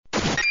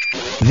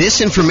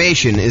This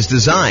information is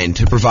designed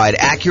to provide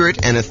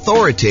accurate and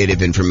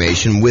authoritative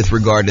information with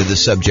regard to the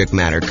subject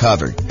matter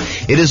covered.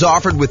 It is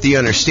offered with the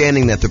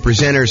understanding that the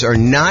presenters are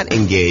not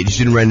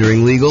engaged in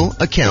rendering legal,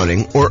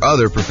 accounting, or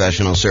other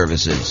professional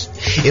services.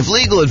 If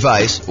legal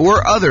advice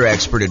or other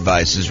expert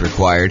advice is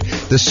required,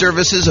 the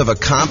services of a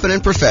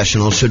competent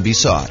professional should be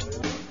sought.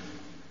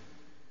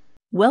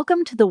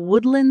 Welcome to the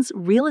Woodlands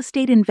Real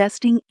Estate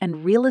Investing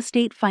and Real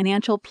Estate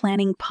Financial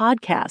Planning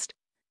podcast.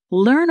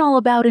 Learn all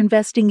about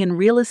investing in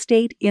real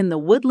estate in the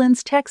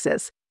Woodlands,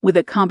 Texas, with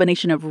a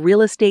combination of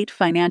real estate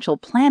financial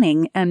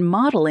planning and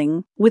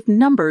modeling with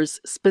numbers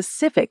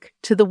specific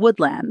to the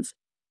Woodlands,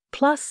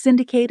 plus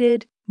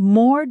syndicated,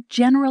 more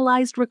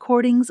generalized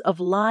recordings of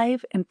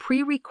live and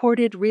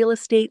pre-recorded real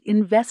estate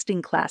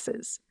investing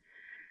classes.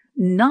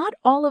 Not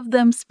all of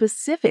them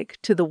specific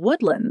to the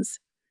Woodlands.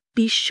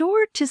 Be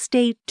sure to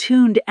stay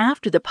tuned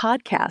after the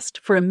podcast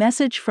for a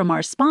message from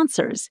our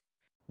sponsors.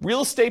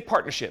 Real estate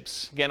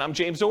partnerships. Again, I'm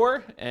James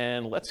Orr,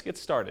 and let's get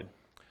started.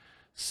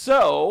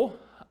 So,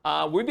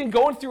 we've been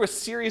going through a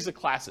series of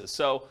classes.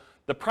 So,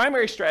 the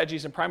primary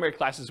strategies and primary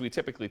classes we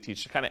typically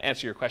teach, to kind of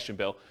answer your question,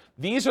 Bill,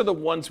 these are the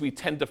ones we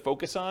tend to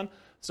focus on.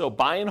 So,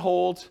 buy and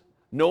hold,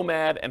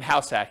 nomad, and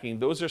house hacking,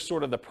 those are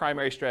sort of the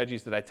primary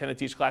strategies that I tend to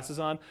teach classes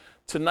on.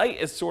 Tonight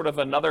is sort of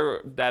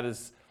another that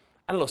is,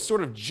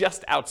 sort of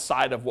just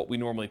outside of what we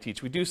normally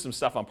teach. We do some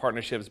stuff on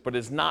partnerships, but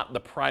it's not the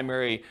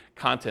primary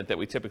content that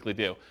we typically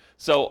do.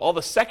 So all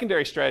the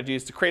secondary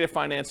strategies, to creative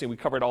financing, we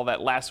covered all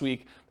that last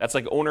week. That's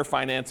like owner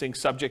financing,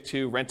 subject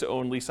to, rent to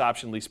own, lease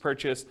option, lease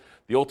purchase,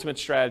 the ultimate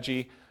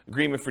strategy,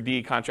 agreement for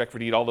deed, contract for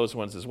deed, all those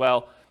ones as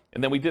well.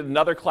 And then we did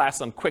another class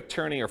on quick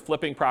turning or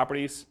flipping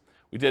properties.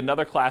 We did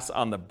another class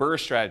on the BRRRR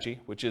strategy,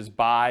 which is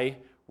buy,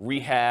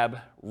 rehab,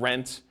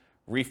 rent,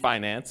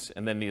 refinance,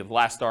 and then the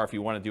last R, if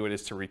you want to do it,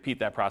 is to repeat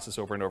that process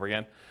over and over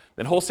again.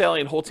 Then wholesaling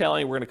and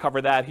wholetailing, we're going to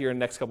cover that here in the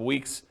next couple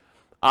weeks.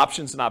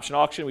 Options and option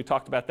auction, we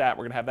talked about that.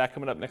 We're going to have that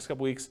coming up next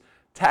couple weeks.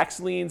 Tax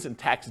liens and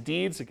tax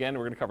deeds, again,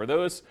 we're going to cover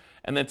those.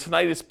 And then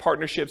tonight is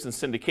partnerships and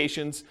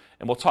syndications,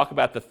 and we'll talk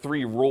about the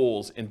three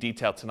roles in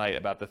detail tonight,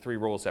 about the three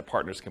roles that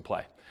partners can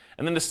play.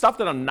 And then the stuff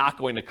that I'm not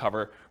going to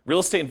cover, real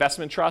estate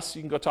investment trusts,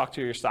 you can go talk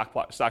to your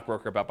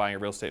stockbroker about buying a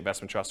real estate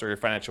investment trust or your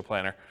financial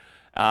planner.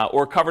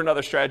 Or covering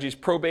other strategies,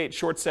 probate,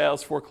 short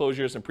sales,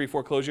 foreclosures, and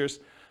pre-foreclosures.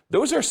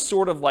 Those are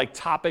sort of like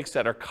topics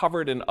that are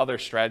covered in other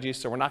strategies,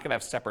 so we're not going to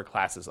have separate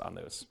classes on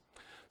those.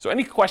 So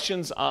any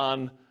questions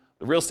on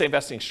the real estate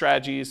investing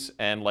strategies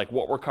and like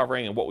what we're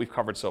covering and what we've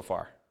covered so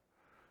far?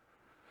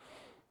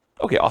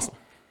 Okay, awesome.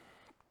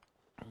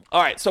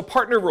 All right, so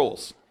partner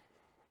rules.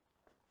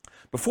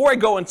 Before I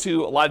go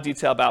into a lot of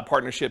detail about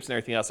partnerships and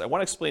everything else, I want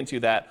to explain to you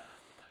that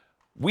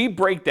we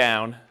break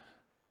down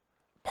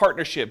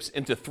partnerships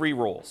into three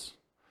roles.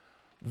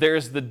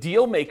 There's the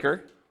deal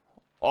maker,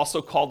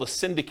 also called a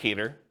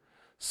syndicator,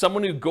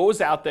 someone who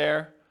goes out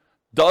there,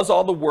 does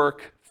all the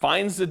work,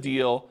 finds the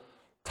deal,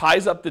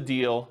 ties up the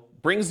deal,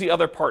 brings the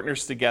other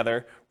partners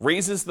together,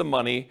 raises the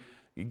money,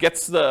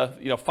 gets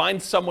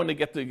finds someone to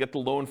get the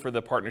loan for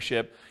the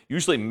partnership,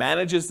 usually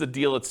manages the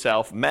deal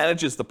itself,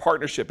 manages the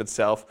partnership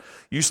itself,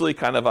 usually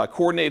kind of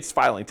coordinates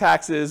filing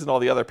taxes and all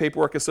the other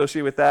paperwork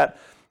associated with that.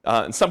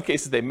 In some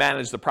cases, they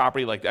manage the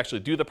property, like actually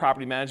do the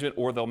property management,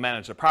 or they'll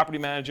manage the property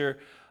manager.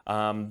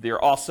 They're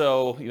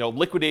also,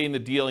 liquidating the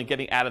deal and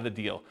getting out of the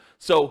deal.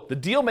 So the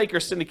deal maker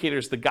syndicator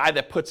is the guy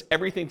that puts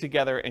everything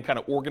together and kind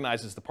of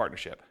organizes the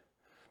partnership.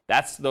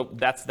 That's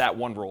that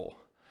one role.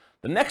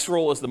 The next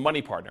role is the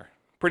money partner.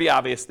 Pretty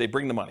obvious, they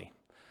bring the money.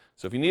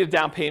 So if you need a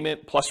down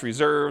payment, plus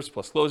reserves,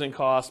 plus closing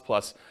costs,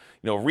 plus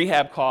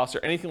rehab costs, or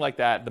anything like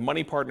that, the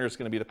money partner is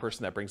going to be the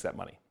person that brings that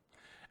money.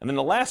 And then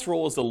the last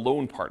role is the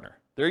loan partner.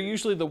 They're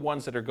usually the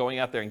ones that are going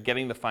out there and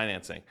getting the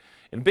financing.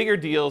 In bigger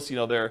deals,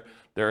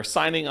 they're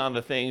signing on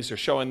the things, they're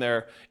showing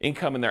their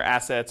income and their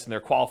assets, and they're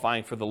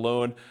qualifying for the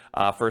loan.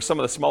 For some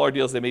of the smaller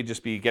deals, they may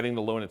just be getting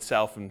the loan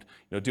itself and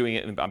doing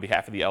it on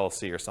behalf of the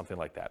LLC or something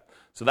like that.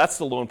 So that's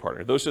the loan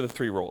partner. Those are the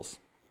three roles.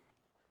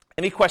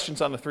 Any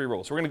questions on the three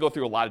roles? We're going to go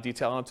through a lot of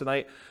detail on them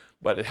tonight,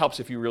 but it helps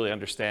if you really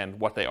understand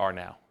what they are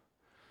now.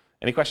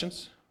 Any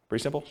questions?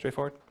 Pretty simple,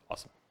 straightforward?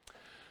 Awesome.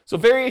 So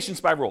variations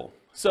by role.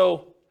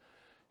 So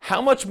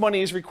how much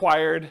money is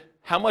required,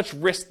 how much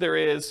risk there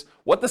is,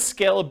 what the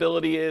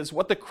scalability is,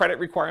 what the credit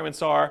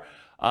requirements are,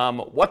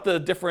 what the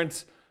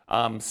different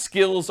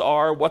skills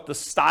are, what the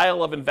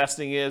style of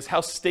investing is,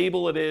 how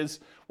stable it is,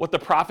 what the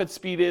profit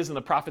speed is and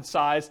the profit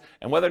size,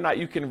 and whether or not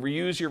you can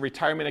reuse your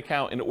retirement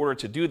account in order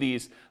to do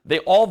these, they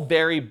all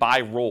vary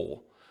by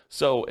role.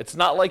 So it's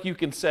not like you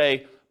can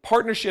say,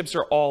 partnerships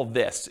are all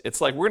this. It's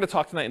like we're going to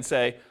talk tonight and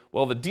say,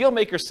 well, the deal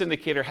maker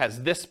syndicator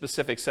has this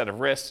specific set of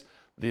risks,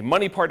 the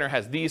money partner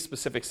has these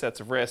specific sets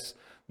of risks,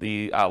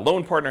 the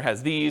loan partner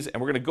has these,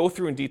 and we're going to go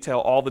through in detail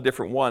all the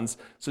different ones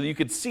so that you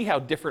can see how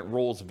different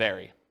roles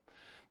vary.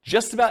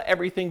 Just about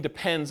everything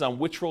depends on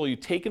which role you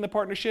take in the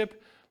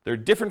partnership. They're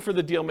different for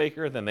the deal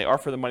maker than they are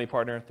for the money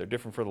partner. They're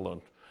different for the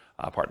loan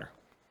partner.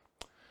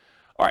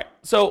 All right,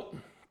 so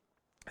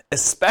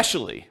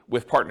especially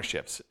with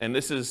partnerships, and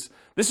this is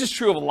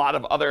true of a lot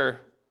of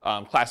other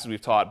classes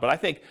we've taught, but I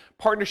think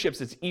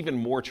partnerships is even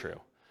more true.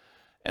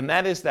 And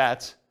that is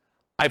that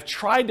I've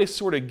tried to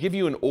sort of give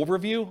you an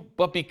overview,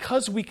 but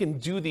because we can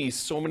do these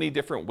so many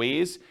different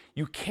ways,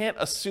 you can't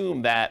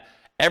assume that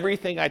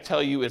everything I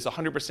tell you is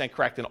 100%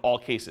 correct in all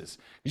cases.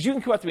 Because you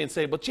can come up to me and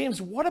say, but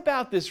James, what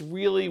about this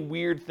really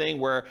weird thing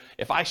where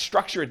if I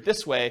structure it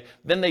this way,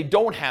 then they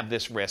don't have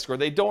this risk, or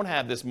they don't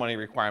have this money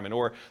requirement,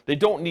 or they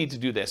don't need to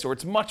do this, or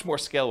it's much more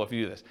scalable if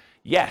you do this.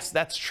 Yes,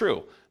 that's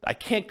true. I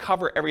can't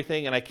cover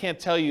everything, and I can't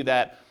tell you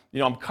that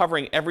I'm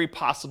covering every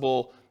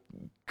possible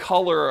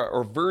color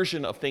or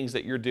version of things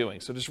that you're doing.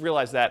 So just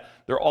realize that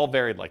they're all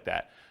varied like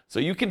that. So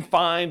you can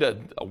find a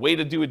way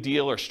to do a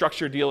deal or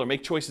structure a deal or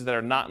make choices that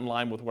are not in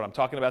line with what I'm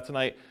talking about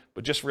tonight,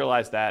 but just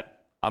realize that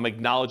I'm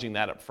acknowledging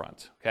that up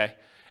front, okay?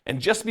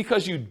 And just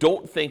because you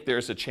don't think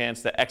there's a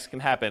chance that X can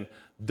happen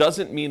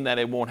doesn't mean that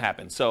it won't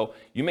happen. So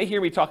you may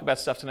hear me talk about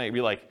stuff tonight and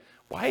be like,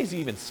 why is he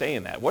even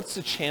saying that? What's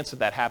the chance of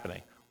that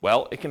happening?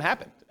 Well, it can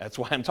happen. That's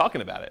why I'm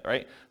talking about it,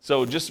 right?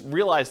 So just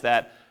realize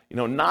that,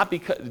 not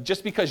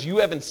just because you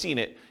haven't seen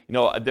it,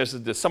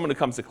 there's someone who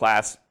comes to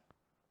class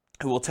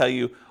who will tell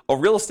you,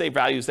 real estate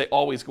values, they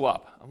always go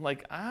up. I'm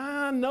like,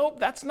 nope,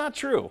 that's not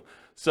true.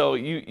 So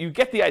you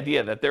get the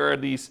idea that there are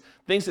these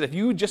things that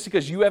just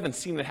because you haven't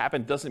seen it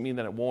happen doesn't mean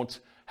that it won't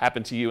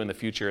happen to you in the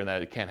future and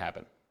that it can't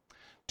happen.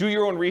 Do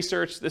your own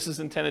research. This is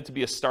intended to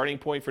be a starting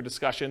point for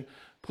discussion.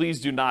 Please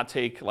do not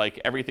take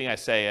everything I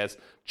say as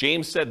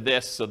James said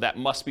this, so that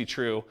must be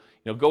true.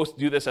 Go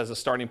do this as a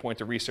starting point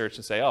to research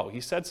and say,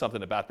 he said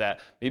something about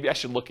that. Maybe I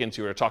should look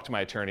into it or talk to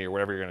my attorney or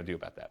whatever you're going to do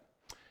about that.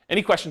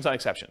 Any questions on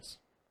exceptions?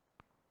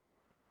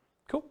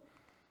 Cool.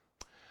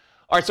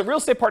 All right, so real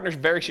estate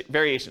partnership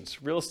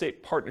variations. Real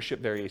estate partnership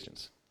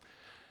variations.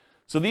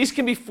 So these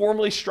can be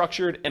formally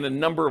structured in a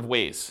number of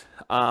ways.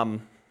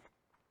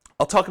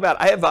 I'll talk about,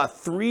 I have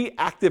 3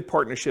 active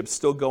partnerships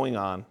still going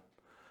on.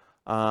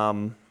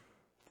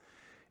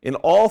 In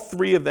all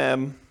 3 of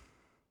them,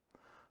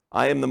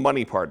 I am the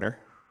money partner.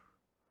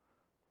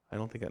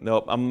 I'm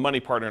a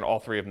money partner in all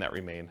 3 of them that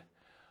remain.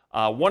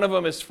 One of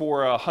them is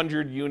for a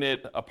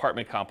 100-unit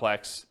apartment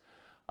complex.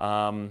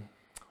 I'm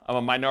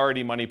a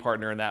minority money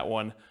partner in that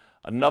one.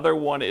 Another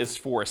one is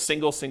for a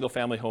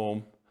single-family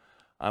home.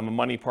 I'm a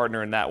money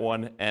partner in that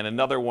one. And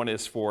another one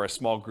is for a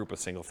small group of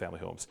single-family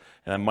homes.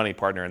 And I'm a money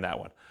partner in that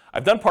one.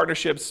 I've done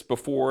partnerships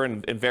before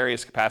in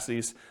various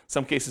capacities. In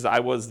some cases, I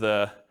was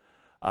the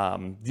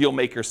deal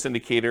maker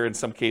syndicator. In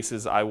some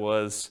cases, I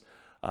was,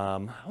 I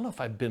don't know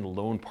if I've been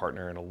loan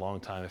partner in a long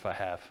time, if I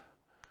have.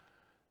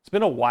 It's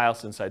been a while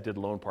since I did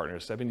loan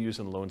partners. I've been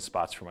using loan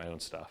spots for my own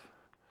stuff.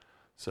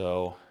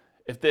 So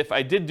if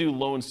I did do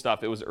loan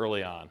stuff, it was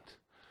early on.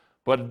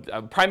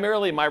 But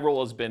primarily my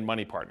role has been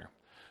money partner.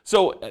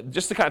 So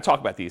just to kind of talk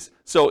about these.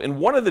 So in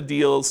one of the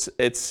deals,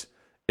 it's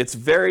a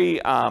very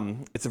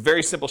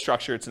simple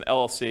structure. It's an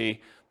LLC.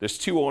 There's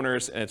 2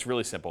 owners, and it's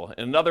really simple.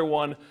 In another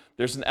one,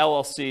 there's an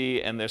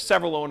LLC, and there's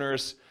several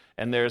owners,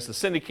 and there's the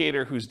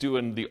syndicator who's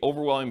doing the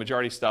overwhelming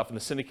majority stuff, and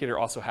the syndicator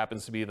also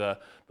happens to be the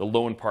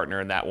loan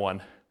partner in that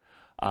one.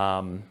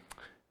 And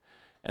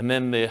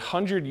then the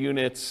 100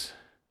 units,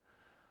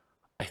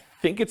 I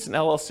think it's an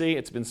LLC.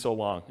 It's been so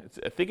long.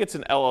 I think it's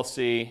an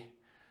LLC,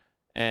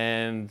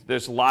 and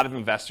there's a lot of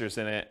investors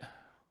in it.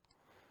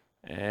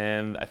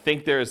 And I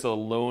think there's a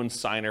loan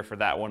signer for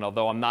that one,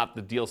 although I'm not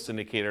the deal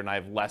syndicator and I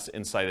have less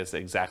insight as to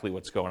exactly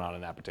what's going on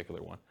in that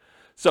particular one.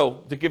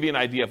 So to give you an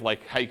idea of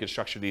how you could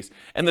structure these,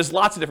 and there's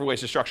lots of different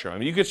ways to structure them. I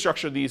mean, you could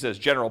structure these as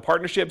general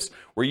partnerships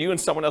where you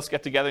and someone else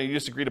get together and you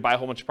just agree to buy a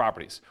whole bunch of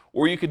properties.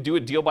 Or you could do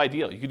it deal by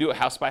deal. You could do it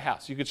house by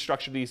house. You could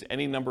structure these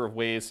any number of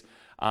ways.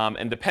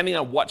 And depending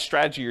on what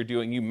strategy you're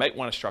doing, you might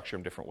want to structure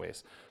them different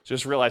ways. So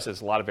just realize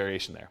there's a lot of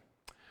variation there.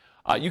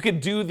 You could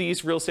do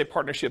these real estate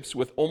partnerships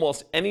with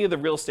almost any of the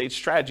real estate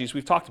strategies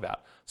we've talked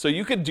about. So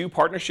you could do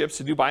partnerships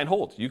to do buy and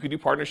hold. You could do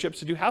partnerships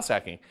to do house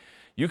hacking.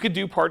 You could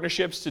do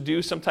partnerships to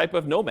do some type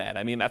of nomad.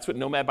 I mean, that's what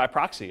nomad by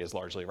proxy is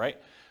largely, right?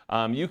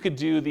 You could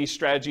do these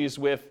strategies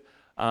with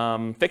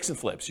fix and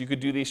flips. You could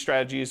do these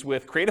strategies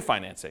with creative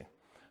financing.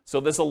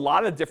 So there's a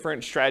lot of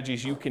different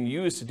strategies you can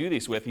use to do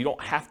these with. You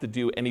don't have to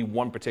do any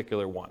one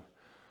particular one.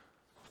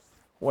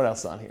 What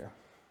else on here?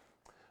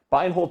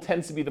 Buy and hold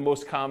tends to be the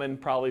most common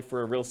probably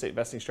for real estate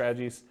investing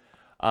strategies.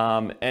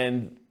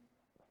 And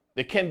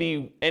it can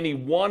be any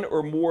one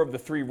or more of the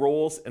 3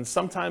 roles, and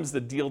sometimes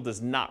the deal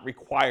does not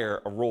require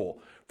a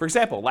role. For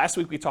example, last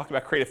week we talked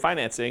about creative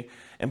financing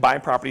and buying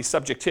properties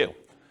subject to.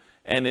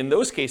 And in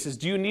those cases,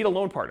 do you need a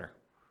loan partner?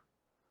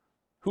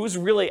 Who's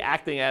really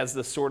acting as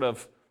the sort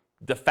of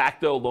de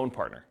facto loan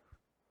partner?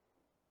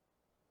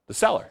 The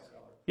seller.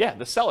 Yeah,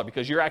 the seller,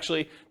 because you're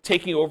actually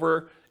taking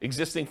over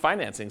existing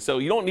financing. So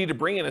you don't need to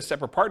bring in a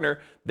separate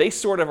partner. They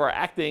sort of are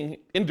acting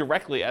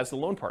indirectly as the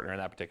loan partner in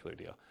that particular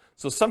deal.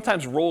 So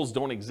sometimes roles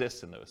don't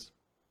exist in those.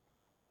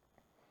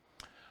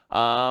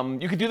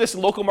 You can do this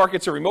in local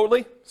markets or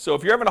remotely. So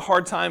if you're having a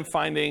hard time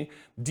finding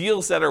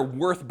deals that are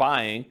worth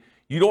buying,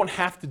 you don't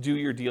have to do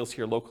your deals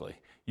here locally.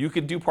 You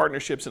could do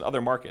partnerships in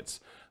other markets.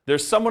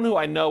 There's someone who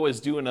I know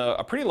is doing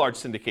a pretty large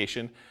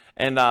syndication,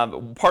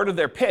 and part of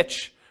their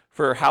pitch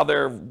for how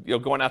they're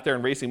going out there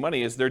and raising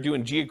money is they're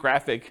doing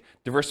geographic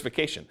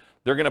diversification.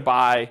 They're going to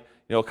buy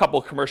a couple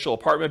of commercial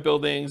apartment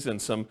buildings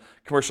and some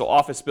commercial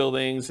office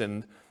buildings,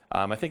 and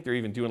I think they're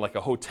even doing like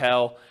a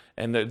hotel,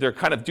 and they're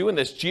kind of doing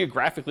this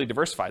geographically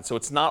diversified, so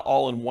it's not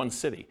all in one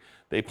city.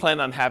 They plan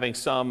on having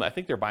I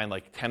think they're buying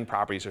like 10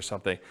 properties or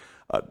something,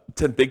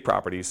 10 big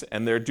properties,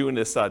 and they're doing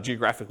this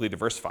geographically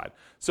diversified.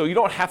 So you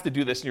don't have to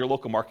do this in your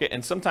local market,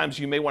 and sometimes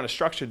you may want to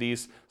structure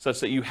these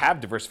such that you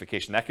have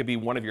diversification. That could be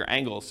one of your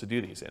angles to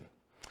do these in.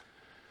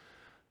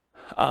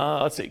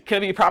 Let's see, can it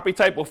be a property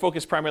type? We'll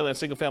focus primarily on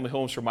single-family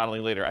homes for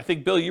modeling later. I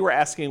think, Bill, you were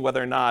asking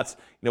whether or not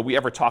we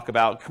ever talk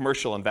about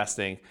commercial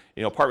investing,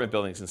 apartment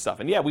buildings and stuff.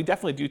 And yeah, we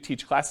definitely do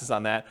teach classes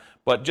on that.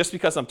 But just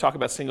because I'm talking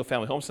about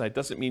single-family homes tonight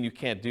doesn't mean you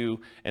can't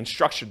do and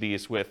structure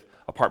these with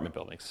apartment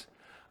buildings.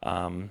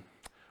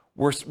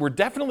 We're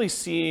definitely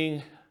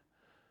seeing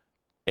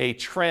a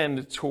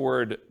trend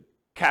toward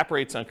cap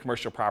rates on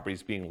commercial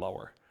properties being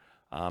lower.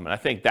 And I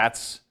think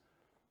that's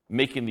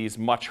making these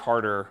much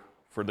harder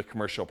for the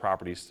commercial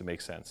properties to make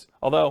sense.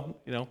 Although,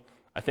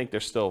 I think they're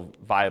still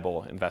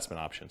viable investment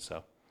options.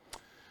 So,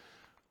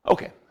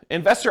 okay,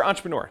 investor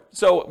entrepreneur.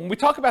 So when we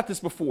talk about this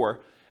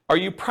before, are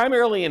you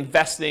primarily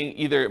investing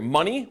either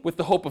money with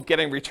the hope of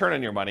getting return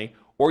on your money,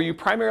 or are you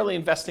primarily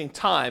investing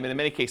time, and in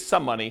many cases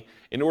some money,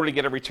 in order to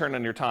get a return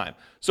on your time?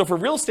 So for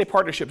real estate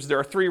partnerships, there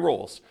are 3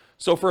 roles.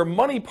 So for a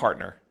money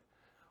partner,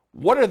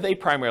 what are they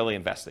primarily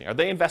investing? Are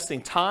they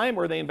investing time,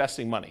 or are they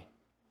investing money?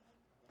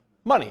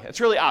 Money. It's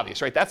really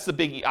obvious, right? That's the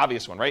big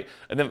obvious one, right?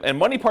 And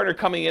money partner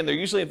coming in, they're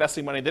usually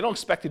investing money. They don't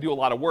expect to do a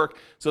lot of work,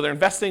 so they're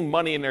investing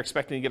money and they're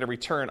expecting to get a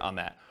return on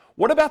that.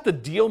 What about the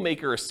deal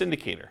maker or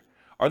syndicator?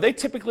 Are they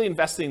typically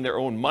investing their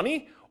own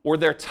money or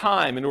their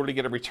time in order to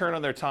get a return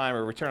on their time or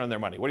a return on their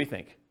money? What do you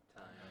think?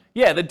 Time.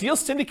 Yeah, the deal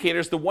syndicator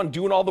is the one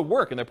doing all the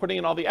work and they're putting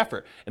in all the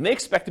effort. And they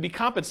expect to be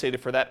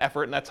compensated for that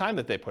effort and that time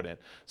that they put in.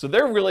 So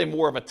they're really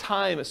more of a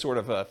time sort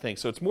of a thing.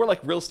 So it's more like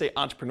real estate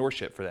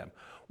entrepreneurship for them.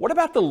 What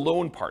about the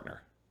loan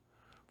partner?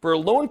 For a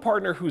loan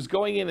partner who's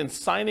going in and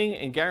signing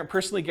and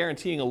personally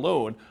guaranteeing a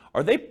loan,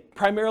 are they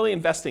primarily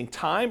investing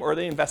time or are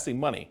they investing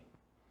money?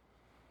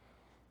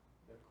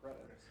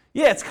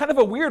 Yeah, it's kind of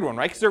a weird one,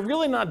 right? Because they're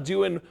really not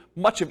doing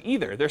much of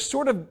either.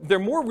 They're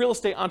more real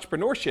estate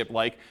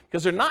entrepreneurship-like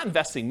because they're not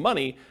investing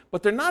money,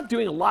 but they're not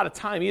doing a lot of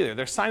time either.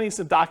 They're signing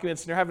some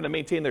documents and they're having to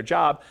maintain their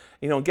job,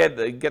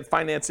 get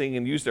financing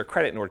and use their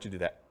credit in order to do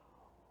that.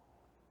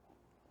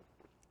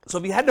 So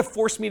if you had to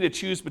force me to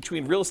choose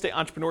between real estate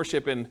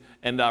entrepreneurship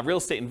and real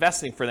estate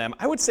investing for them,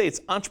 I would say it's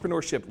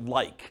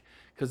entrepreneurship-like,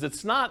 because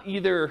it's not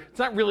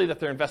really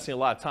that they're investing a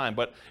lot of time,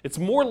 but it's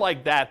more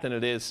like that than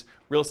it is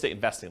real estate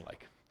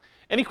investing-like.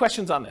 Any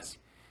questions on this?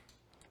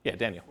 Yeah,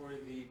 Daniel. For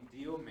the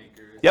deal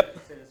makers, yep.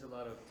 You said it's a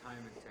lot of time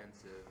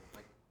intensive.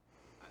 And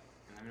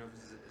I don't know if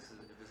this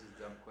is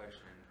a dumb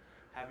question.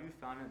 Have you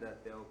found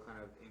that they'll kind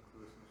of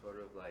include some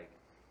sort of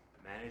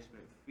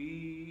management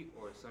fee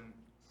or some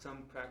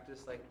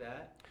practice like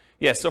that?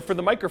 Yeah, so for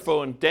the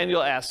microphone,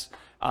 Daniel asks,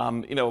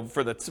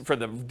 for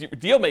the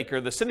deal maker,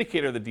 the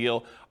syndicator of the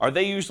deal, are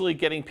they usually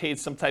getting paid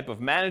some type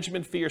of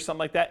management fee or something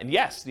like that? And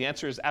yes, the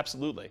answer is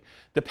absolutely.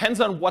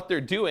 Depends on what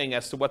they're doing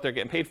as to what they're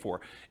getting paid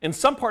for. In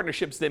some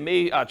partnerships, they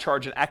may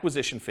charge an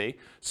acquisition fee,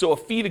 so a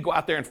fee to go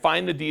out there and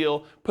find the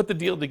deal, put the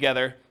deal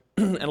together,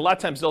 and a lot of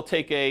times they'll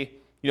take a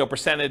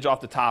percentage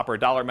off the top or a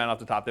dollar amount off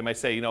the top. They might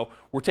say,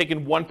 we're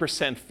taking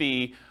 1%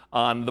 fee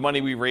on the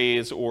money we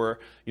raise, or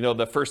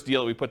the first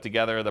deal that we put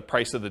together, the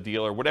price of the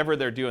deal, or whatever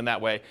they're doing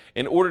that way,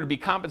 in order to be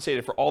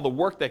compensated for all the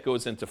work that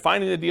goes into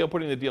finding the deal,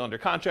 putting the deal under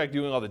contract,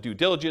 doing all the due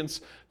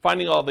diligence,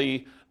 finding all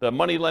the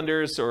money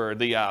lenders or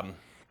the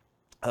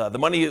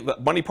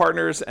money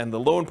partners and the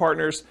loan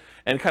partners,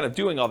 and kind of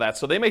doing all that.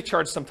 So they may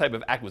charge some type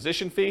of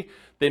acquisition fee.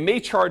 They may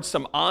charge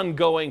some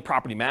ongoing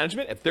property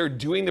management. If they're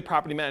doing the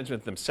property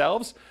management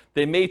themselves,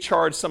 they may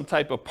charge some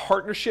type of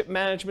partnership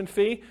management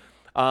fee.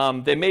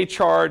 They may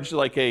charge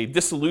like a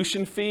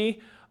dissolution fee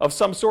of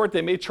some sort.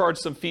 They may charge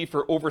some fee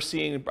for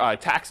overseeing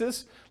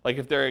taxes, like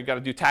if they're got to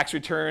do tax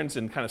returns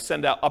and kind of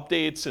send out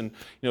updates and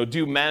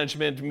do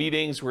management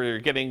meetings where you're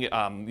getting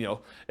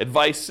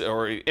advice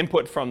or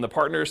input from the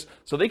partners.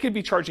 So they could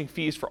be charging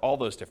fees for all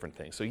those different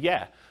things. So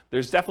yeah,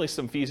 there's definitely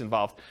some fees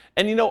involved.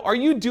 And are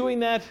you doing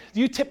that?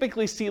 Do you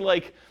typically see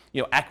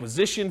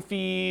acquisition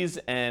fees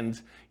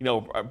and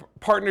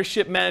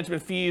partnership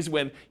management fees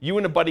when you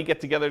and a buddy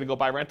get together to go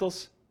buy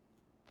rentals?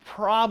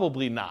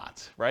 Probably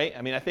not, right?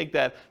 I mean, I think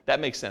that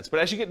makes sense. But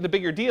as you get into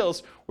bigger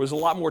deals, where there's a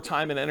lot more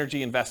time and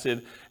energy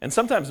invested, and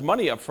sometimes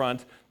money up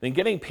front, then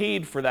getting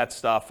paid for that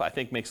stuff, I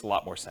think, makes a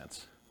lot more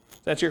sense. Does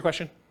that answer your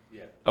question?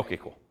 Yeah. Okay,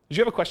 cool. Did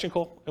you have a question,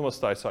 Cole?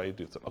 Almost I saw you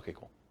do something. Okay,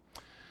 cool.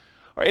 All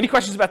right, any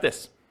questions about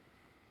this?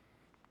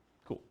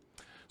 Cool.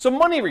 So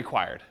money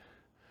required.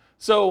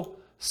 So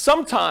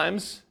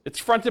sometimes it's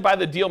fronted by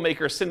the deal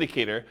maker or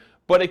syndicator,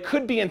 but it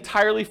could be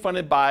entirely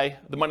funded by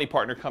the money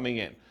partner coming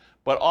in.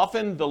 But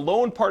often the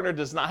loan partner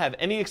does not have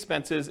any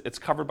expenses. It's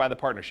covered by the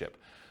partnership.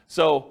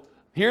 So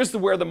here's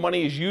where the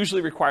money is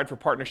usually required for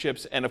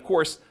partnerships. And of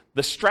course,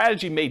 the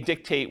strategy may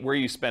dictate where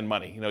you spend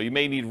money. You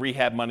may need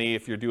rehab money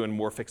if you're doing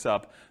more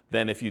fix-up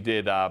than if you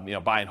did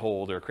buy and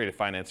hold or creative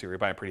financing, or you're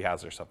buying pretty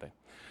houses or something.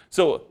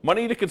 So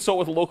money to consult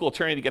with a local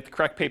attorney to get the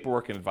correct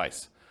paperwork and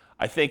advice.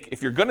 I think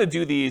if you're going to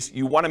do these,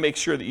 you want to make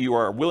sure that you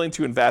are willing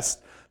to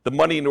invest the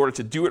money in order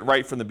to do it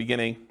right from the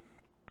beginning.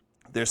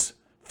 There's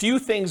few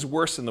things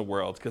worse in the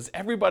world because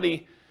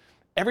everybody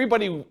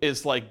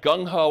is like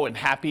gung-ho and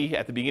happy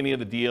at the beginning of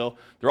the deal.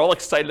 They're all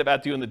excited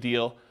about doing the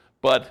deal,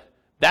 but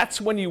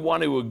that's when you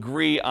want to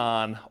agree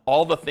on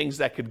all the things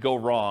that could go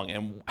wrong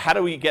and how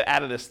do we get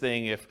out of this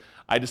thing if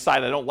I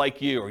decide I don't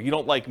like you or you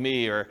don't like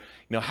me, or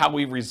how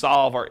we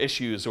resolve our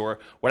issues, or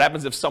what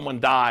happens if someone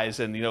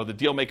dies and the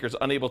deal maker is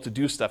unable to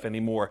do stuff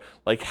anymore.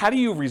 Like, how do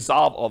you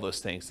resolve all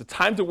those things? The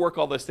time to work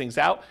all those things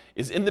out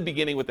is in the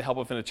beginning with the help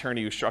of an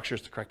attorney who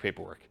structures the correct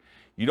paperwork.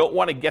 You don't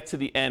want to get to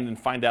the end and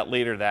find out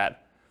later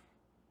that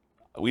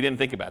we didn't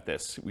think about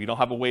this. We don't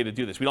have a way to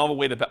do this. We don't have a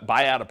way to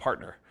buy out a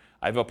partner.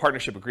 I have a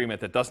partnership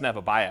agreement that doesn't have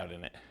a buyout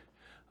in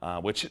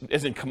it, which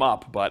isn't come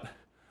up, but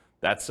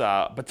that's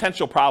a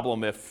potential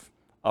problem if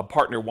a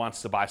partner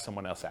wants to buy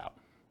someone else out,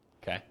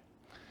 okay?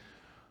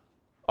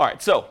 All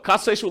right, so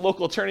consultation with a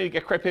local attorney to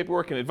get correct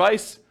paperwork and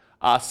advice.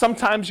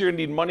 Sometimes you're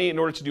gonna need money in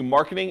order to do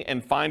marketing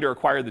and find or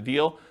acquire the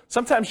deal.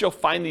 Sometimes you'll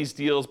find these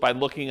deals by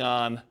looking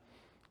on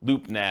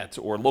LoopNet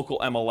or local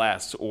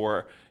MLS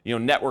or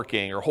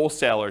networking or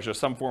wholesalers or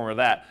some form of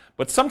that.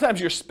 But sometimes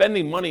you're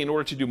spending money in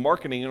order to do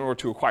marketing in order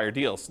to acquire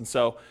deals. And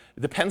so it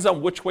depends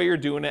on which way you're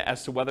doing it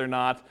as to whether or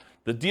not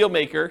the deal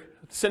maker,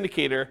 the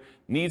syndicator,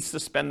 needs to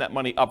spend that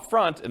money up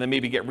front and then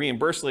maybe get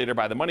reimbursed later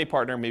by the money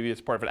partner. Maybe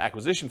it's part of an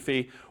acquisition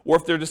fee, or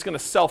if they're just going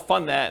to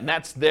self-fund that and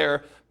that's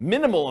their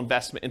minimal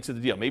investment into the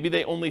deal. Maybe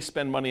they only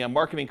spend money on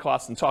marketing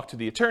costs and talk to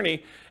the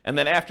attorney, and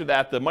then after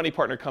that, the money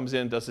partner comes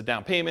in, does the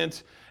down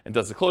payment, and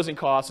does the closing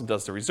costs, and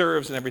does the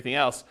reserves and everything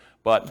else.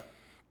 But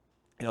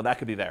that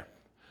could be there.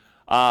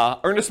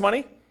 Earnest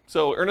money.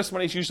 So earnest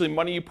money is usually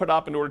money you put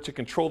up in order to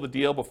control the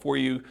deal before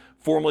you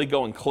formally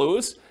go and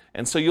close.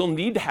 And so you'll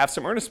need to have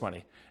some earnest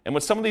money. And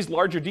with some of these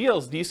larger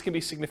deals, these can be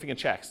significant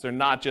checks. They're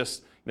not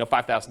just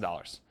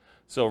 $5,000.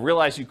 So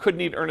realize you could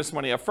need earnest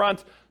money up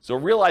front. So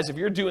realize if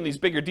you're doing these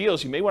bigger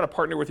deals, you may want to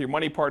partner with your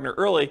money partner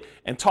early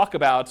and talk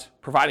about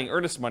providing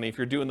earnest money if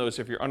you're doing those,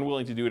 if you're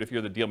unwilling to do it, if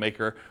you're the deal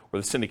maker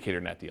or the syndicator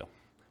in that deal.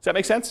 Does that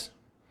make sense?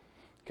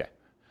 Okay.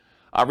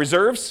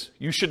 Reserves,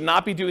 you should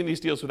not be doing these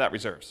deals without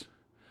reserves.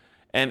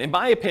 And in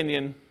my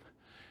opinion,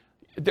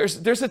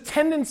 there's a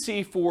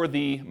tendency for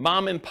the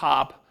mom and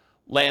pop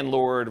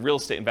landlord, real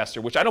estate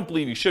investor, which I don't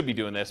believe you should be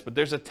doing this, but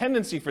there's a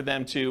tendency for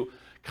them to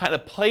kind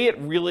of play it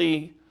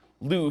really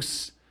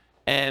loose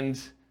and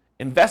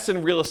invest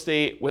in real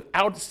estate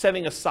without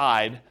setting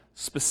aside,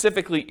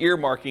 specifically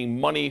earmarking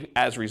money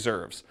as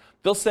reserves.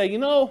 They'll say,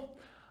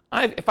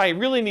 if I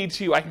really need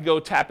to, I can go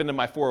tap into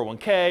my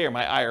 401k or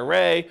my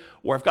IRA,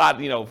 or I've got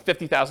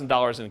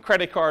 $50,000 in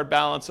credit card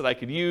balance that I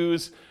could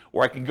use,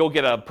 or I can go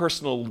get a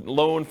personal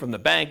loan from the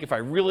bank if I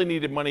really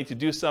needed money to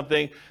do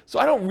something. So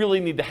I don't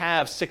really need to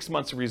have 6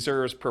 months of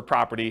reserves per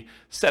property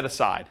set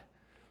aside.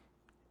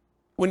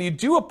 When you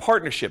do a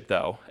partnership,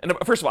 though, and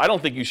first of all, I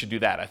don't think you should do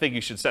that. I think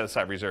you should set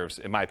aside reserves,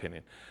 in my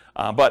opinion.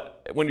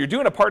 But when you're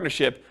doing a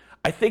partnership,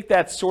 I think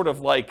that's sort of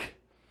like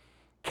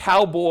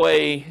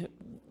cowboy,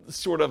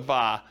 sort of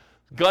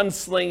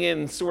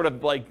gunslinging, sort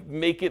of like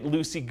make it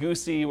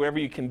loosey-goosey, whatever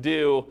you can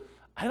do.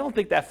 I don't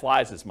think that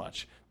flies as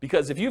much.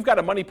 Because if you've got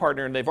a money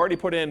partner and they've already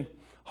put in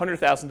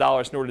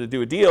 $100,000 in order to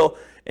do a deal,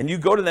 and you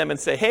go to them and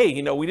say,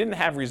 hey, we didn't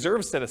have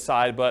reserves set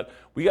aside, but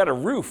we got a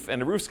roof,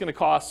 and the roof's going to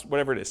cost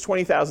whatever it is,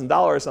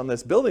 $20,000 on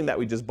this building that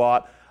we just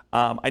bought.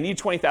 I need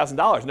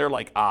 $20,000. And they're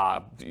like,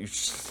 I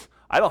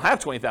don't have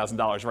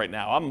 $20,000 right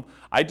now.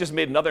 I just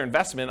made another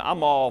investment.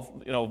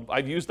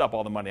 I've used up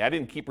all the money. I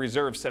didn't keep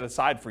reserves set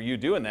aside for you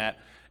doing that.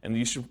 And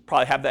you should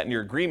probably have that in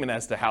your agreement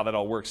as to how that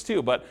all works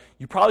too. But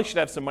you probably should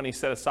have some money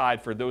set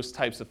aside for those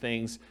types of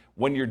things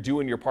when you're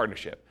doing your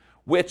partnership.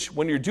 Which,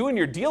 when you're doing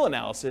your deal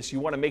analysis, you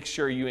want to make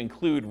sure you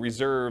include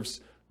reserves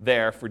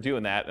there for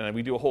doing that. And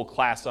we do a whole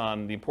class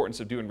on the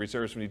importance of doing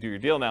reserves when you do your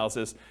deal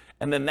analysis.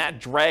 And then that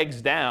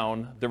drags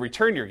down the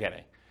return you're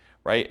getting,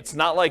 right? It's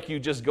not like you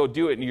just go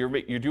do it and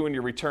you're doing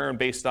your return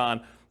based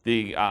on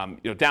the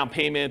down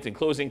payment and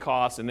closing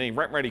costs and any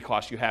rent-ready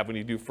costs you have when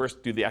you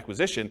first do the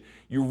acquisition.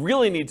 You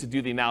really need to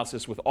do the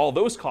analysis with all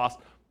those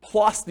costs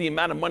plus the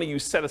amount of money you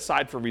set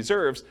aside for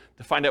reserves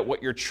to find out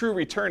what your true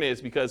return is,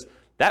 because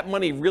that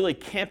money really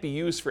can't be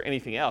used for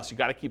anything else. You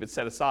got to keep it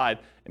set aside,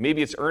 and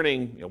maybe it's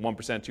earning 1%,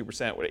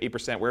 2%,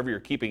 8%, wherever you're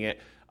keeping it,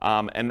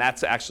 and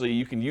that's actually,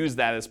 you can use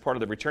that as part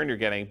of the return you're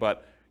getting,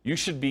 but you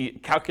should be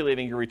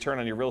calculating your return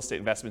on your real estate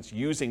investments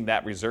using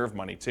that reserve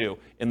money too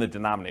in the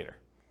denominator.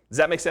 Does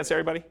that make sense to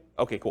everybody?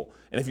 Okay, cool.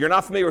 And if you're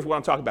not familiar with what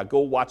I'm talking about,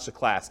 go watch the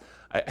class.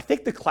 I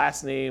think the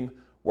class name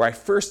where I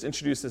first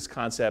introduced this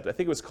concept, I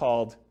think it was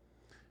called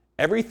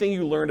Everything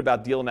You Learned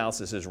About Deal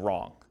Analysis is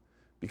Wrong.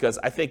 Because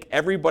I think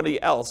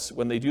everybody else,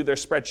 when they do their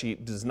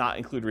spreadsheet, does not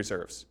include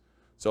reserves.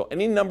 So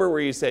any number where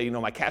you say,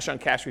 my cash on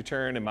cash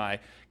return and my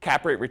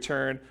cap rate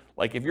return,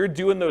 like if you're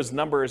doing those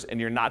numbers and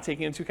you're not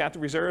taking into account the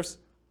reserves,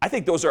 I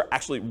think those are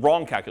actually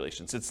wrong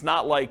calculations. It's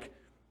not like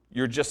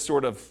you're just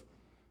sort of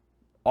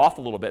off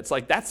a little bit. It's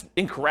like that's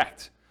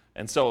incorrect.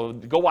 And so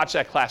go watch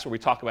that class where we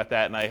talk about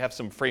that, and I have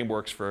some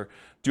frameworks for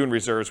doing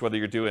reserves, whether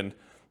you're doing,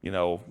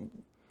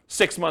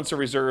 6 months of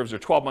reserves or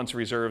 12 months of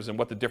reserves, and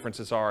what the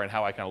differences are and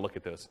how I kind of look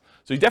at those.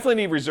 So you definitely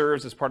need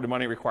reserves as part of the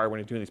money required when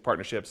you're doing these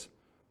partnerships.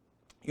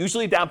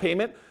 Usually down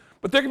payment,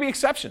 but there can be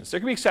exceptions. There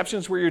can be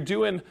exceptions where you're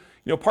doing,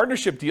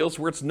 partnership deals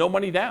where it's no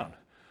money down.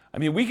 I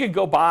mean, we could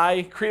go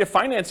buy creative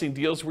financing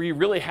deals where you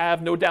really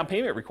have no down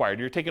payment required.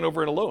 You're taking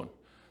over in a loan.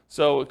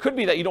 So it could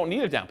be that you don't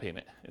need a down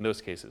payment in those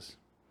cases.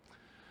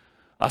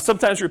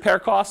 Sometimes repair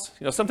costs.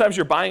 Sometimes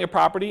you're buying a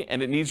property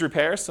and it needs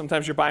repairs.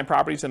 Sometimes you're buying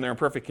properties and they're in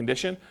perfect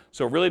condition.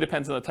 So it really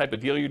depends on the type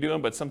of deal you're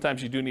doing, but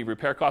sometimes you do need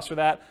repair costs for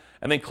that.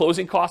 And then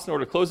closing costs in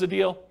order to close the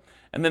deal.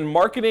 And then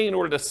marketing in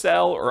order to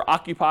sell or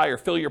occupy or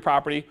fill your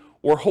property,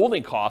 or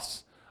holding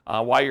costs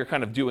while you're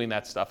kind of doing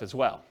that stuff as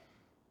well.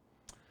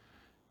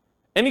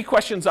 Any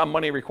questions on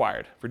money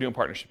required for doing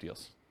partnership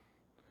deals?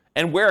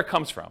 And where it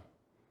comes from?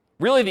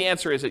 Really the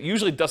answer is it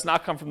usually does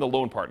not come from the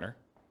loan partner,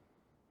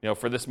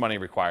 for this money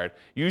required.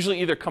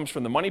 Usually either comes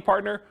from the money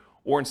partner,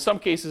 or in some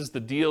cases the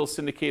deal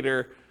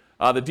syndicator,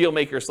 the deal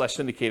maker /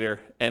 syndicator,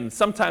 and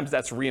sometimes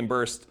that's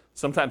reimbursed,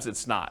 sometimes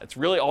it's not. It's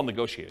really all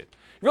negotiated.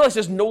 You realize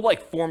there's no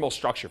formal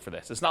structure for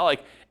this. It's not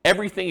like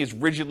everything is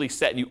rigidly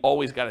set and you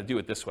always got to do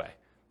it this way.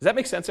 Does that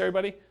make sense,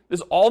 everybody? This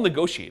is all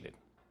negotiated.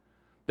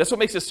 That's what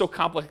makes it so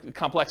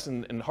complex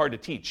and hard to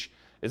teach,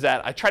 is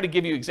that I try to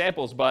give you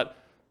examples, but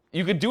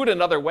you could do it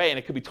another way and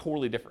it could be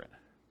totally different.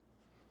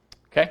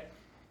 Okay?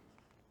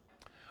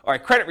 All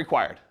right, credit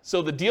required.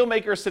 So the deal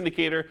maker or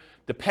syndicator,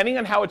 depending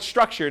on how it's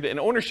structured and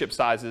ownership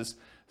sizes,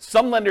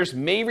 some lenders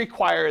may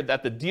require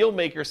that the deal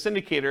maker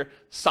syndicator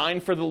sign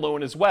for the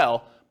loan as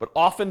well, but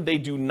often they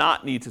do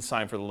not need to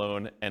sign for the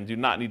loan and do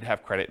not need to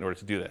have credit in order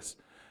to do this,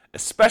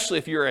 especially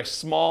if you're a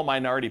small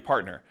minority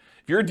partner.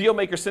 If you're a deal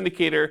maker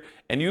syndicator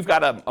and you've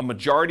got a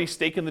majority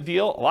stake in the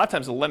deal, a lot of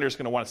times the lender is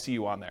going to want to see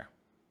you on there,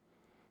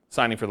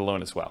 signing for the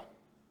loan as well.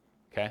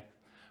 Okay?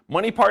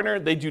 Money partner,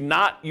 they do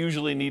not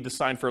usually need to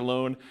sign for a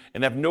loan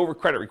and have no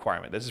credit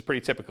requirement. This is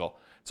pretty typical.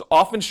 It's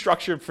often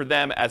structured for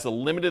them as a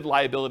limited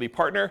liability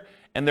partner,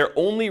 and their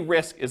only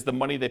risk is the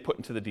money they put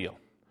into the deal.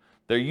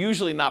 They're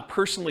usually not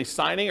personally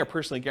signing or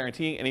personally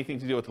guaranteeing anything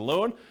to do with the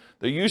loan.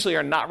 They usually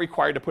are not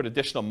required to put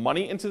additional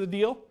money into the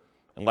deal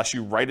unless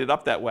you write it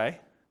up that way.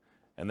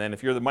 And then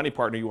if you're the money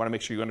partner, you want to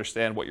make sure you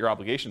understand what your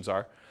obligations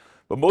are.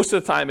 But most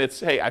of the time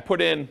it's, hey, I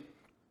put in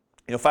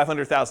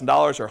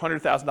 $500,000 or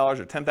 $100,000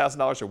 or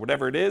 $10,000 or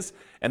whatever it is,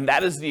 and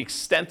that is the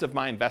extent of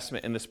my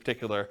investment in this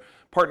particular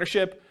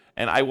partnership,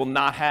 and I will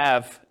not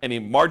have any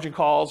margin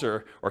calls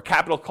or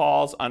capital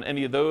calls on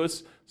any of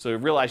those. So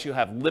realize you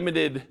have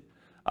limited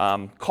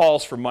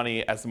calls for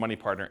money as the money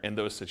partner in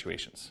those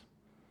situations.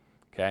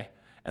 Okay?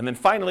 And then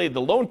finally, the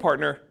loan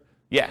partner,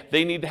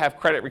 they need to have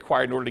credit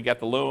required in order to get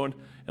the loan,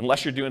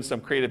 unless you're doing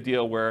some creative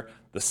deal where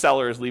the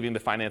seller is leaving the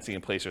financing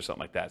in place or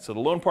something like that. So the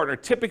loan partner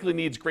typically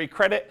needs great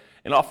credit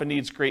and often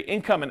needs great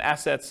income and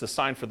assets to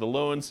sign for the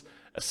loans,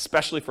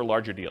 especially for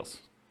larger deals.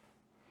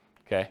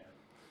 Okay?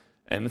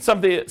 And in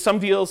some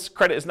deals,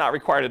 credit is not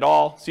required at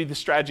all. See the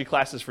strategy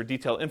classes for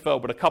detailed info,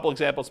 but a couple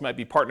examples might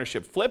be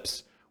partnership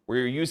flips, where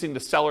you're using the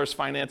seller's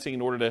financing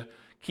in order to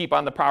keep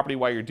on the property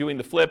while you're doing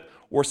the flip,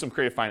 or some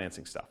creative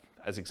financing stuff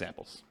as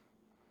examples.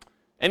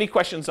 Any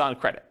questions on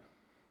credit?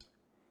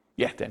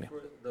 Yeah, Daniel.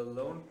 For the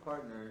loan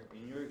partner,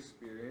 in your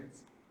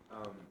experience,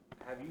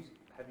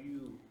 have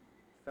you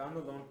found the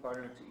loan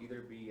partner to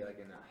either be like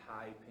in a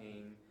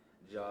high-paying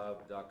job,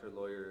 doctor,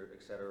 lawyer,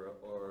 etc.,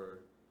 or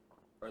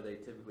are they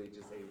typically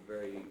just a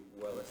very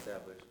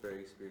well-established,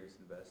 very experienced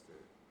investor?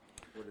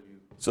 What have you?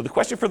 So the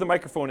question for the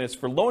microphone is,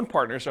 for loan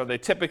partners, are they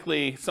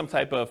typically some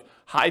type of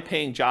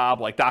high-paying job,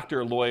 like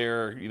doctor,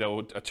 lawyer,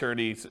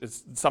 attorney,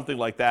 something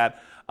like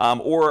that,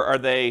 or are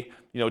they,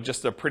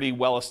 just a pretty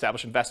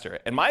well-established investor?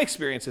 And my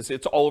experience is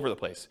it's all over the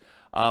place.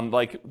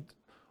 Like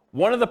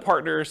one of the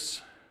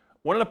partners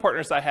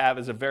I have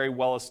is a very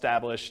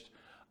well-established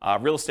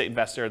real estate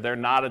investor. They're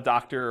not a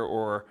doctor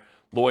or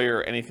lawyer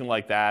or anything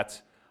like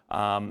that.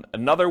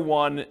 Another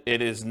one,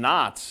 it is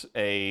not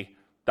a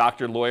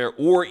doctor, lawyer,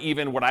 or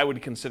even what I would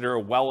consider a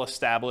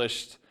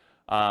well-established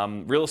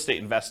real estate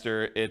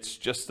investor. It's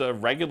just a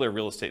regular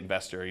real estate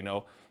investor,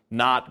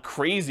 not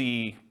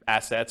crazy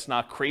assets,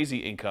 not crazy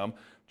income,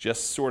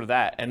 just sort of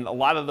that. And a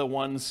lot of the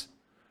ones,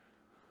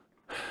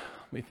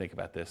 let me think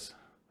about this.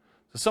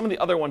 So some of the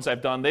other ones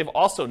I've done, they've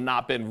also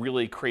not been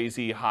really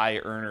crazy high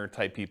earner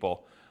type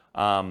people.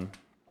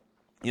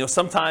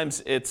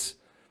 Sometimes it's,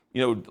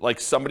 like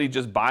somebody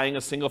just buying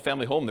a single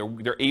family home.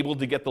 They're able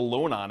to get the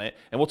loan on it.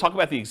 And we'll talk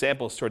about the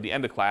examples toward the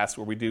end of class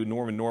where we do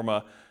Norm and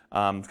Norma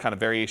kind of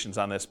variations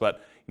on this.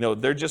 But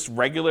they're just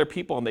regular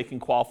people and they can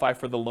qualify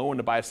for the loan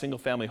to buy a single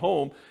family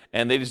home,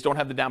 and they just don't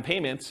have the down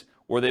payment,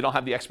 or they don't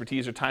have the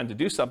expertise or time to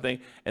do something,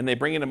 and they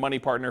bring in a money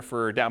partner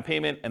for down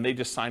payment and they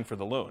just sign for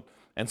the loan.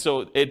 And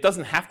so it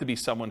doesn't have to be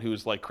someone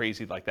who's like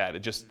crazy like that. They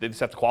just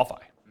have to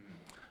qualify.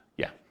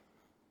 Yeah.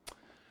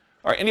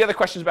 All right, any other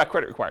questions about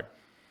credit required?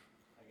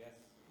 I guess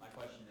my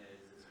question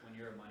is when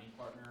you're a money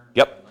partner,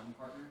 Yep. or a loan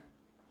partner,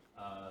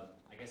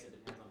 I guess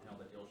it depends on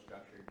how the deal's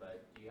structured,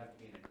 but do you have to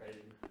be an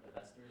accredited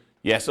investor?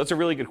 Yeah, so that's a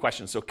really good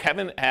question. So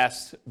Kevin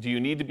asked, do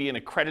you need to be an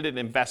accredited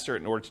investor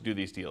in order to do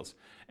these deals?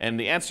 And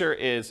the answer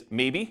is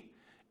maybe.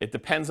 It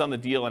depends on the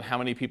deal and how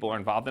many people are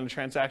involved in the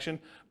transaction.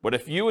 But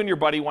if you and your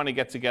buddy want to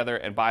get together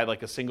and buy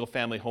like a single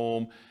family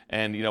home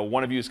and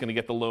one of you is going to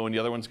get the loan, the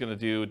other one's going to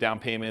do down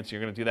payments, you're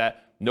going to do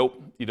that,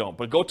 nope, you don't.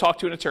 But go talk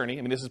to an attorney.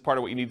 I mean, this is part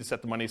of what you need to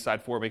set the money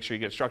aside for, make sure you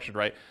get it structured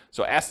right.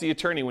 So ask the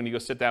attorney when you go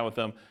sit down with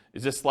them,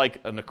 is this like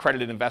an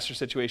accredited investor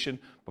situation?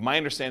 But my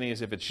understanding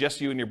is if it's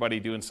just you and your buddy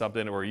doing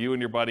something, or you and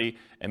your buddy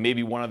and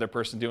maybe one other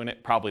person doing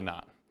it, probably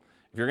not.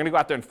 If you're going to go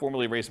out there and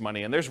formally raise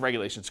money, and there's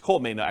regulations, Cole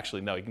may actually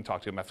know, you can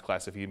talk to him after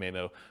class if he may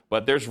know,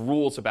 but there's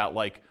rules about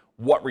like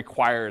what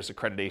requires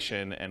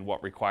accreditation and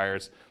what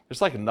requires,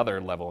 there's like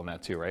another level in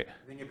that too, right?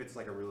 I think if it's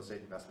like a real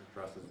estate investment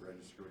trust that's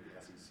registered with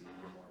the SEC,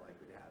 you're more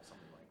likely to have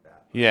something like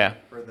that. Yeah.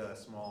 For the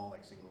small,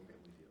 like single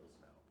family deals,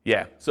 no.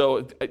 Yeah,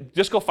 so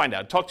just go find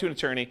out. Talk to an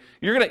attorney.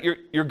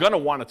 You're gonna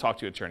want to talk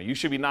to an attorney. You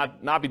should be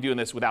not be doing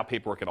this without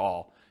paperwork at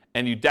all.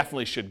 And you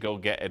definitely should go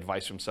get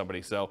advice from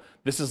somebody. So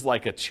this is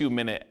like a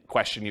 2-minute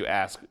question you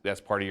ask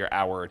that's part of your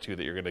hour or two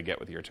that you're going to get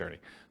with your attorney.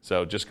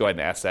 So just go ahead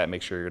and ask that and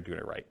make sure you're doing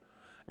it right,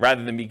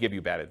 rather than me give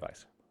you bad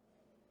advice.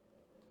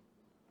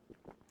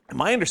 And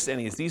my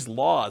understanding is these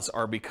laws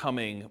are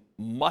becoming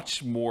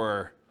much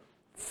more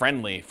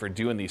friendly for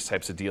doing these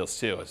types of deals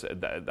too.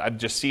 I'm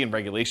just seeing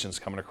regulations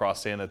coming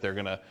across saying that they're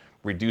going to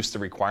reduce the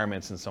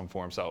requirements in some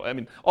form. So, I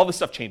mean, all this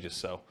stuff changes.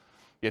 So,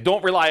 yeah,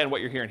 don't rely on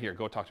what you're hearing here.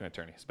 Go talk to an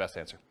attorney. It's the best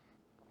answer.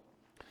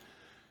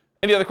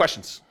 Any other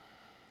questions?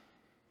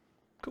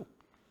 Cool.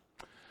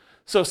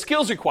 So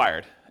skills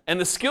required. And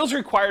the skills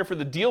required for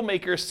the deal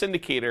maker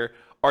syndicator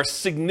are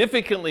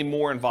significantly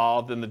more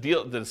involved than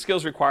the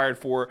skills required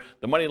for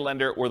the money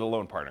lender or the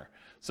loan partner.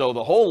 So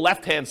the whole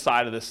left-hand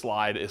side of this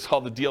slide is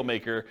all the deal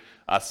maker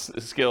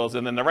skills,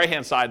 and then the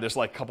right-hand side, there's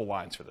like a couple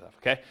lines for that,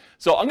 okay?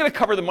 So I'm gonna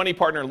cover the money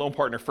partner and loan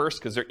partner first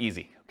because they're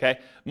easy,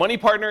 okay? Money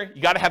partner,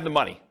 you gotta have the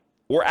money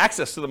or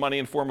access to the money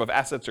in form of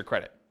assets or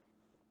credit.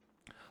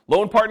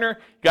 Loan partner,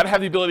 you got to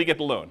have the ability to get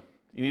the loan.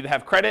 You need to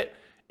have credit,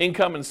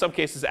 income, and in some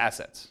cases,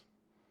 assets.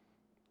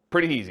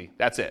 Pretty easy.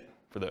 That's it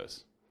for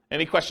those.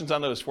 Any questions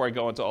on those before I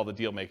go into all the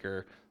deal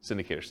maker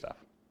syndicator stuff?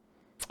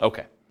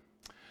 Okay.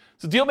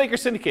 So deal maker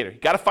syndicator, you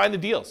got to find the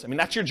deals. I mean,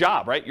 that's your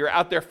job, right? You're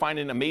out there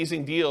finding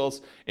amazing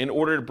deals in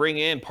order to bring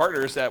in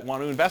partners that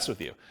want to invest with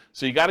you.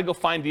 So you got to go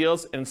find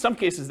deals, and in some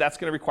cases, that's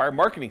going to require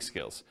marketing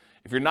skills.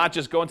 If you're not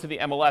just going to the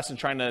MLS and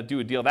trying to do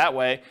a deal that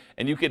way,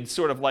 and you could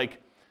sort of like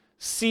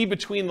see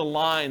between the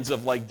lines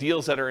of like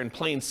deals that are in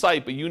plain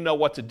sight, but you know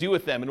what to do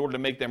with them in order to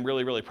make them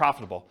really, really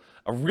profitable.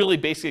 A really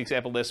basic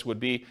example of this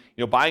would be,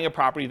 buying a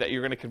property that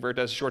you're going to convert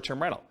as a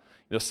short-term rental.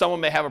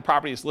 Someone may have a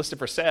property that's listed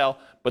for sale,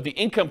 but the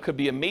income could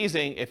be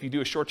amazing if you do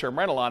a short-term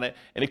rental on it,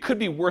 and it could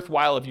be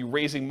worthwhile if you're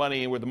raising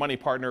money with a money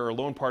partner or a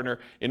loan partner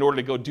in order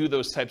to go do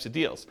those types of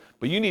deals.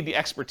 But you need the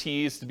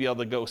expertise to be able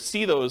to go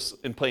see those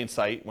in plain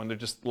sight when they're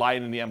just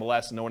lying in the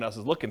MLS and no one else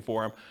is looking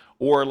for them,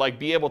 or like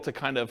be able to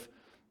kind of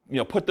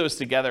put those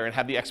together and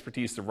have the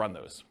expertise to run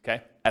those,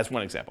 okay? As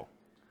one example.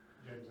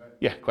 James,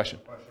 Yeah, question.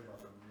 Question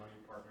about the money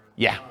partner.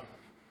 Yeah.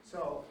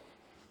 So,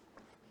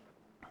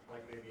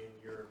 like maybe in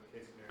your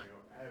case scenario,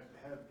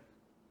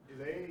 do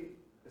they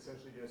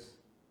essentially just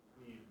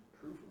need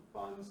proof of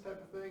funds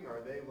type of thing, or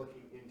are they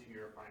looking into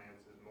your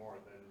finances more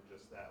than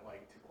just that,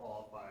 like to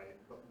qualify,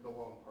 the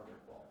loan partner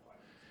qualify?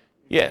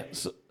 Yeah,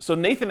 so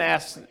Nathan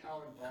asked, Like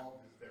how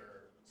involved is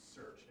their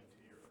search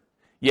into your...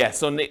 yeah,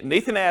 so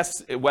Nathan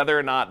asked whether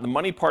or not the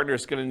money partner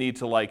is going to need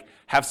to like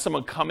have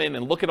someone come in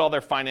and look at all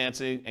their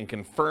financing and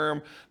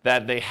confirm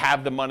that they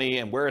have the money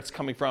and where it's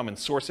coming from and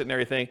source it and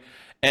everything.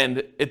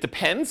 And it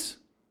depends.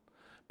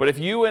 But if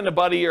you and a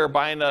buddy are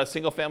buying a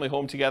single family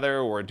home together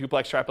or a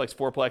duplex, triplex,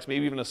 fourplex,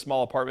 maybe even a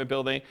small apartment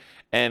building,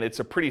 and it's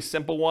a pretty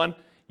simple one,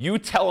 you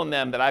telling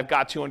them that I've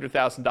got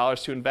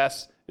 $200,000 to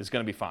invest is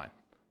going to be fine.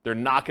 They're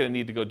not going to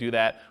need to go do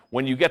that.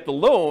 When you get the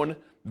loan,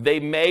 they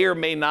may or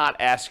may not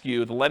ask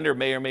you, the lender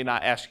may or may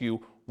not ask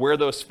you where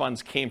those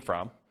funds came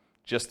from,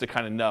 just to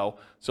kind of know.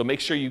 So make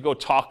sure you go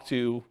talk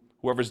to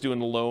whoever's doing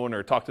the loan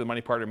or talk to the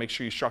money partner, make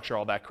sure you structure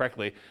all that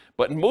correctly.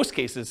 But in most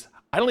cases,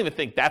 I don't even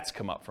think that's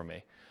come up for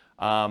me.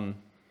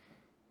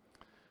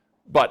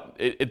 But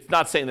it's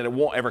not saying that it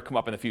won't ever come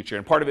up in the future.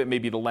 And part of it may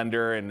be the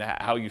lender and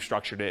how you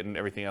structured it and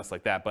everything else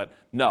like that. But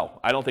no,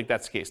 I don't think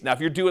that's the case. Now, if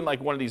you're doing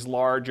like one of these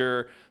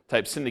larger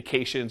type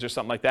syndications or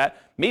something like that,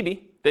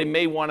 maybe they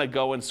may want to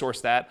go and source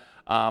that.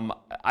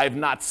 I've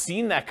not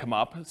seen that come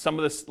up. Some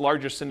of the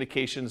larger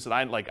syndications that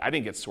I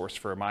didn't get sourced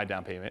for my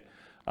down payment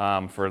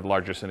for the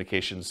larger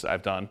syndications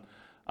I've done.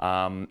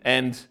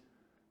 And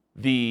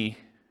the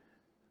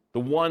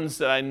ones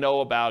that I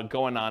know about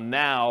going on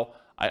now,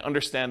 I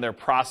understand their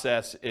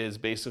process is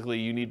basically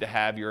you need to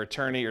have your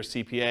attorney or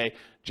CPA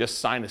just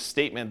sign a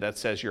statement that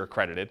says you're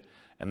accredited.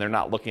 and they're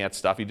not looking at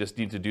stuff. You just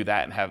need to do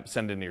that and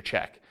send in your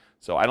check.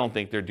 So I don't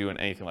think they're doing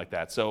anything like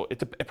that. So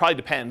it probably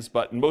depends,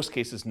 but in most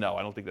cases, no,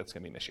 I don't think that's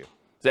going to be an issue.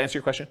 Does that answer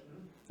your question?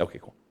 Okay,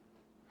 cool.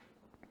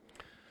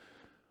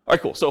 All right,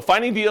 cool. So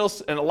finding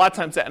deals, and a lot of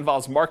times that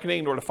involves marketing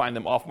in order to find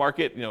them off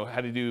market,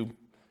 how to do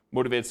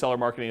motivated seller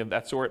marketing of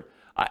that sort.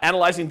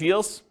 Analyzing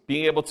deals,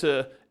 being able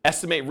to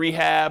estimate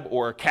rehab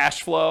or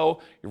cash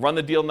flow, you run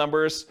the deal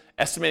numbers,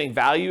 estimating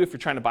value if you're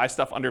trying to buy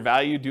stuff under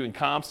value, doing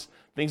comps,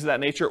 things of that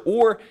nature.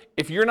 Or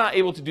if you're not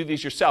able to do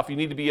these yourself, you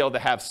need to be able to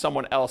have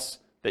someone else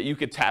that you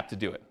could tap to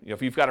do it.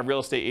 If you've got a real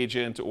estate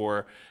agent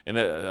or a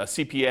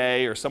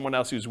CPA or someone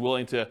else who's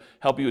willing to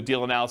help you with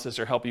deal analysis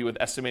or help you with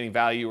estimating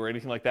value or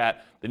anything like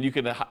that, then you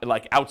can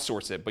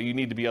outsource it. But you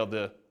need to be able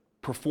to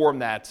perform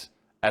that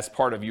as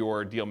part of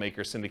your deal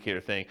maker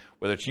syndicator thing,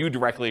 whether it's you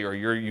directly or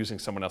you're using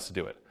someone else to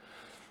do it.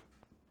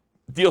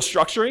 Deal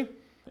structuring,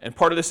 and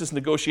part of this is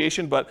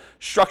negotiation, but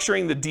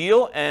structuring the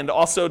deal and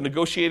also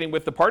negotiating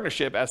with the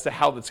partnership as to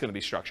how that's going to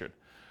be structured.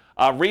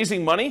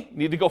 Raising money, you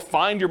need to go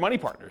find your money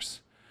partners.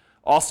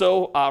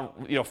 Also,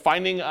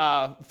 finding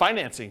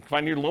financing,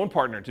 finding your loan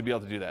partner to be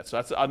able to do that. So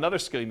that's another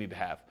skill you need to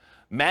have.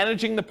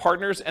 Managing the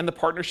partners and the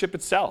partnership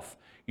itself.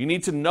 You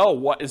need to know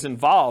what is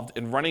involved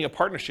in running a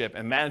partnership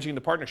and managing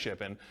the partnership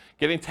and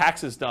getting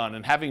taxes done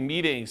and having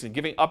meetings and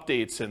giving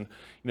updates and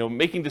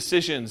making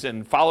decisions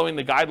and following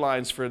the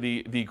guidelines for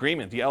the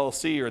agreement, the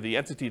LLC or the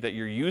entity that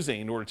you're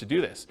using in order to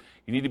do this.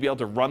 You need to be able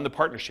to run the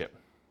partnership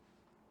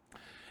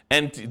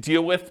and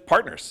deal with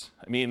partners.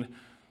 I mean,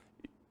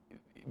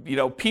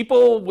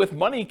 people with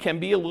money can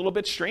be a little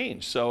bit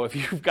strange. So if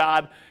you've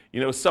got,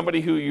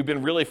 somebody who you've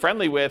been really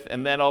friendly with,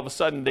 and then all of a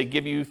sudden they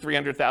give you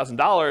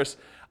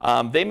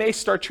 $300,000, they may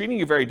start treating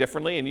you very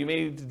differently, and you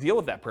may need to deal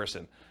with that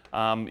person.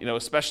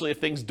 Especially if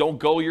things don't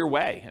go your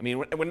way. I mean,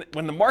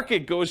 when the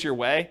market goes your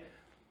way,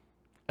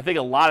 I think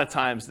a lot of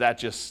times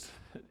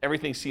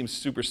everything seems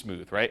super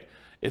smooth, right?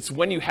 It's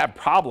when you have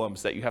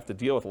problems that you have to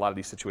deal with a lot of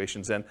these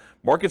situations, and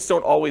markets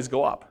don't always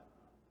go up.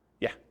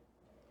 Yeah.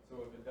 So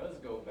if it does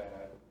go bad,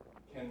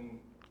 can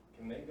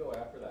they go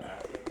after the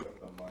assets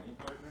of the money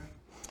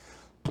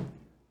partner?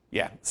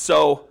 Yeah,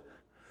 so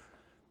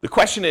the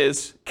question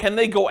is, can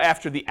they go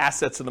after the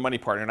assets of the money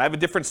partner? And I have a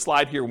different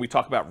slide here when we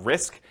talk about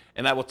risk,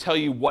 and I will tell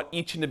you what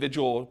each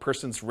individual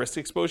person's risk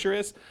exposure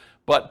is.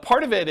 But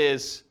part of it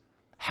is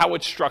how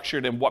it's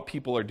structured and what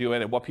people are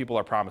doing and what people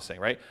are promising,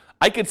 right?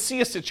 I could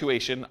see a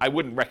situation, I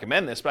wouldn't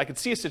recommend this, but I could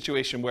see a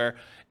situation where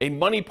a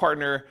money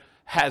partner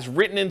has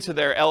written into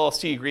their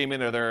LLC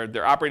agreement or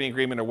their operating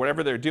agreement or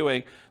whatever they're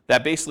doing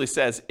that basically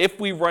says, if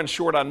we run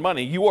short on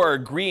money, you are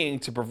agreeing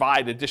to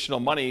provide additional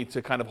money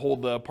to kind of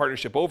hold the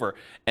partnership over.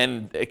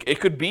 And it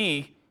could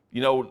be,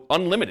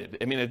 unlimited.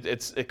 I mean,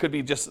 it could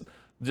be just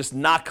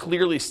not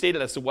clearly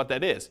stated as to what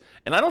that is.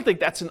 And I don't think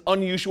that's an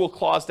unusual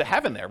clause to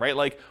have in there, right?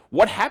 Like,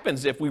 what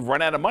happens if we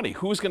run out of money?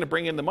 Who's going to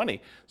bring in the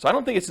money? So I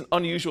don't think it's an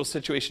unusual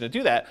situation to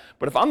do that.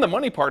 But if I'm the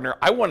money partner,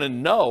 I want to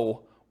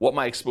know what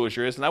my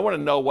exposure is, and I want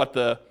to know what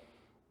the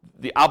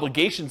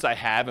obligations I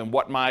have and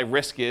what my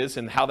risk is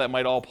and how that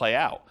might all play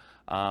out.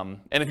 And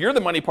if you're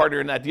the money partner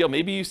in that deal,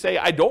 maybe you say,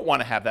 I don't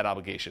want to have that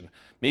obligation.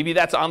 Maybe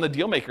that's on the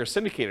deal maker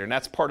syndicator, and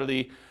that's part of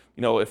the,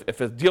 if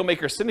a deal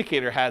maker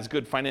syndicator has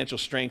good financial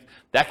strength,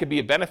 that could be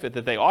a benefit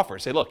that they offer.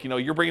 Say, look,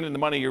 you're bringing in the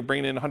money, you're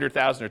bringing in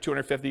 $100,000 or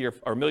 $250,000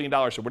 or $1 million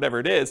or whatever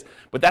it is,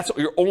 but that's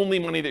your only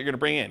money that you're going to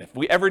bring in. If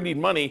we ever need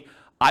money,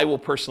 I will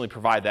personally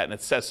provide that, and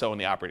it says so in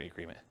the operating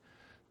agreement.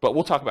 But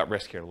we'll talk about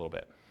risk here in a little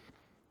bit.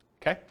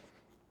 Okay?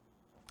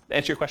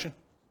 Answer your question?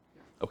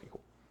 Okay,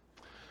 cool.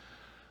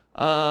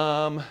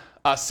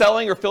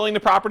 Selling or filling the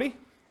property,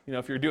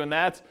 if you're doing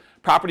that.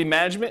 Property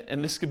management,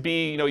 and this could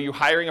be, you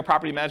hiring a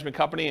property management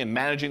company and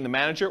managing the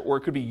manager, or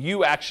it could be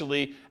you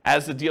actually,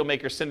 as the deal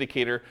maker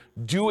syndicator,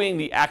 doing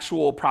the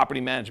actual property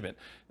management.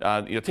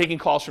 Taking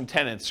calls from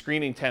tenants,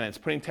 screening tenants,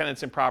 putting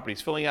tenants in properties,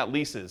 filling out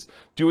leases,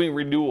 doing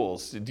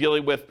renewals,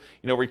 dealing with,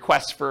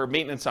 requests for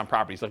maintenance on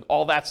properties. Like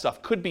all that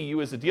stuff could be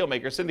you as a deal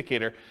maker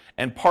syndicator,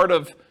 and part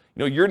of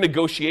your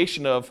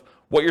negotiation of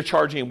what you're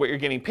charging and what you're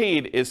getting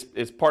paid is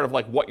part of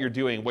like what you're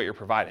doing, what you're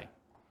providing.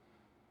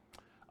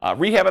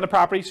 Rehab on the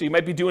property, so you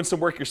might be doing some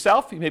work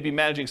yourself, you may be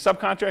managing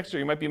subcontractors, or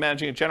you might be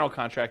managing a general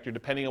contractor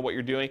depending on what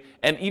you're doing,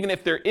 and even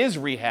if there is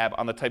rehab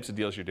on the types of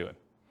deals you're doing.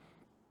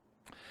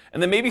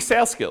 And then maybe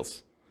sales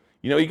skills.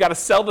 You got to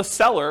sell the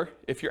seller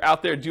if you're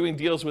out there doing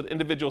deals with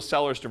individual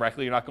sellers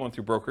directly, you're not going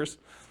through brokers.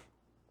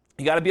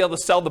 You got to be able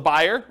to sell the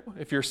buyer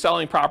if you're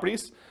selling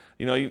properties.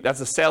 That's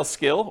a sales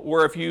skill.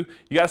 Or if you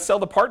got to sell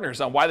the partners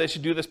on why they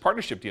should do this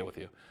partnership deal with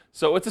you.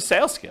 So it's a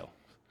sales skill.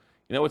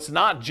 It's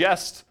not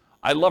just,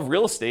 I love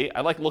real estate,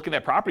 I like looking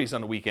at properties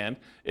on the weekend.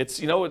 It's,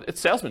 it's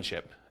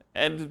salesmanship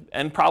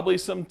and probably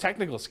some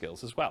technical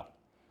skills as well.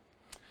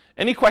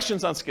 Any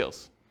questions on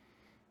skills?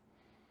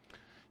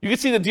 You can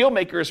see the deal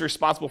maker is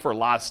responsible for a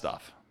lot of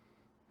stuff.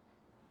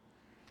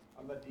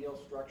 On the deal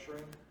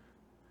structuring,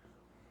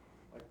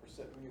 like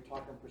when you're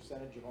talking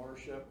percentage of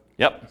ownership.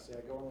 Yep. Say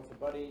I go in with a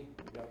buddy,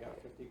 I got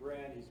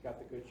 $50,000, he's got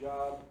the good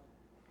job.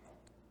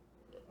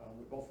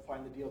 We both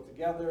find the deal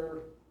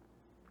together.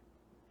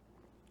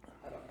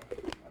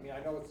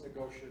 mean, I know it's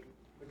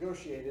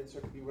negotiated, so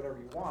it can be whatever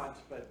you want,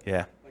 but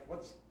Yeah. like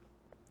what's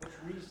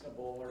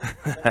reasonable or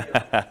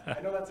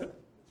I know it's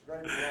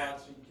very broad,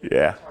 so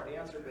Yeah. it's hard to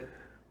answer, but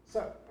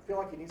I feel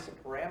like you need some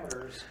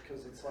parameters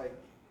because it's like,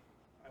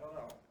 I don't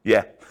know.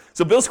 Yeah.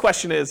 So Bill's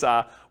question is,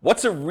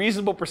 what's a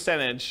reasonable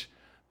percentage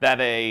that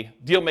a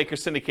deal maker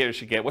syndicator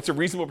should get? What's a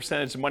reasonable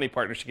percentage the money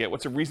partner should get?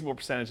 What's a reasonable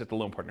percentage that the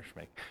loan partner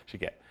should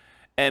get?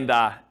 And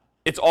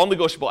it's all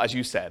negotiable, as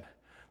you said.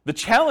 The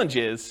challenge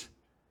is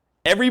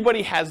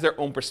everybody has their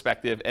own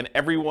perspective, and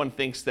everyone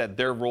thinks that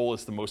their role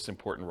is the most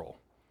important role,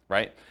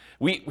 right?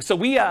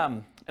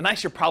 And I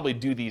should probably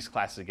do these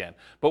classes again,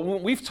 but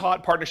when we've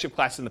taught partnership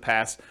classes in the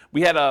past,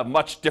 we had a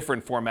much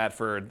different format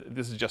for,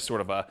 this is just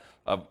sort of a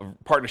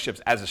partnerships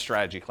as a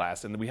strategy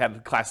class, and we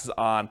had classes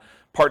on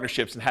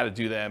partnerships and how to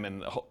do them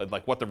and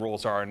like what the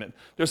rules are, and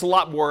there's a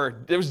lot more,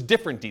 there was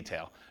different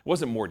detail. It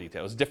wasn't more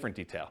detail, it was different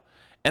detail.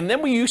 And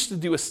then we used to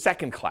do a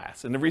second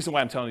class, and the reason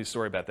why I'm telling you a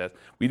story about that,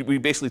 we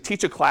basically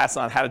teach a class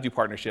on how to do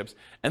partnerships,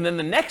 and then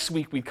the next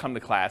week we'd come to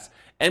class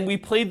and we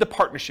played the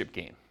partnership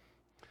game.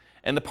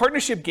 And the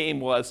partnership game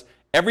was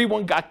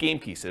everyone got game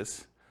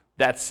pieces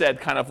that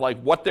said kind of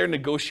like what their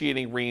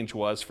negotiating range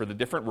was for the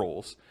different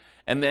roles.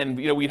 And then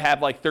we'd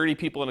have like 30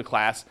 people in a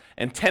class,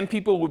 and 10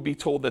 people would be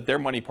told that they're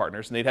money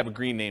partners, and they'd have a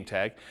green name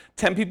tag.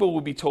 10 people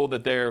would be told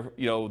that they're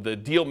the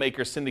deal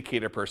maker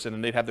syndicator person,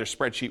 and they'd have their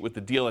spreadsheet with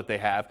the deal that they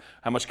have,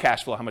 how much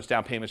cash flow, how much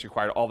down payments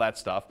required, all that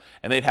stuff.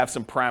 And they'd have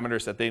some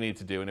parameters that they need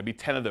to do, and it'd be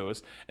 10 of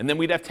those. And then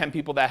we'd have 10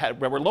 people that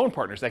were loan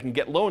partners that can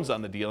get loans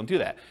on the deal and do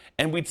that.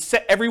 And we'd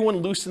set everyone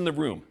loose in the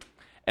room.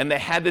 And they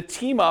had to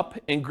team up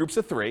in groups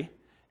of 3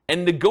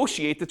 and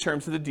negotiate the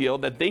terms of the deal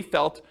that they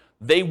felt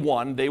they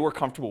won, they were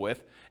comfortable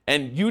with.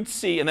 And you'd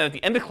see, and then at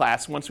the end of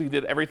class, once we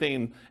did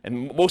everything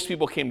and most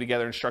people came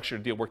together and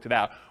structured a deal, worked it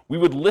out, we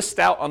would list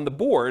out on the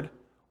board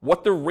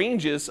what the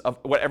ranges of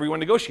what everyone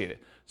negotiated.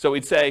 So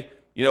we'd say,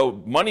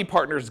 money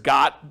partners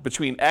got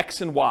between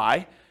X and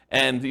Y,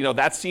 and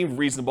that seemed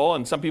reasonable,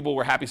 and some people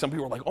were happy, some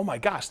people were like, oh my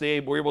gosh, they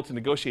were able to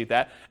negotiate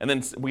that. And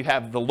then we'd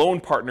have the loan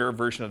partner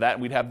version of that,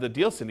 and we'd have the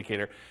deal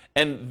syndicator.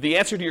 And the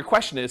answer to your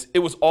question is, it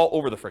was all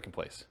over the frickin'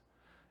 place.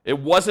 It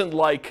wasn't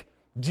like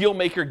deal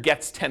maker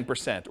gets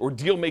 10%, or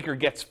deal maker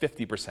gets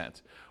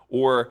 50%,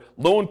 or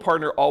loan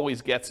partner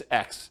always gets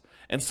X.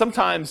 And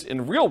sometimes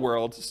in real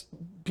world,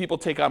 people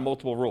take on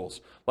multiple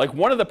roles. Like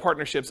one of the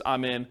partnerships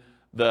I'm in,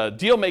 the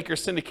deal maker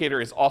syndicator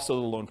is also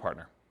the loan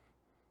partner.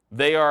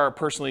 They are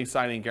personally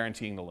signing and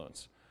guaranteeing the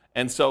loans.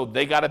 And so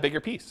they got a bigger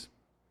piece,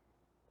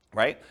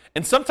 right?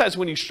 And sometimes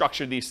when you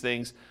structure these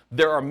things,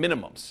 there are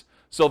minimums.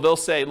 So they'll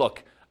say,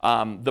 look,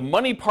 the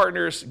money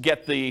partners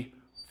get the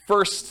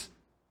first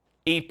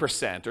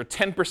 8% or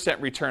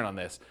 10% return on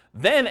this.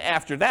 Then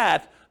after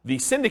that, the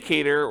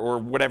syndicator or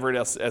whatever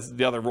else as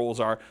the other roles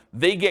are,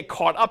 they get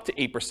caught up to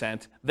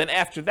 8%. Then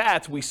after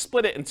that, we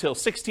split it until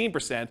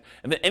 16%.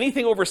 And then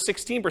anything over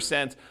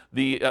 16%,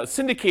 the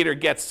syndicator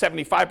gets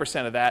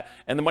 75% of that,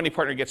 and the money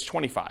partner gets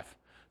 25%.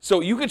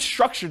 So you could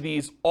structure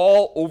these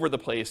all over the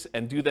place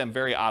and do them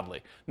very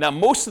oddly. Now,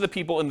 most of the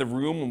people in the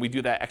room, when we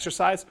do that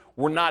exercise,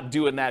 we're not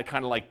doing that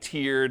kind of like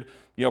tiered,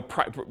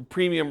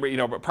 premium,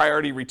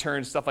 priority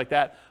returns, stuff like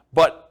that.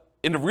 But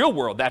in the real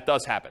world, that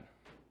does happen.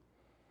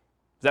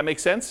 Does that make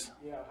sense?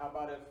 Yeah, how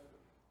about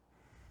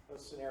if a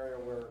scenario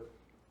where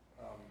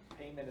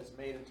payment is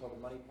made until the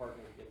money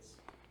partner gets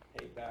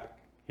paid back?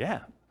 Yeah.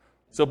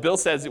 So Bill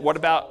says, what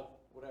about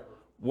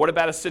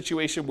a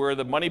situation where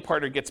the money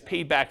partner gets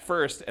paid back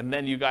first and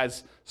then you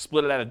guys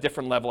split it at a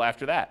different level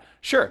after that?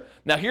 Sure.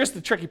 Now here's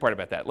the tricky part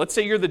about that. Let's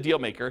say you're the deal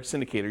maker,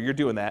 syndicator, you're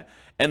doing that,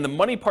 and the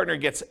money partner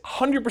gets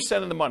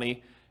 100% of the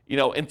money,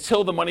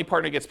 until the money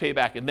partner gets paid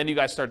back, and then you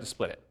guys start to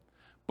split it.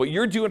 But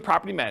you're doing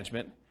property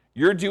management,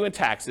 you're doing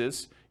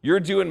taxes, you're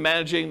doing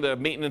managing the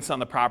maintenance on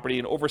the property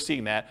and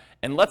overseeing that,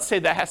 and let's say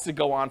that has to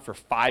go on for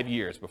 5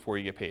 years before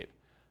you get paid.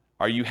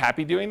 Are you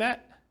happy doing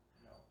that?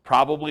 No.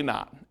 Probably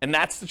not. And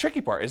that's the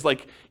tricky part, is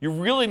like you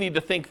really need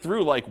to think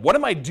through, like, what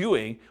am I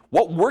doing?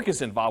 What work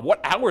is involved?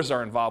 What hours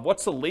are involved?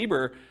 What's the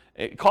labor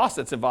cost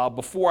that's involved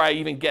before I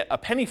even get a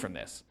penny from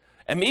this?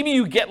 And maybe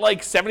you get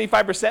like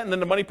 75% and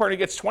then the money partner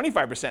gets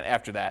 25%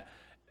 after that.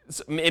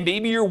 And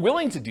maybe you're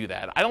willing to do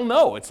that. I don't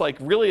know. It's like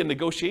really a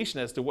negotiation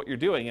as to what you're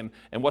doing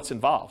and what's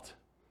involved.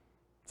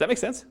 Does that make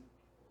sense?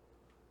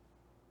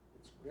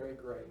 It's very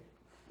gray.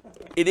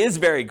 It is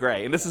very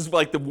gray. And this is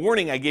like the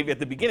warning I gave you at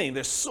the beginning.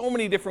 There's so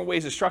many different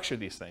ways to structure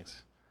these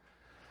things.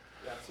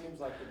 Yeah, it seems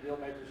like the deal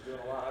maker's doing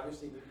a lot.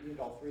 Obviously, you need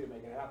all 3 to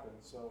make it happen.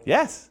 So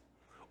yes.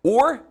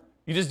 Or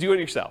you just do it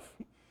yourself.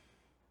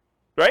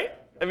 Right?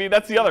 I mean,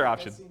 that's the other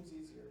option. That seems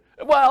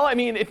easier. Well, I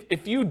mean,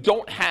 if you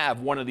don't have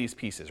one of these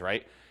pieces,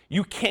 right?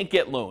 You can't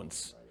get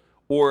loans,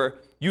 or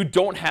you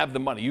don't have the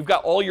money. You've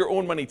got all your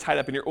own money tied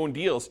up in your own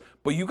deals,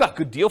 but you got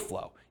good deal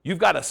flow. You've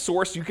got a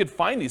source, you could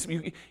find these.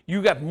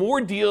 You got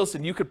more deals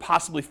than you could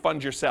possibly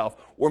fund yourself.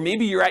 Or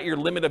maybe you're at your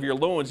limit of your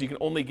loans. You can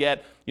only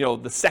get,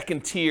 the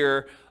second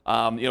tier,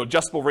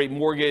 adjustable rate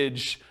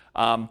mortgage,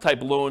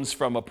 type loans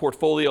from a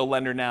portfolio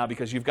lender now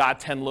because you've got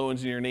 10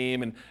 loans in your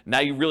name and now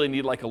you really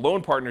need like a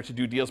loan partner to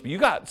do deals, but you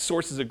got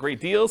sources of great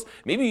deals.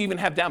 Maybe you even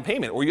have down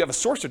payment, or you have a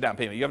source of down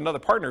payment. You have another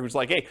partner who's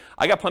like, hey,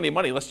 I got plenty of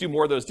money, let's do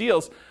more of those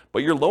deals, but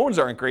your loans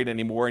aren't great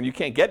anymore and you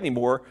can't get any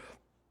more.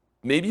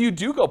 Maybe you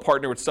do go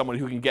partner with someone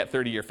who can get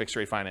 30-year fixed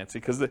rate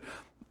financing because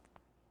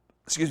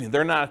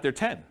they're not at their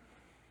 10. Does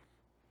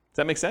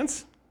that make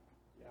sense?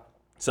 Yeah.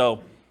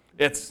 So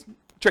it's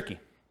tricky.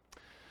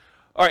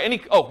 All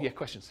right,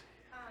 questions?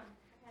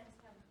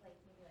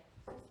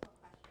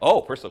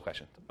 Personal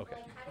question. Okay.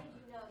 Like, how did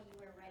you know you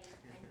were ready to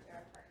enter a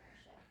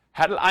partnership?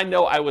 How did I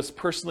know I was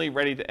personally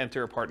ready to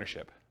enter a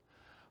partnership?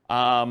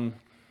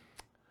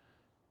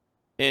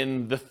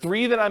 In the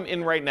 3 that I'm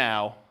in right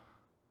now,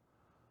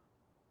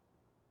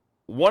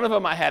 one of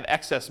them I had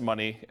excess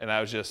money, and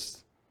I was just,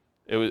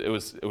 it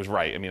was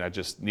right. I mean, I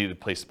just needed a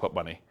place to put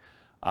money.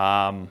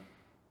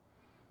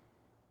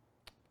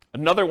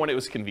 Another one, it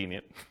was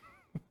convenient.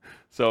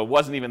 So it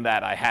wasn't even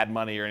that I had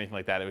money or anything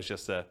like that. It was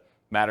just a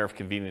matter of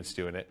convenience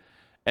doing it.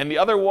 And the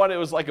other one, it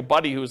was like a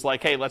buddy who was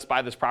like, hey, let's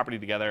buy this property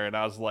together. And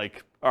I was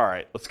like, all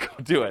right, let's go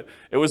do it.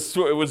 It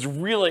was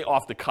really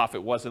off the cuff.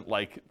 It wasn't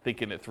like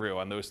thinking it through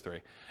on those 3.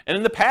 And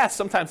in the past,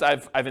 sometimes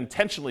I've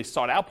intentionally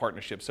sought out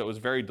partnerships. So it was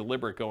very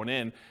deliberate going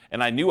in,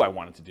 and I knew I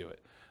wanted to do it.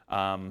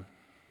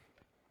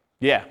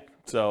 Yeah,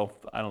 so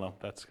I don't know.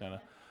 That's kind of,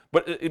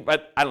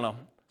 but I don't know.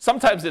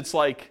 Sometimes it's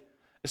like,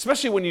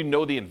 especially when you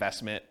know the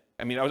investment.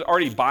 I mean, I was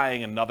already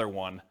buying another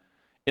one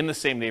in the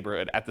same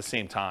neighborhood at the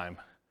same time.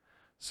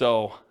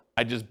 So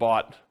I just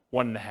bought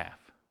 1.5,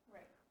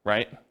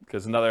 right?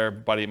 Because another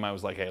buddy of mine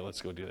was like, hey,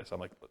 let's go do this. I'm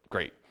like,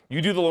 great.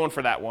 You do the loan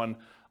for that one.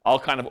 I'll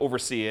kind of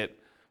oversee it.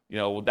 You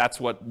know, that's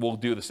what we'll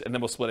do this. And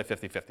then we'll split it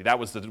 50-50. That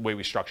was the way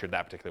we structured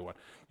that particular one.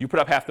 You put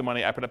up half the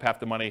money. I put up half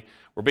the money.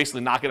 We're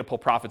basically not going to pull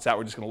profits out.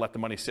 We're just going to let the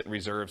money sit in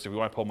reserves. If we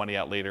want to pull money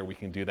out later, we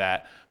can do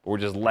that. But we're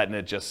just letting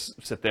it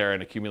just sit there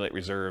and accumulate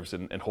reserves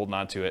and holding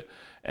on to it.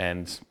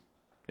 And,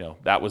 you know,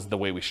 that was the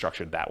way we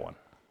structured that one.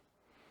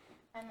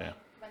 And Yeah.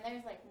 when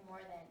there's like more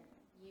than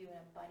you and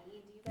a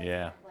buddy, do you guys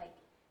have like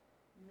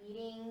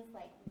meetings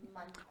like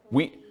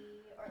monthly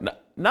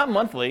not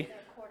monthly. Or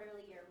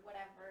quarterly or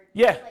whatever?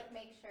 Yeah. Just, like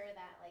make sure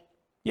that like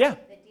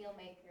the deal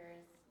maker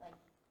is like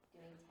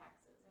doing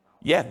taxes and all.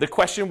 Yeah, the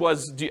question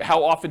was,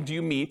 how often do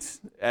you meet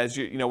as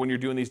when you're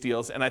doing these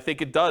deals? And I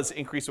think it does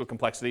increase with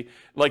complexity.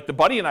 Like the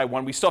buddy and I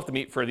one, we still have to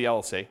meet for the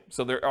LLC.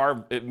 So there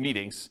are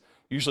meetings,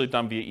 usually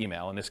done via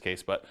email in this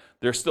case, but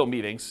there's still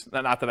meetings.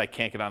 Not that I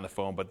can't get on the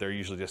phone, but they're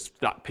usually just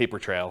paper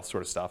trail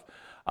sort of stuff.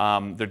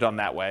 They're done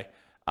that way.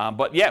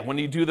 But yeah, when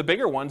you do the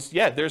bigger ones,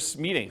 there's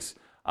meetings.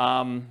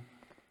 The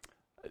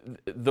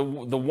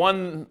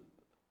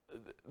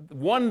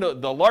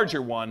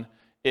larger one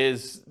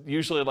is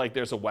usually like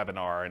there's a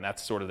webinar, and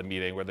that's sort of the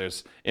meeting where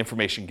there's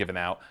information given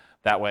out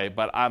that way.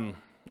 But I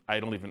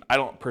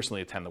don't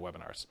personally attend the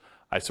webinars.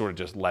 I sort of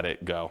just let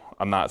it go.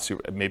 I'm not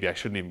super, maybe I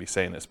shouldn't even be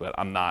saying this, but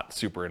I'm not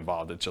super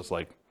involved. It's just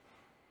like,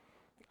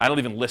 I don't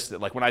even list it.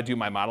 Like when I do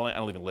my modeling, I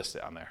don't even list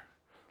it on there.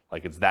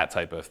 Like it's that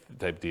type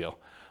deal.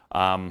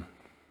 And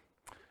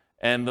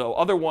the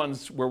other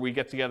ones where we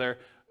get together,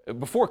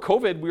 before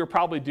COVID, we were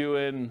probably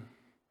doing,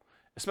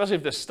 especially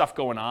if there's stuff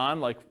going on,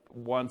 like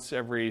once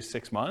every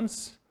 6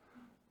 months,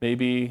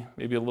 maybe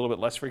a little bit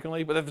less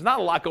frequently. But if there's not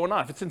a lot going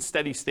on, if it's in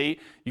steady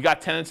state, you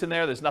got tenants in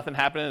there, there's nothing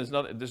happening,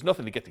 there's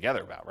nothing to get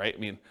together about, right? I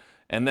mean,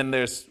 and then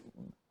there's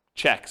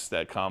checks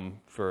that come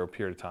for a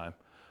period of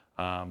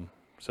time.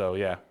 So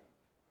yeah.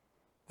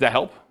 Does that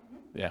help?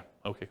 Mm-hmm. Yeah.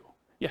 Okay, cool.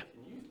 Yeah.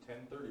 Can you use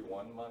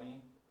 1031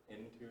 money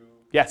into?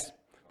 Yes.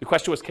 The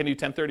question was, can you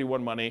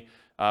 1031 money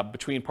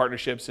between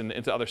partnerships and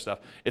into other stuff?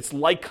 It's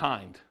like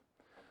kind.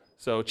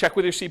 So check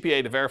with your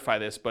CPA to verify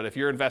this, but if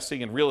you're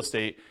investing in real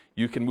estate,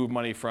 you can move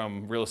money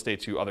from real estate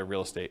to other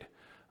real estate.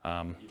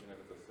 Even if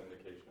it's a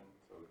syndication?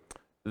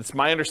 It's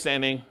my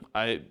understanding,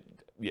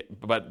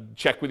 but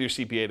check with your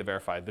CPA to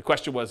verify. The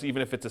question was,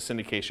 even if it's a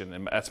syndication,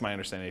 and that's my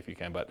understanding if you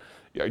can, but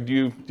do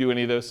you do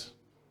any of those?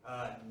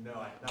 No,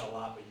 not a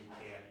lot, but you can.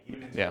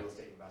 Even into real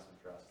estate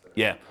investment trusts.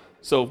 Yeah.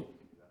 So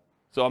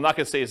I'm not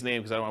going to say his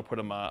name because I don't want to put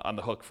him on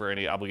the hook for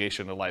any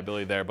obligation or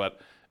liability there,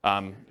 but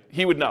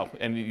he would know,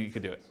 and you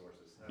could do it.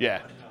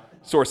 Yeah.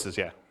 Sources,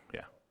 yeah.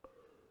 Does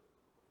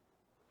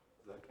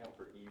that count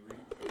for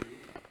e-REITs, like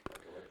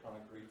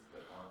electronic REITs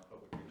that aren't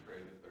publicly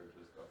traded? They're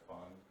just a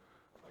fund,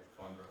 like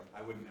fund.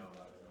 I wouldn't know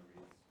about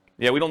e-REITs.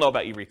 Yeah, we don't know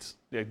about e-REITs.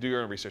 Yeah, do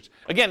your own research.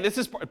 Again, this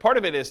is part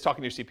of it is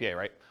talking to your CPA,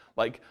 right?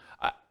 Like,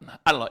 I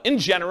don't know. In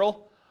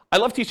general, I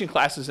love teaching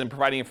classes and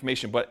providing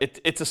information, but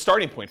it's a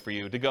starting point for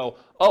you to go,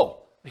 oh,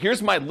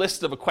 here's my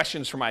list of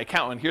questions for my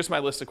accountant. Here's my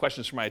list of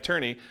questions for my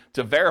attorney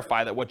to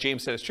verify that what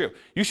James said is true.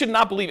 You should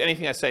not believe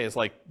anything I say is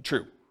like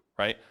true,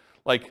 right?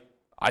 Like,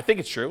 I think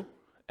it's true,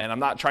 and I'm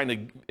not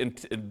trying to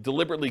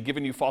deliberately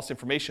giving you false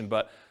information,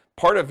 but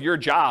part of your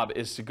job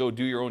is to go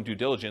do your own due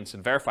diligence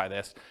and verify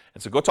this.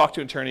 And so go talk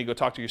to an attorney, go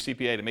talk to your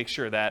CPA to make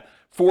sure that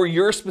for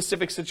your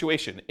specific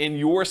situation, in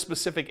your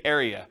specific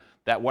area,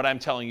 that what I'm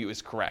telling you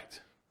is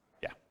correct.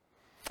 Yeah.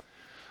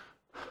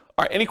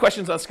 All right, any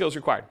questions on skills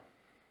required?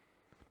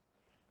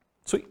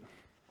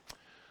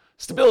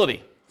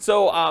 Stability.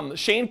 So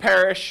Shane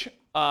Parrish,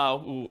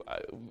 who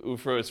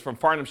is from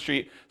Farnham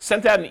Street,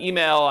 sent out an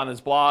email on his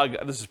blog.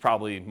 This is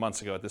probably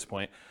months ago at this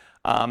point.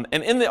 And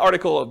in the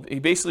article, he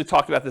basically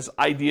talked about this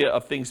idea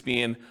of things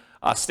being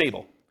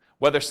stable,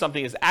 whether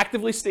something is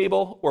actively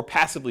stable or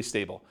passively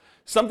stable.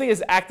 Something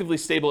is actively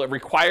stable, it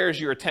requires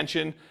your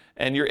attention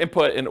and your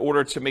input in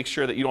order to make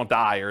sure that you don't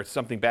die or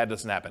something bad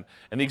doesn't happen.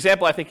 And the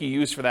example I think he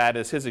used for that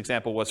is his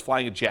example was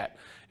flying a jet.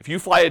 If you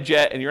fly a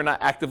jet and you're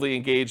not actively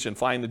engaged in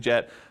flying the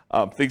jet,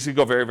 things could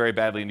go very, very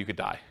badly and you could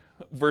die.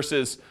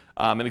 Versus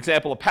an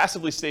example of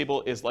passively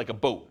stable is like a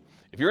boat.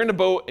 If you're in a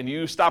boat and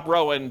you stop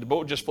rowing, the boat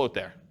will just float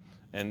there.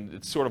 And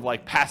it's sort of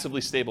like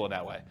passively stable in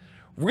that way.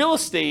 Real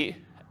estate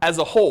as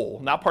a whole,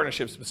 not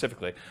partnerships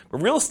specifically,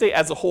 but real estate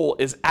as a whole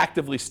is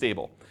actively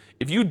stable.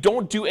 If you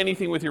don't do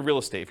anything with your real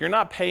estate, if you're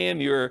not paying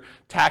your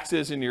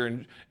taxes and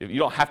you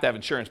don't have to have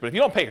insurance, but if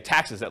you don't pay your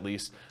taxes at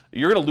least,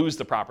 you're going to lose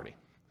the property.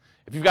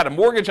 If you've got a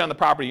mortgage on the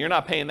property, you're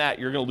not paying that,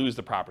 you're going to lose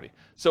the property.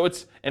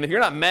 And if you're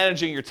not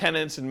managing your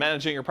tenants and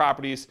managing your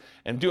properties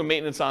and doing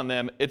maintenance on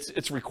them,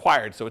 it's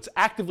required. So it's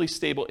actively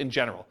stable in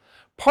general.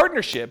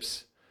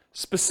 Partnerships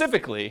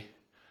specifically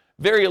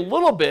vary a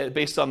little bit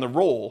based on the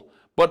role,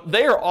 but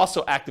they are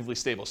also actively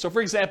stable. So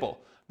for example,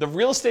 the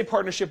real estate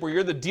partnership where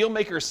you're the deal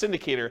maker or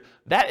syndicator,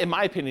 that in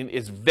my opinion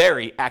is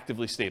very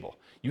actively stable.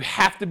 You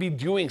have to be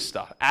doing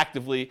stuff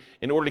actively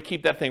in order to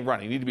keep that thing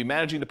running. You need to be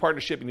managing the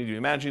partnership, you need to be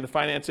managing the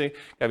financing, you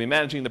got to be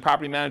managing the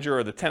property manager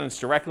or the tenants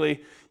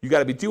directly. You got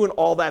to be doing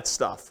all that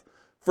stuff.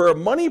 For a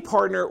money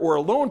partner or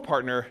a loan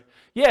partner,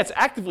 yeah, it's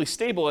actively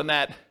stable in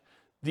that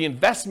the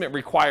investment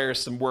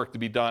requires some work to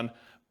be done,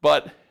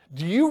 but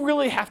do you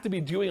really have to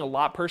be doing a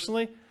lot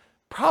personally?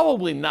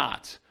 Probably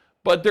not.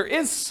 But there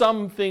is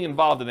something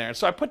involved in there.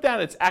 So I put down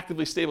it's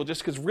actively stable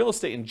just because real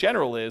estate in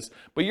general is,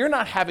 but you're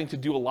not having to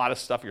do a lot of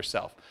stuff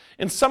yourself.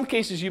 In some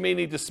cases, you may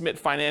need to submit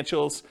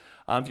financials,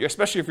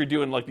 especially if you're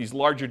doing like these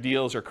larger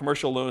deals or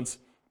commercial loans.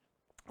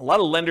 A lot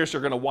of lenders are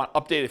going to want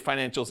updated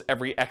financials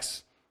every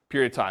X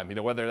period of time,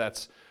 whether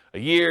that's a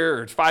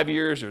year or 5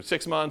 years or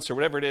 6 months or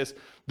whatever it is.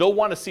 They'll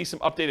want to see some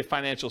updated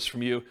financials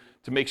from you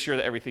to make sure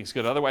that everything's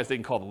good. Otherwise, they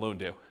can call the loan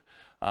due.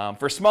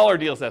 For smaller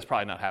deals, that's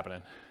probably not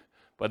happening.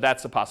 But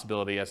that's a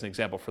possibility as an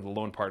example for the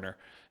loan partner.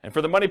 And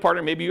for the money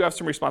partner, maybe you have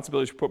some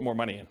responsibilities to put more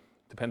money in.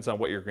 Depends on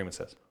what your agreement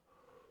says.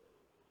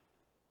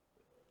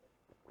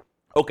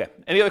 Okay,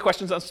 any other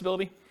questions on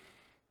stability?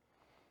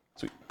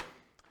 Sweet.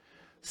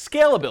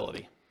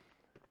 Scalability.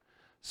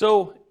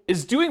 So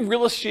is doing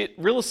real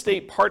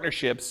estate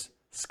partnerships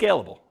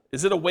scalable?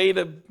 Is it a way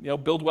to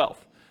build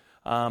wealth?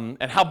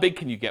 And how big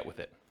can you get with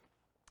it?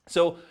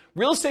 So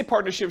real estate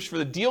partnerships for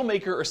the deal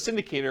maker or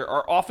syndicator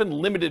are often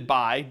limited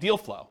by deal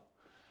flow.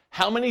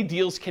 How many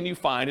deals can you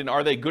find, and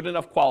are they good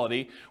enough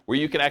quality where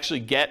you can actually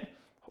get,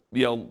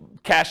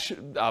 cash,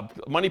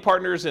 money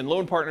partners and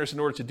loan partners in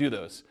order to do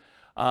those?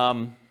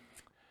 And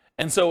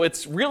so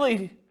it's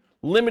really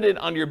limited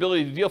on your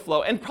ability to deal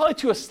flow, and probably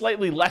to a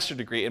slightly lesser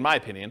degree, in my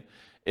opinion,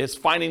 is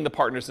finding the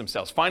partners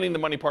themselves, finding the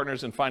money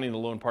partners and finding the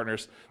loan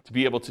partners to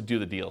be able to do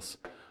the deals.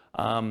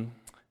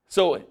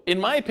 So in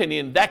my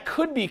opinion, that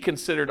could be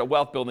considered a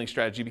wealth building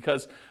strategy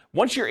because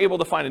once you're able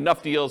to find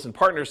enough deals and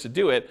partners to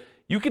do it,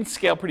 you can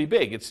scale pretty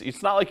big.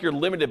 It's not like you're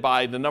limited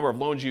by the number of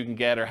loans you can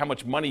get or how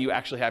much money you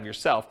actually have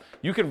yourself.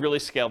 You can really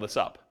scale this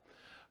up.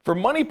 For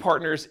money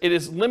partners, it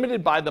is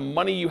limited by the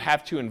money you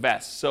have to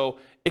invest. So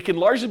it can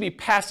largely be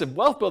passive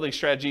wealth building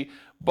strategy,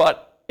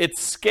 but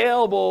it's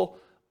scalable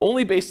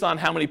only based on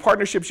how many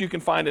partnerships you can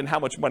find and how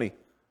much money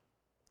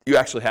you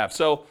actually have.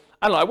 So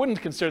I don't know, I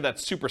wouldn't consider that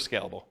super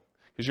scalable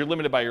because you're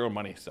limited by your own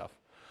money stuff.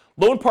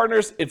 Loan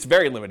partners, it's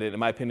very limited in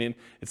my opinion.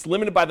 It's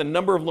limited by the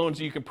number of loans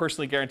that you can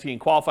personally guarantee and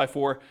qualify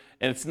for,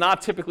 and it's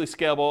not typically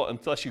scalable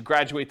unless you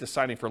graduate to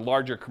signing for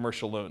larger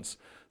commercial loans.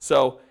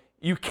 So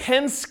you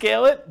can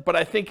scale it, but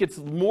I think it's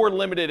more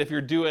limited if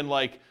you're doing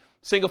like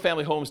single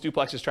family homes,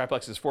 duplexes,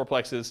 triplexes,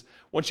 fourplexes.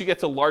 Once you get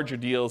to larger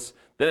deals,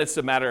 then it's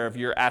a matter of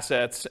your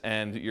assets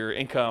and your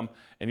income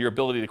and your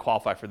ability to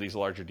qualify for these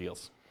larger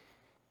deals.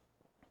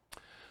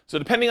 So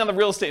depending on the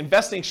real estate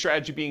investing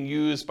strategy being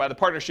used by the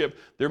partnership,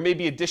 there may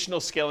be additional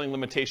scaling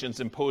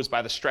limitations imposed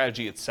by the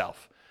strategy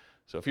itself.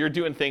 So if you're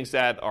doing things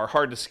that are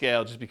hard to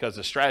scale just because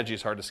the strategy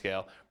is hard to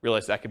scale,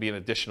 realize that could be an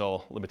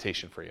additional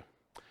limitation for you.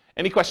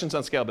 Any questions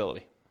on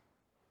scalability?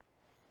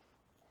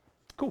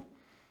 Cool.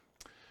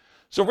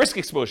 So risk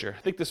exposure.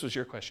 I think this was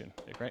your question,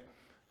 Nick, right?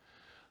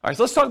 All right,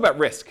 so let's talk about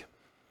risk.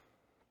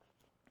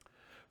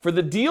 For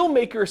the deal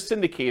maker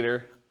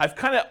syndicator, I've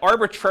kind of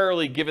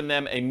arbitrarily given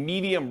them a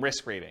medium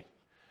risk rating.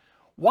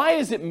 Why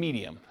is it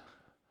medium?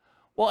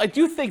 Well, I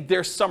do think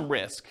there's some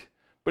risk,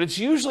 but it's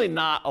usually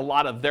not a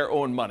lot of their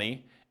own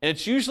money, and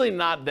it's usually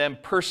not them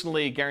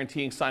personally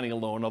guaranteeing signing a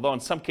loan, although in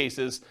some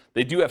cases,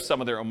 they do have some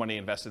of their own money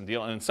invested in the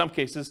deal, and in some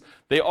cases,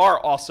 they are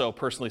also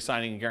personally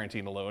signing and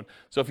guaranteeing the loan.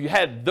 So if you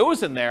had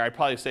those in there, I'd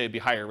probably say it'd be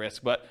higher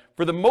risk, but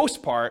for the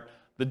most part,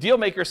 the deal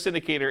maker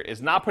syndicator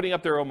is not putting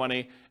up their own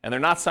money, and they're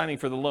not signing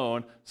for the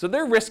loan, so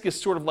their risk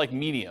is sort of like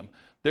medium.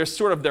 There's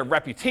sort of their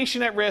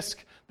reputation at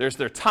risk, there's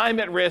their time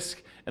at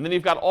risk, and then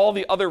you've got all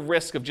the other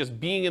risk of just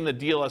being in the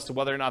deal as to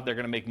whether or not they're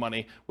going to make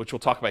money, which we'll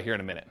talk about here in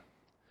a minute.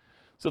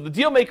 So the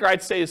deal maker,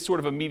 I'd say, is sort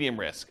of a medium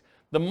risk.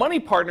 The money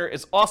partner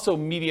is also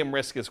medium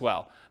risk as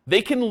well.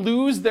 They can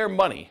lose their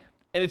money,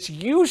 and it's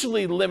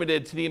usually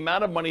limited to the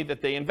amount of money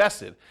that they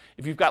invested.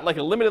 If you've got like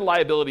a limited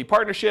liability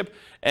partnership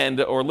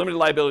or limited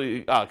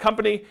liability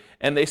company,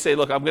 and they say,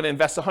 look, I'm going to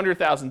invest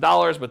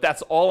 $100,000, but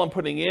that's all I'm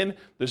putting in.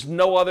 There's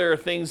no other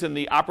things in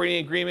the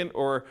operating agreement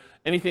or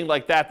anything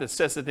like that that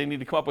says that they need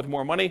to come up with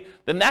more money,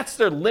 then that's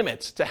their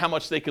limit to how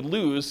much they could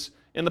lose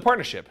in the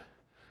partnership.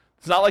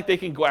 It's not like they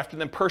can go after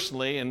them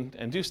personally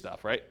and do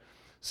stuff, right?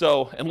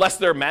 So unless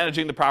they're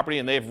managing the property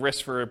and they have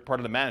risk for part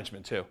of the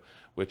management too,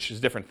 which is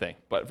a different thing.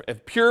 But a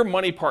pure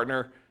money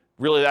partner,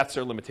 really that's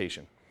their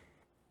limitation.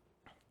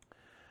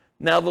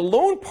 Now the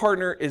loan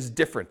partner is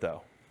different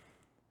though.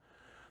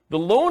 The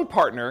loan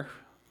partner,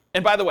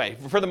 and by the way,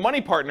 for the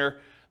money partner,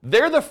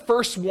 they're the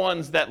first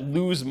ones that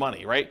lose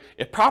money, right?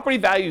 If property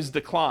values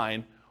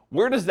decline,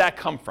 where does that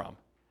come from?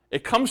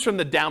 It comes from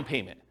the down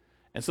payment.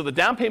 And so the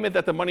down payment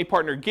that the money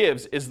partner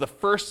gives is the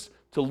first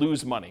to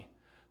lose money.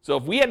 So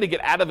if we had to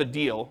get out of a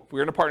deal, if we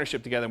were in a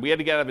partnership together, and we had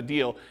to get out of a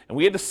deal, and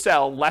we had to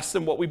sell less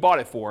than what we bought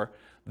it for,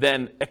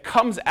 then it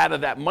comes out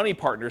of that money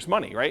partner's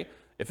money, right?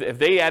 If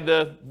we had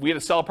to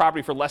sell a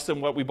property for less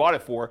than what we bought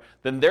it for,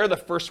 then they're the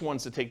first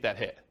ones to take that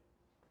hit,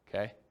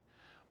 okay?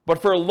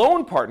 But for a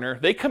loan partner,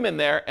 they come in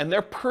there and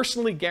they're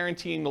personally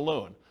guaranteeing the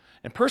loan.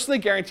 And personally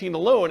guaranteeing the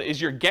loan is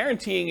you're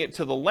guaranteeing it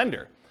to the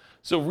lender.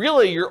 So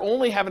really, you're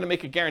only having to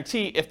make a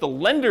guarantee if the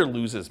lender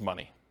loses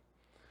money,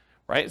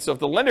 right? So if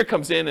the lender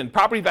comes in and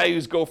property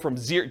values go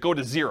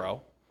to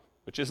zero,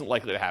 which isn't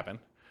likely to happen,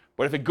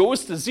 but if it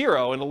goes to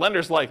zero and the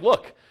lender's like,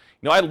 look,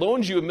 I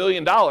loaned you $1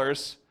 million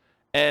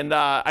and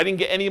I didn't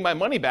get any of my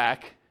money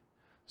back,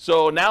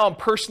 so now I'm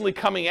personally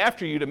coming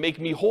after you to make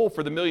me whole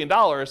for the $1 million,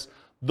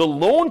 the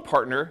loan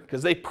partner,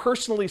 because they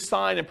personally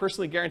signed and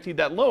personally guaranteed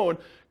that loan,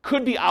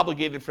 could be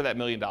obligated for that $1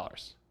 million.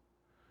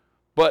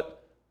 But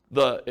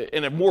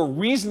in a more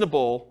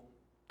reasonable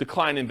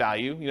decline in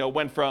value,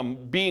 went from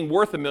being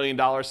worth $1 million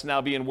to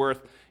now being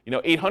worth,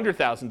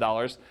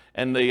 $800,000,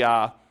 and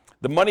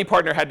the money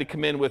partner had to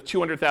come in with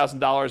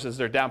 $200,000 as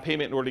their down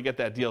payment in order to get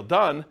that deal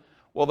done.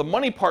 Well, the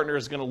money partner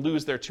is going to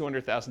lose their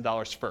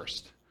 $200,000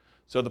 first.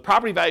 So the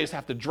property values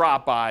have to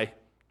drop by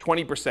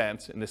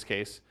 20% in this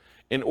case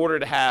in order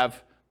to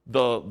have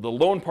the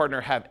loan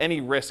partner have any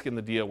risk in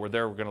the deal where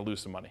they're going to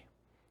lose some money.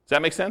 Does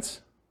that make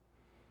sense?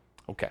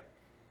 Okay.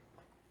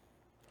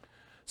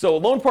 So a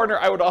loan partner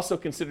I would also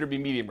consider to be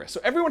medium risk.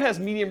 So everyone has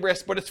medium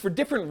risk, but it's for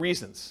different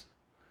reasons.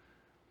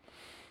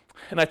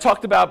 And I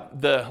talked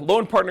about the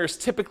loan partner is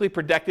typically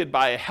protected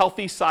by a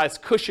healthy size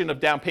cushion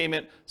of down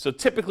payment. So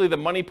typically the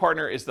money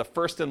partner is the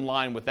first in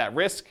line with that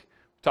risk.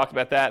 We talked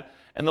about that.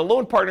 And the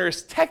loan partner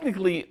is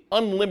technically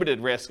unlimited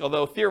risk,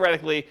 although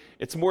theoretically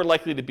it's more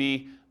likely to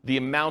be the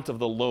amount of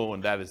the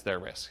loan that is their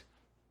risk.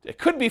 It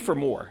could be for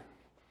more.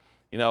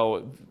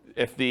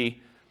 If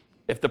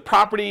the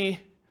property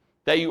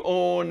that you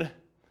own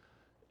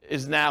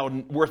is now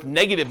worth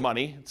negative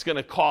money, it's going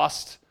to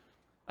cost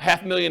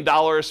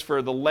 $500,000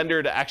 for the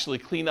lender to actually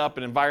clean up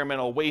an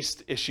environmental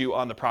waste issue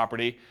on the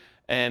property,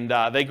 and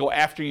they go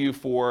after you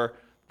for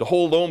the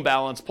whole loan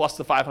balance plus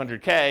the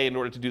 $500K in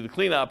order to do the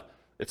cleanup.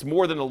 It's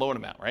more than the loan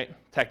amount, right?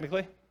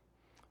 Technically.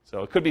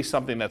 So it could be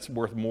something that's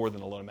worth more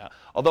than the loan amount.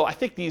 Although I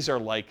think these are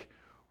like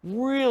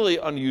really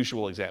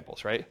unusual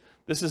examples, right?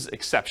 This is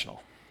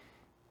exceptional.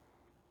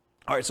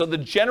 All right, so the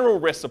general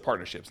risks of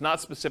partnerships,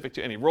 not specific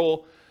to any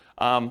role.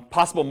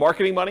 Possible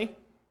marketing money,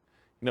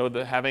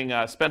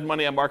 having spent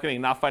money on marketing,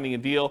 not finding a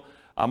deal,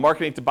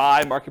 marketing to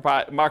buy,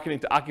 marketing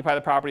to occupy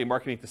the property,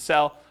 marketing to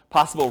sell.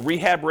 Possible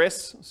rehab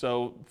risks,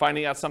 so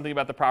finding out something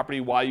about the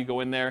property while you go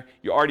in there.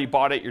 You already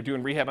bought it, you're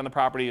doing rehab on the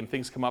property, and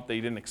things come up that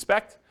you didn't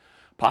expect.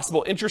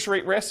 Possible interest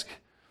rate risk.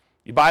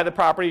 You buy the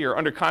property, you're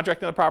under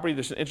contract on the property,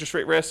 there's an interest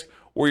rate risk,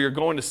 or you're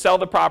going to sell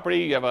the property,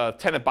 you have a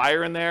tenant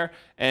buyer in there,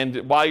 and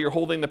while you're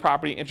holding the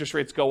property, interest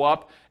rates go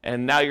up,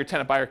 and now your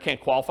tenant buyer can't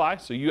qualify,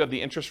 so you have the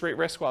interest rate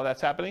risk while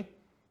that's happening.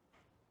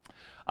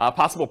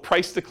 Possible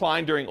price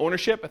decline during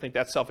ownership, I think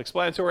that's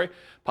self-explanatory.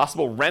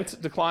 Possible rent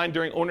decline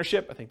during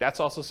ownership, I think that's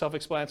also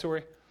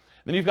self-explanatory.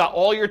 Then you've got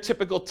all your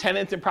typical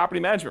tenant and property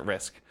management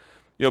risk.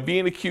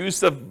 Being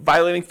accused of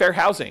violating fair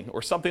housing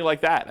or something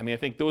like that. I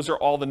think those are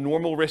all the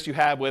normal risks you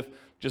have with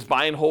just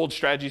buy and hold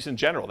strategies in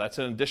general. That's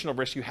an additional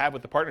risk you have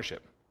with the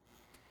partnership.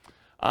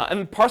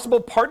 And possible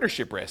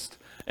partnership risk,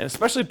 and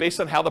especially based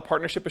on how the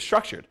partnership is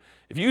structured.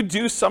 If you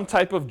do some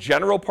type of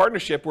general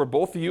partnership where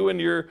both you and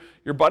your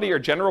buddy are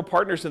general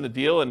partners in the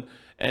deal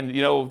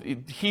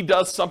and he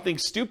does something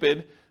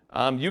stupid,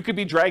 you could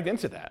be dragged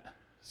into that.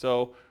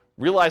 So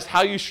realize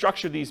how you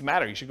structure these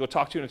matter. You should go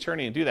talk to an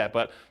attorney and do that,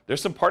 but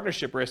there's some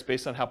partnership risk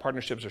based on how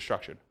partnerships are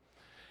structured.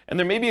 And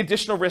there may be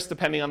additional risk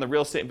depending on the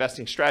real estate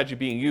investing strategy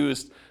being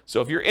used.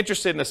 So if you're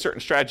interested in a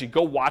certain strategy,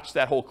 go watch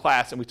that whole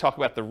class and we talk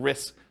about the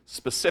risks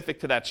specific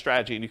to that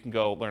strategy and you can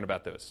go learn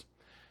about those.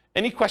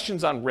 Any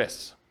questions on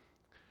risks?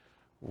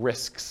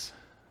 Risks.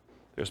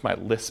 There's my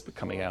lisp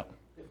coming out.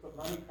 If the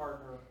money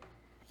partner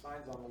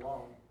signs on the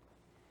loan,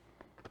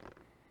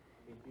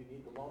 you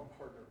need the loan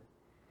partner.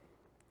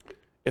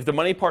 If the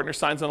money partner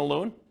signs on a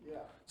loan? Yeah.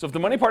 So if the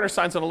money partner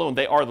signs on a loan,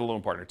 they are the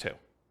loan partner too. Right.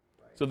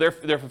 So they're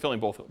fulfilling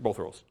both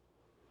rules.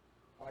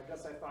 Well, I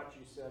guess I thought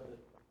you said that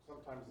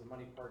sometimes the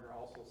money partner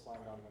also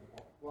signed on the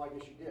loan. Well, I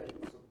guess you did.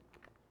 So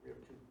we have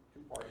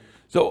two parties.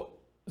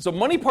 So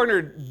money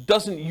partner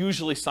doesn't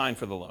usually sign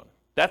for the loan.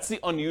 That's the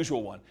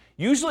unusual one.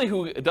 Usually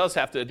who does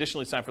have to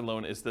additionally sign for the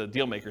loan is the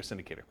deal maker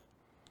syndicator.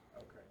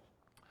 Okay.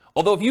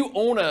 Although if you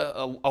own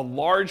a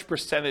large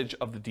percentage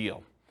of the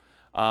deal,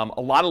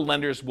 a lot of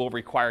lenders will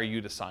require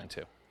you to sign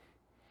too,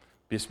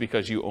 just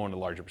because you own a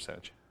larger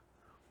percentage.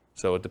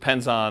 So it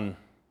depends on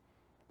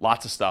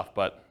lots of stuff,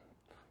 but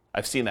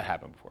I've seen that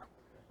happen before.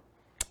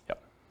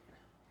 Yep.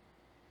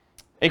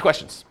 Any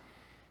questions?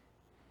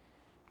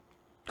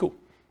 Cool.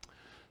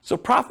 So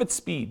profit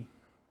speed.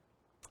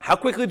 How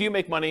quickly do you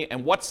make money,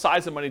 and what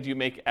size of money do you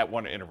make at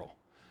one interval?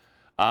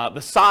 The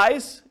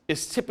size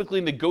is typically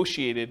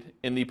negotiated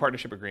in the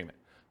partnership agreement.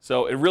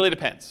 So it really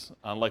depends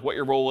on like what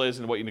your role is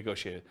and what you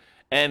negotiated.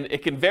 And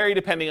it can vary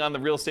depending on the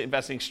real estate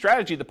investing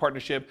strategy of the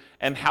partnership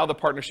and how the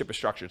partnership is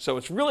structured. So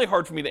it's really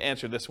hard for me to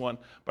answer this one,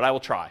 but I will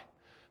try.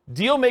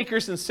 Deal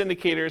makers and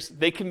syndicators,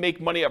 they can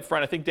make money up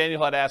front. I think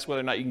Daniel had asked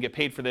whether or not you can get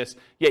paid for this.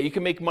 Yeah, you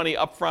can make money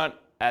up front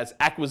as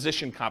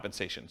acquisition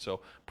compensation.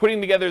 So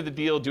putting together the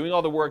deal, doing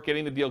all the work,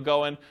 getting the deal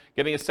going,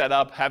 getting it set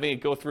up, having it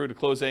go through to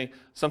closing.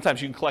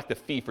 Sometimes you can collect a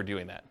fee for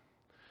doing that.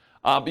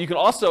 But you can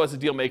also, as a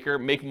deal maker,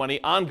 make money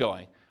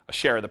ongoing. A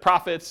share of the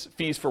profits,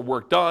 fees for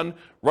work done,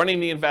 running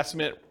the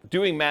investment,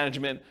 doing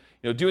management,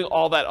 doing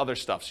all that other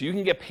stuff. So you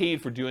can get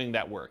paid for doing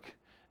that work.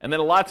 And then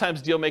a lot of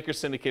times deal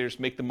makers, syndicators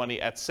make the money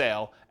at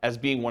sale as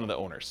being one of the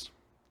owners.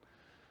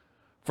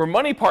 For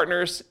money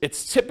partners,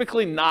 it's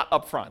typically not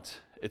upfront.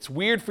 It's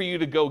weird for you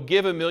to go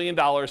give $1 million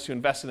to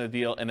invest in a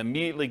deal and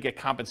immediately get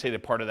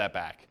compensated part of that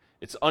back.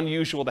 It's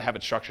unusual to have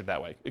it structured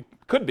that way. It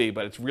could be,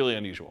 but it's really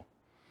unusual.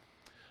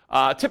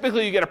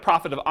 Typically, you get a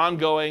profit of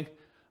ongoing,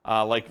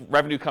 like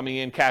revenue coming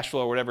in, cash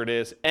flow, whatever it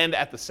is, and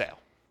at the sale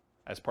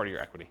as part of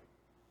your equity.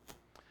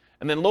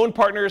 And then loan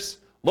partners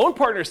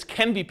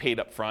can be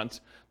paid up front.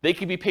 They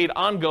can be paid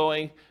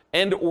ongoing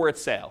and or at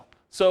sale.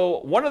 So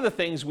one of the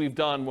things we've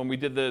done when we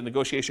did the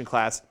negotiation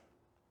class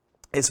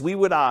is we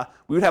would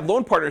have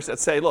loan partners that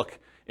say, look,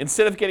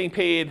 instead of getting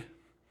paid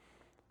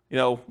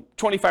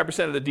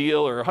 25% of the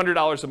deal or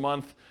 $100 a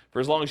month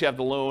for as long as you have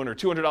the loan, or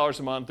 $200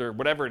 a month or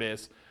whatever it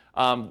is,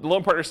 the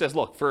loan partner says,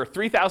 look, for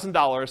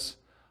 $3,000,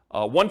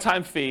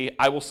 one-time fee,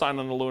 I will sign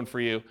on the loan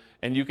for you,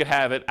 and you could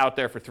have it out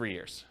there for 3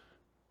 years.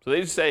 So they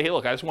just say, hey,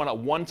 look, I just want a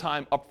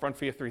one-time upfront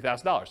fee of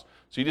 $3,000. So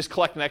you just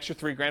collect an extra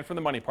 $3,000 from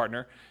the money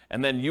partner,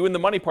 and then you and the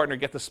money partner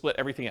get to split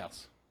everything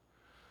else.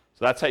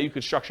 So that's how you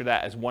could structure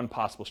that as one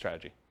possible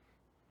strategy.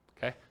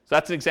 Okay? So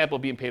that's an example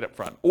of being paid up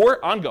front.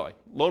 Or ongoing.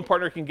 Loan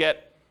partner can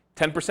get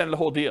 10% of the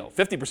whole deal,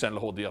 50% of the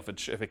whole deal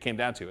if it came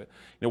down to it.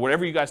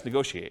 Whatever you guys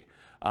negotiate.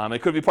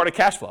 It could be part of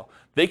cash flow.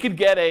 They could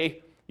get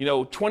a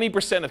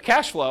 20% of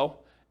cash flow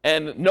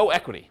and no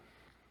equity.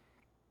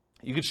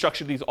 You could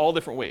structure these all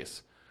different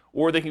ways.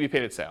 Or they can be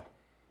paid at sale.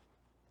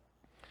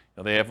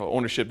 They have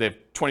ownership, they have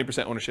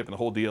 20% ownership in the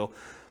whole deal,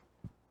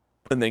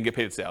 and then get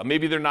paid at sale.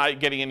 Maybe they're not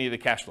getting any of the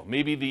cash flow.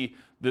 Maybe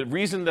the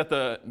reason that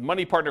the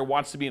money partner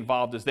wants to be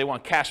involved is they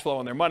want cash flow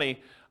on their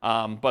money,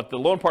 but the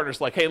loan partner's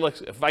like, hey,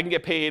 look, if I can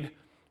get paid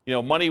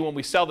money when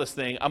we sell this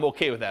thing, I'm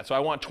okay with that. So I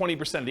want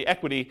 20% of the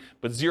equity,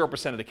 but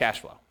 0% of the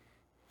cash flow.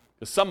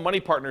 Because some money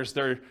partners,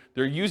 they're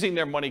using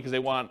their money because they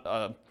want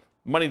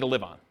money to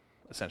live on,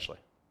 essentially.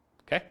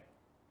 Okay?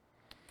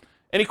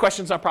 Any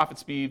questions on profit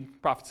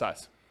speed, profit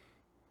size?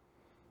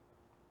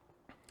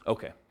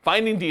 Okay,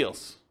 finding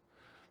deals.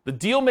 The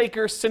deal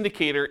maker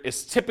syndicator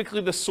is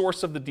typically the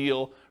source of the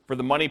deal for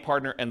the money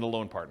partner and the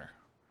loan partner.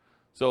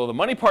 So the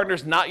money partner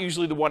is not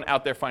usually the one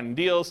out there finding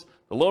deals.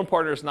 The loan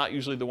partner is not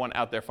usually the one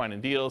out there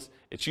finding deals.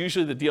 It's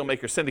usually the deal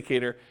maker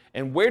syndicator.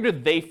 And where do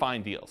they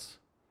find deals?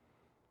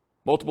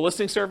 Multiple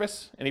listing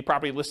service, any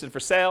property listed for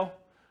sale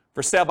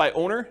by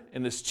owner,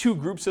 and there's two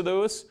groups of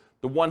those.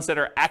 The ones that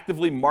are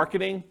actively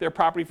marketing their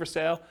property for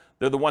sale,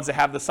 they're the ones that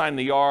have the sign in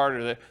the yard,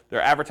 or they're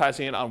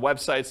advertising it on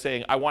websites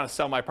saying, I want to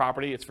sell my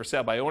property, it's for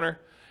sale by owner.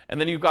 And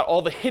then you've got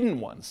all the hidden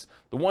ones,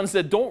 the ones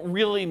that don't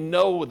really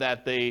know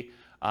that they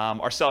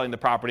are selling the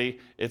property.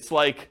 It's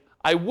like,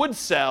 I would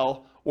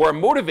sell, or I'm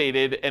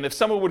motivated, and if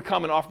someone would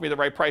come and offer me the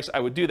right price,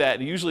 I would do that.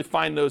 And you usually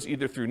find those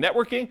either through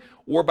networking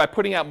or by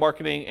putting out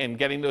marketing and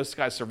getting those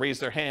guys to raise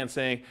their hand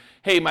saying,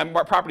 hey, my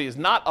property is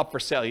not up for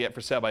sale yet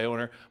for sale by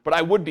owner, but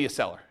I would be a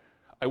seller.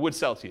 I would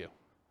sell to you.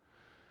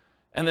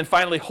 And then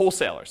finally,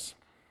 wholesalers.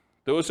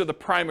 Those are the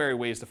primary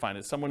ways to find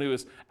it. Someone who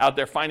is out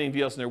there finding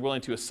deals and they're willing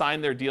to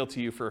assign their deal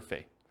to you for a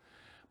fee.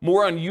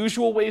 More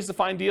unusual ways to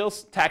find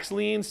deals: tax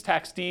liens,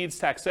 tax deeds,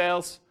 tax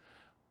sales,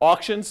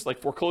 auctions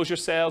like foreclosure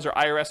sales or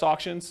IRS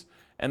auctions,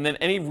 and then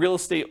any real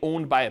estate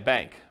owned by a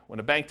bank. When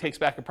a bank takes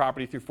back a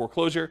property through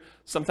foreclosure,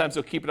 sometimes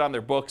they'll keep it on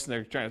their books and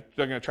they're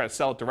going to try to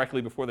sell it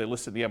directly before they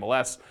list it in the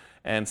MLS,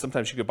 and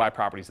sometimes you could buy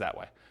properties that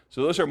way.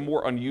 So those are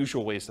more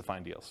unusual ways to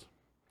find deals.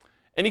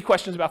 Any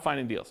questions about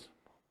finding deals?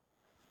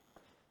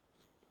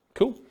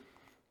 Cool.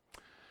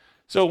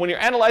 So when you're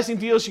analyzing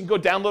deals, you can go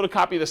download a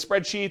copy of the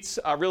spreadsheets,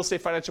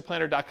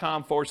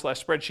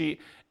 realestatefinancialplanner.com/spreadsheet,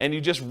 and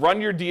you just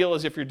run your deal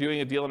as if you're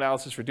doing a deal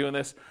analysis for doing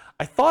this.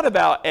 I thought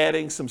about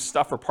adding some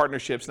stuff for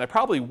partnerships, and I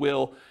probably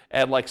will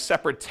add like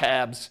separate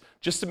tabs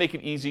just to make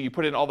it easy. You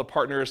put in all the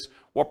partners,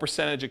 what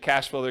percentage of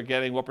cash flow they're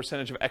getting, what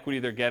percentage of equity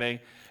they're getting,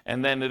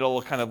 and then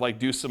it'll kind of like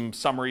do some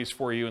summaries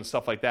for you and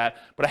stuff like that.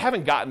 But I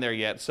haven't gotten there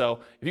yet.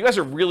 So if you guys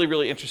are really,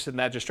 really interested in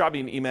that, just drop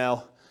me an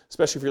email,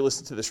 especially if you're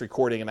listening to this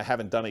recording and I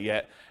haven't done it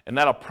yet, and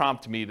that'll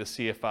prompt me to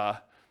see if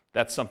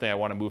that's something I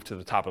want to move to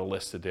the top of the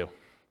list to do.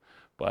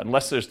 But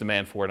unless there's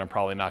demand for it, I'm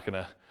probably not going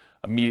to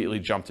immediately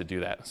jump to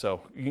do that.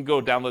 So you can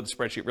go download the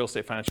spreadsheet,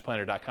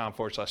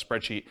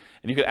 realestatefinancialplanner.com/spreadsheet,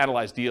 and you can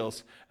analyze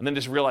deals, and then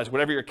just realize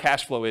whatever your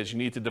cash flow is, you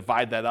need to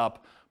divide that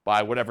up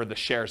by whatever the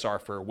shares are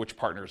for which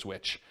partner is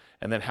which,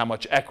 and then how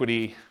much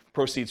equity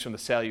proceeds from the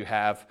sale you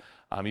have,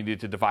 you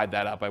need to divide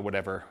that up by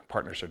whatever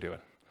partners are doing.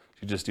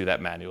 You just do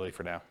that manually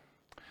for now.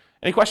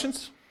 Any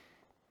questions?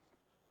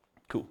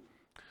 Cool.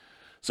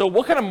 So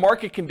what kind of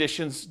market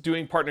conditions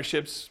doing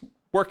partnerships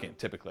work in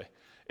typically?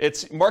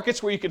 It's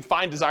markets where you can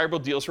find desirable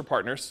deals for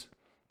partners,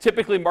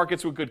 typically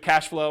markets with good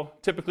cash flow,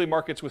 typically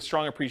markets with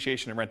strong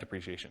appreciation and rent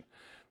appreciation.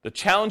 The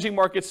challenging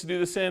markets to do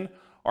this in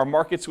are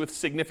markets with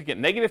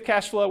significant negative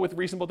cash flow with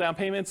reasonable down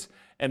payments,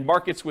 and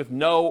markets with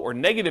no or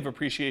negative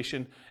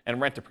appreciation and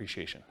rent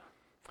appreciation.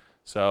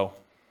 So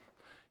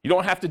you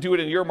don't have to do it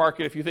in your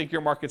market. If you think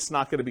your market's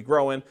not going to be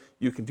growing,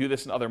 you can do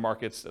this in other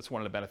markets. That's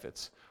one of the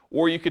benefits.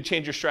 Or you could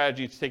change your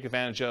strategy to take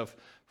advantage of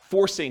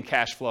forcing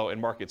cash flow in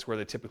markets where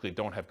they typically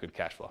don't have good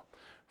cash flow.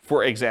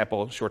 For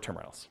example, short-term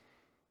rentals.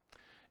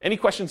 Any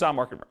questions on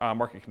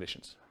market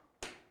conditions?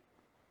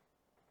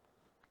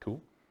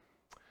 Cool.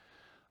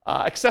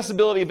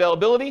 Accessibility,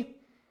 availability.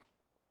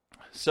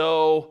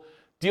 So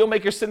deal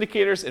maker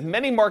syndicators. In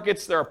many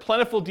markets, there are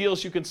plentiful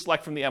deals you can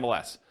select from the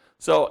MLS.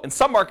 So in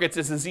some markets,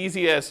 it's as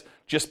easy as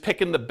just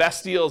picking the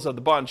best deals of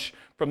the bunch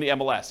from the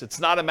MLS. It's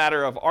not a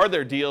matter of are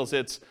there deals,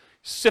 it's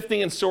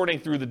sifting and sorting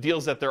through the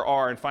deals that there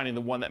are and finding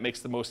the one that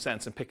makes the most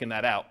sense and picking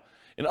that out.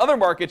 In other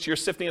markets, you're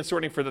sifting and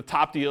sorting for the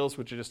top deals,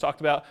 which I just talked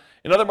about.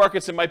 In other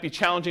markets, it might be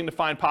challenging to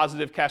find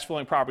positive cash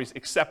flowing properties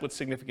except with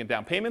significant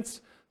down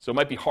payments. So it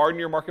might be hard in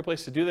your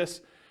marketplace to do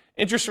this.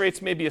 Interest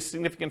rates may be a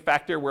significant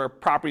factor where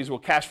properties will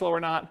cash flow or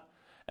not.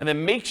 And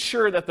then make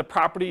sure that the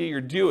property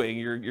you're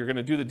going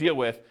to do the deal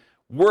with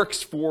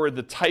works for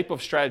the type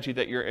of strategy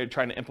that you're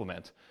trying to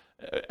implement.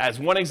 As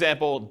one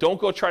example, don't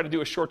go try to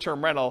do a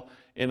short-term rental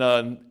in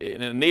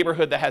a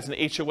neighborhood that has an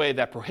HOA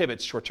that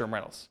prohibits short-term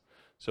rentals.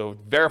 So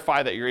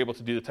verify that you're able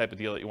to do the type of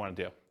deal that you want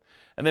to do.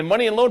 And then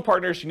money and loan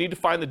partners, you need to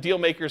find the deal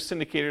makers,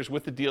 syndicators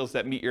with the deals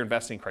that meet your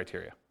investing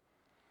criteria.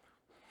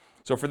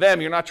 So for them,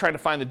 you're not trying to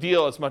find the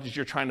deal as much as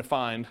you're trying to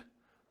find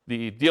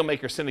the deal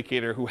maker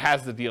syndicator who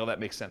has the deal that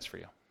makes sense for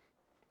you.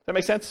 Does that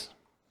make sense?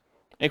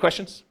 Any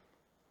questions?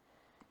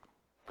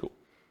 Cool.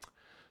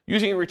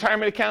 Using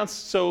retirement accounts.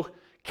 So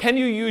can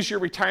you use your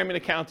retirement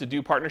account to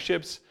do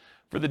partnerships?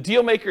 For the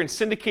deal maker and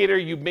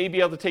syndicator, you may be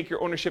able to take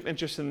your ownership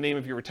interest in the name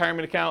of your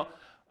retirement account,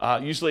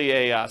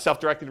 usually a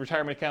self-directed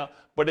retirement account,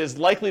 but it is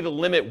likely to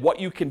limit what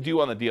you can do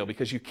on the deal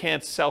because you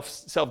can't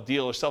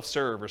self-deal or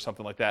self-serve or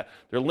something like that.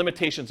 There are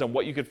limitations on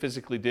what you could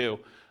physically do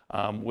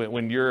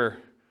when your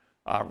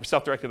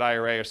self-directed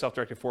IRA or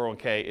self-directed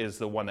 401k is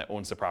the one that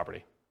owns the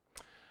property.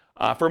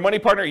 For a money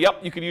partner,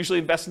 yep, you can usually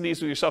invest in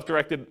these with your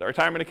self-directed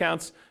retirement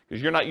accounts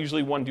because you're not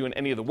usually one doing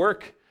any of the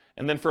work.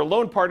 And then for a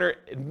loan partner,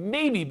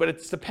 maybe, but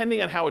it's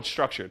depending on how it's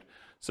structured.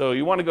 So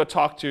you want to go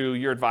talk to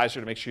your advisor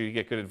to make sure you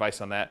get good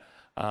advice on that.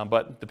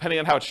 But depending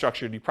on how it's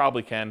structured, you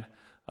probably can,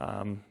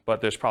 but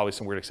there's probably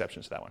some weird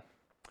exceptions to that one.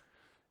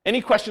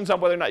 Any questions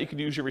on whether or not you can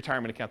use your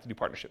retirement account to do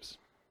partnerships?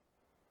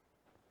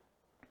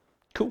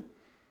 Cool.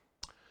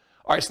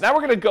 All right, so now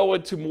we're going to go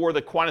into more of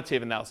the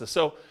quantitative analysis.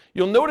 So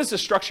you'll notice the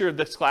structure of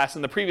this class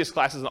and the previous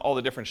classes and all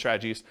the different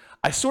strategies.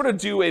 I sort of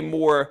do a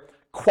more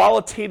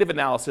qualitative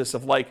analysis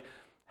of like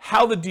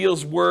how the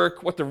deals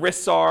work, what the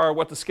risks are,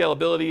 what the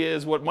scalability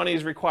is, what money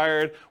is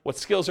required, what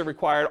skills are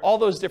required, all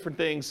those different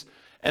things.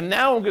 And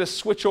now I'm going to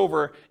switch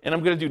over and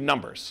I'm going to do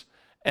numbers.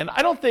 And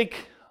I don't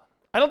think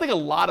a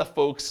lot of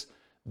folks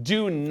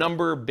do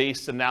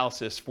number-based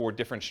analysis for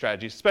different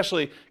strategies,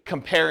 especially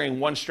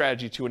comparing one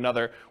strategy to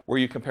another where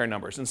you compare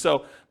numbers. And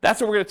so that's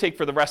what we're going to take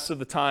for the rest of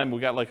the time. We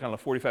got like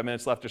 45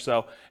 minutes left or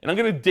so. And I'm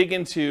going to dig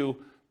into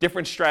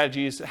different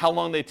strategies, how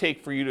long they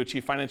take for you to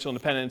achieve financial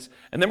independence.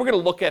 And then we're going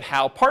to look at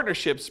how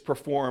partnerships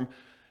perform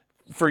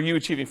for you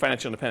achieving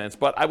financial independence.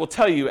 But I will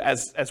tell you,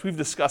 as we've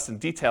discussed in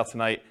detail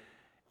tonight,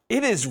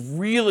 it is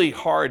really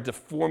hard to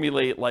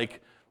formulate like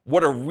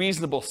what a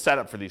reasonable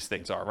setup for these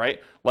things are,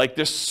 right? Like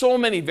there's so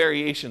many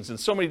variations and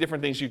so many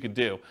different things you could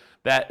do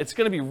that it's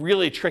going to be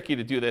really tricky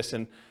to do this.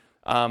 And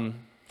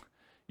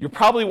you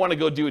probably want to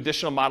go do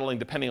additional modeling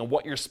depending on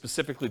what you're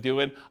specifically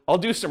doing. I'll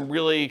do some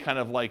really kind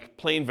of like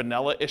plain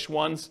vanilla-ish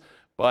ones,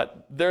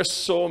 but there's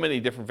so many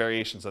different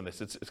variations on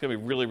this. It's going to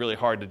be really, really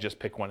hard to just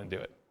pick one and do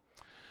it.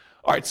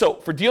 All right, so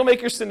for deal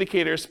makers,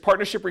 syndicators,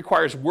 partnership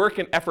requires work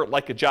and effort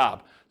like a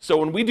job. So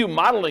when we do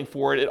modeling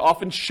for it, it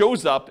often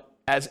shows up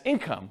as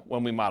income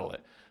when we model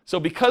it. So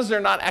because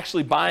they're not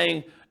actually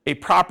buying a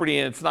property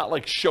and it's not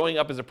like showing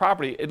up as a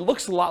property, it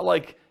looks a lot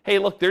like, hey,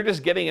 look, they're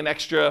just getting an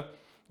extra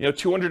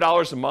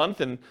 $200 a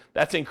month, and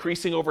that's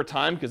increasing over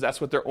time because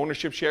that's what their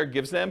ownership share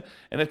gives them.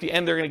 And at the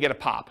end, they're going to get a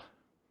pop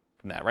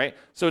from that, right?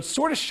 So it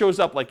sort of shows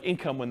up like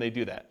income when they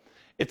do that.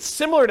 It's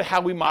similar to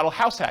how we model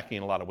house hacking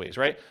in a lot of ways,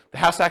 right? The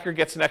house hacker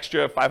gets an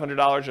extra $500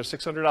 or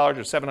 $600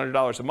 or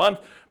 $700 a month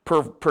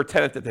per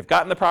tenant that they've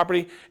got in the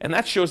property, and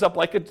that shows up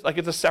like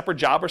it's a separate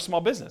job or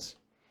small business.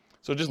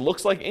 So it just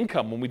looks like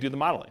income when we do the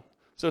modeling.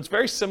 So it's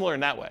very similar in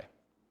that way.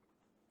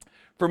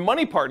 For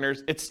money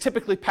partners, it's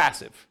typically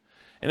passive,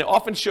 and it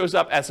often shows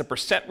up as a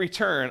 %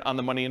 return on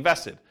the money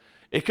invested.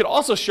 It could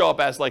also show up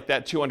as like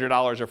that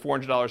 $200 or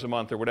 $400 a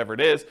month or whatever it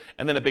is,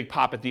 and then a big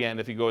pop at the end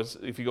if you go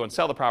and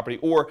sell the property,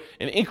 or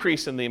an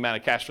increase in the amount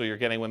of cash flow you're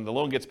getting when the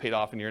loan gets paid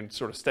off and you're in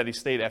sort of steady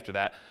state after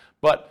that.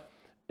 But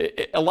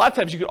a lot of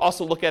times you could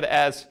also look at it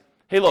as,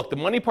 hey, look, the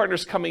money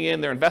partner's coming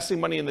in, they're investing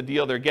money in the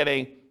deal, they're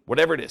getting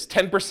whatever it is,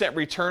 10%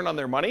 return on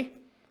their money,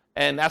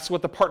 and that's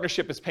what the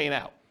partnership is paying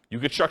out. You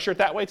could structure it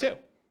that way too.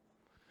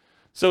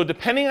 So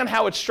depending on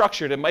how it's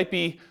structured, it might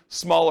be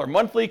smaller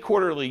monthly,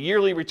 quarterly,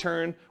 yearly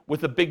return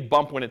with a big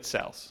bump when it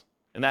sells.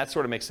 And that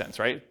sort of makes sense,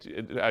 right?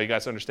 You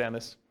guys understand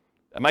this?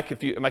 Am I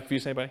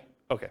confused anybody?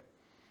 Okay.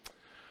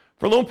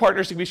 For loan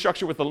partners, it can be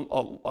structured with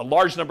a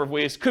large number of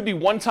ways. It could be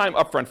one-time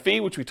upfront fee,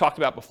 which we talked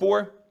about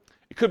before.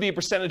 It could be a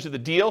percentage of the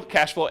deal,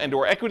 cash flow and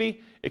or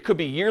equity. It could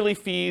be yearly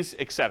fees,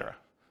 etc.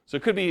 So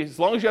it could be, as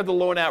long as you have the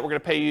loan out, we're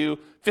going to pay you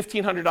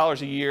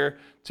 $1,500 a year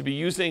to be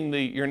using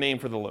your name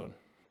for the loan.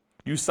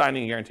 You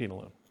signing and guaranteeing a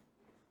loan.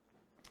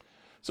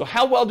 So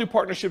how well do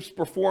partnerships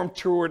perform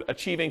toward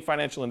achieving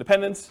financial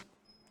independence?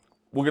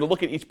 We're going to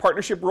look at each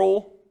partnership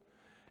role,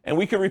 and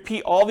we can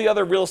repeat all the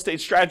other real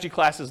estate strategy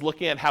classes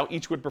looking at how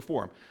each would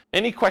perform.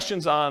 Any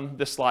questions on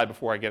this slide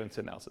before I get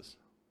into analysis?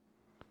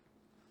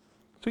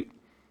 Sweet.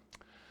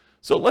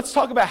 So let's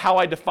talk about how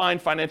I define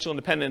financial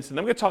independence, and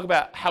then I'm going to talk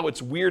about how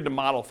it's weird to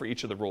model for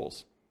each of the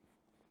roles.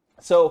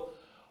 So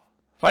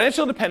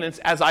financial independence,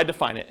 as I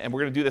define it, and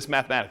we're going to do this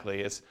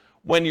mathematically, is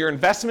when your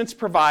investments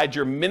provide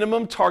your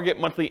minimum target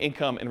monthly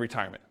income in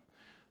retirement.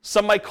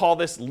 Some might call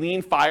this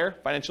lean FIRE,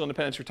 financial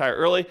independence, retire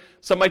early.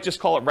 Some might just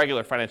call it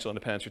regular financial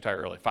independence, retire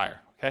early, FIRE,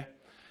 okay?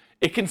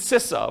 It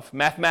consists of,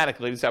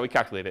 mathematically, this is how we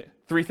calculate it,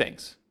 3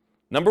 things.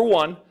 Number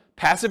 1,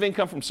 passive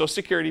income from Social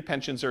Security,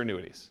 pensions, or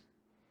annuities.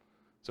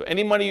 So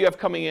any money you have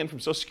coming in from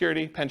Social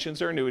Security,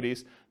 pensions, or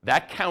annuities,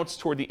 that counts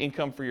toward the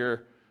income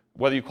for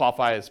whether you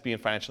qualify as being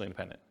financially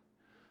independent.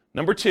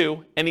 Number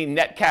 2, any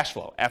net cash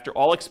flow after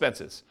all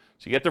expenses.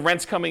 So you get the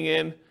rents coming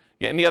in, you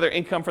get any other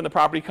income from the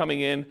property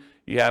coming in,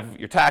 you have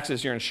your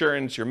taxes, your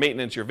insurance, your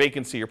maintenance, your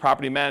vacancy, your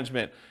property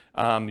management,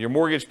 your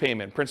mortgage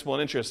payment, principal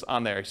and interest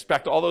on there.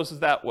 Expect all those as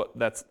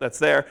that's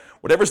there.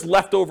 Whatever's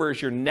left over is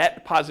your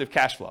net positive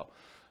cash flow.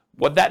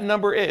 What that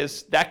number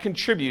is, that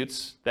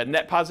contributes, that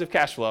net positive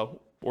cash flow,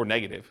 or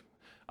negative,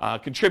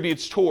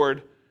 contributes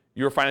toward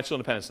your financial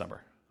independence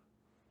number.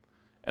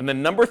 And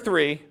then number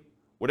 3,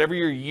 whatever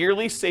your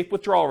yearly safe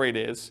withdrawal rate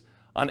is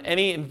on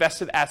any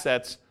invested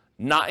assets,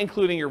 not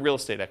including your real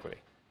estate equity.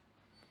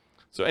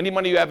 So any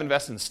money you have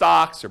invested in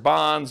stocks or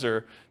bonds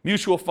or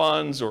mutual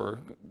funds or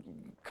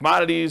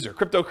commodities or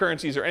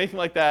cryptocurrencies or anything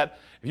like that,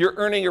 if you're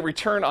earning a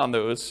return on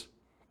those,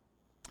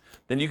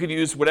 then you could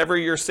use whatever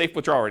your safe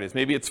withdrawal rate is.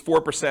 Maybe it's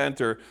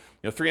 4% or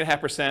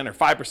 3.5% or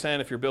 5%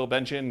 if you're Bill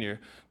Benjamin, you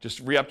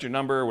just re-upped your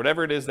number,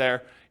 whatever it is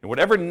there. And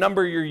whatever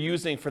number you're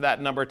using for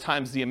that number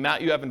times the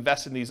amount you have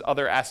invested in these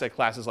other asset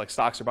classes like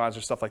stocks or bonds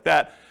or stuff like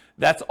that,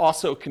 that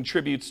also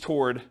contributes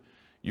toward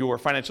your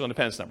financial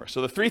independence number.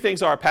 So the 3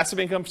 things are passive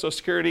income, Social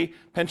Security,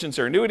 pensions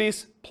or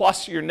annuities,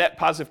 plus your net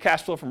positive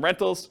cash flow from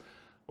rentals,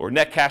 or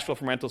net cash flow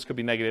from rentals could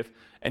be negative,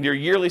 and your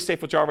yearly safe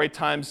withdrawal rate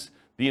times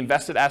the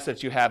invested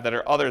assets you have that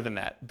are other than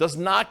that. Does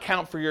not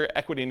count for your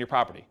equity in your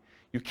property.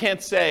 You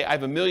can't say I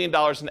have $1 million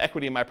in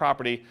equity in my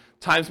property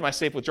times my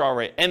safe withdrawal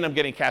rate and I'm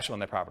getting cash flow on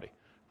that property.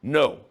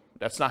 No,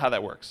 that's not how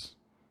that works.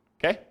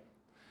 Okay?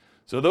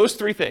 So those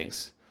 3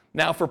 things.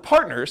 Now for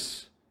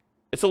partners,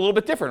 it's a little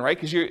bit different, right?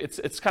 Because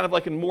it's kind of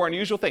like a more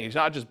unusual thing. You're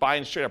not just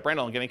buying straight up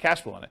rental and getting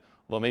cash flow on it,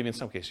 although maybe in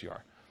some cases you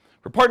are.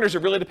 For partners,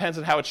 it really depends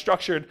on how it's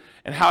structured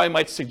and how I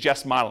might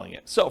suggest modeling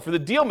it. So for the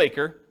deal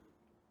maker,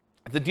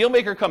 if the deal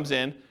maker comes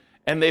in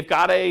and they've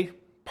got a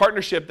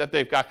partnership that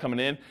they've got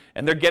coming in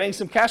and they're getting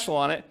some cash flow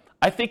on it,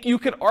 I think you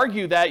could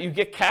argue that you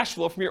get cash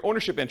flow from your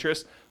ownership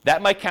interest.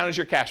 That might count as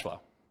your cash flow.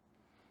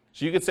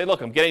 So you could say,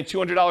 look, I'm getting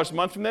 $200 a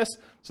month from this,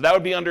 so that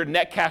would be under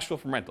net cash flow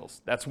from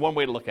rentals. That's one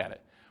way to look at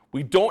it.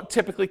 We don't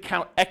typically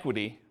count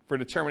equity for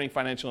determining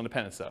financial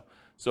independence, though.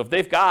 So if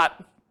they've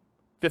got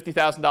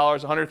 $50,000,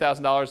 $100,000,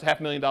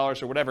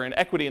 $500,000, or whatever in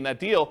equity in that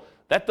deal,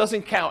 that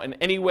doesn't count in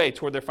any way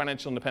toward their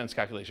financial independence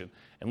calculation.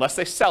 Unless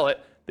they sell it,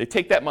 they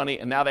take that money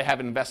and now they have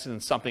it invested in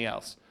something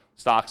else,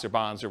 stocks or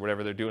bonds or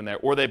whatever they're doing there,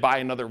 or they buy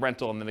another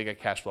rental and then they get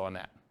cash flow on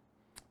that.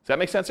 Does that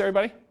make sense,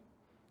 everybody?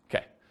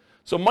 Okay.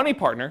 So money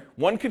partner,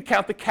 one could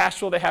count the cash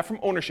flow they have from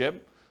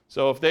ownership.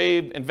 So if they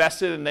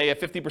invested and they have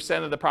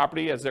 50% of the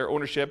property as their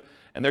ownership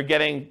and they're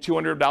getting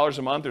 $200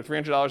 a month or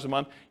 $300 a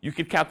month, you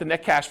could count the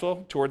net cash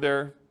flow toward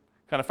their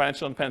kind of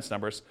financial independence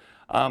numbers.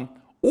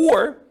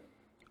 Or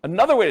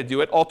another way to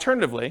do it,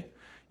 alternatively,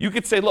 you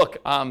could say, look,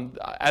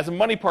 as a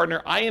money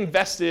partner, I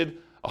invested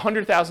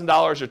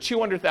 $100,000 or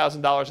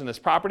 $200,000 in this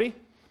property,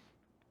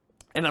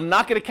 and I'm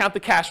not going to count the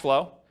cash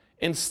flow.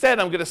 Instead,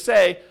 I'm going to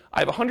say I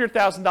have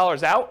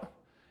 $100,000 out,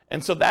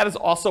 and so that is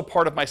also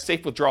part of my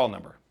safe withdrawal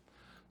number.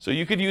 So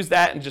you could use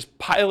that and just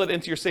pile it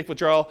into your safe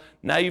withdrawal.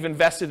 Now you've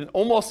invested in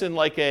almost in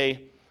like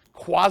a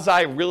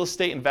quasi real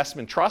estate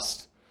investment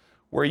trust,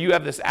 where you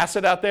have this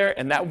asset out there,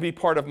 and that would be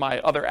part of my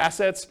other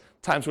assets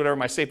times whatever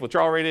my safe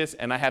withdrawal rate is,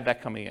 and I have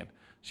that coming in.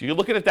 So you can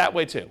look at it that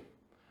way too.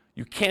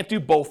 You can't do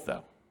both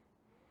though.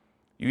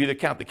 You either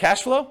count the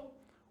cash flow,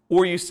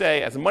 or you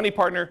say, as a money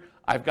partner,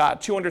 I've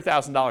got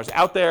 $200,000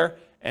 out there,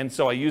 and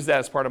so I use that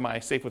as part of my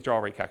safe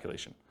withdrawal rate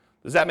calculation.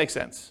 Does that make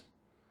sense?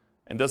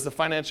 And does the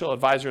financial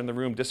advisor in the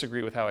room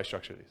disagree with how I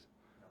structure these?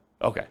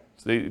 Okay,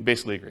 so he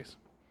basically agrees.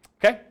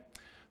 Okay?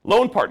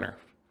 Loan partner.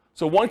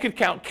 So one could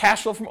count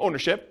cash flow from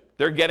ownership.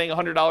 They're getting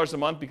 $100 a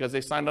month because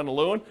they signed on a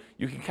loan.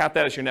 You can count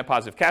that as your net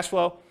positive cash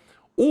flow.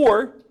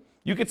 Or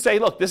you could say,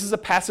 look, this is a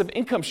passive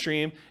income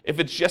stream if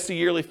it's just a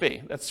yearly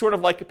fee. That's sort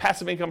of like a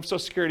passive income, Social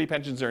Security,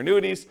 pensions, or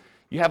annuities.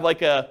 You have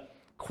like a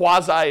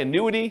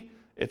quasi-annuity.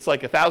 It's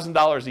like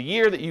 $1,000 a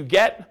year that you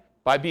get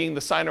by being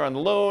the signer on the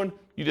loan.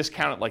 You just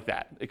count it like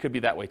that. It could be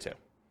that way too.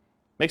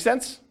 Make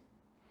sense?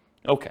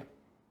 Okay.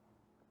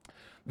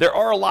 There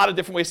are a lot of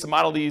different ways to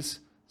model these,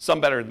 some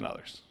better than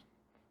others.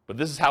 But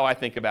this is how I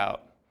think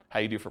about how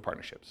you do for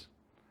partnerships.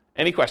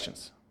 Any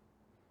questions?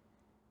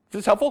 Is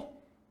this helpful?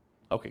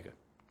 Okay, good.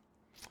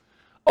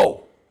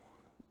 Oh,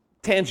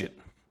 tangent.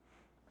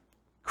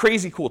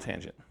 Crazy cool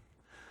tangent.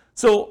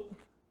 So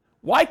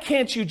why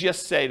can't you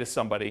just say to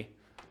somebody,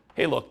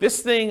 hey, look,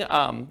 this thing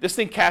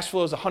cash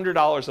flow is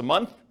 $100 a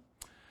month.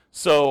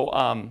 So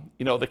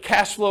the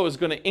cash flow is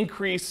going to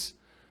increase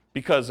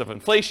because of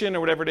inflation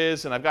or whatever it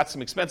is, and I've got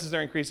some expenses that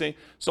are increasing.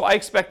 So I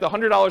expect the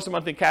 $100 a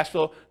month in cash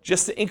flow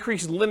just to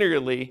increase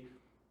linearly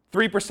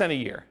 3% a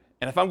year.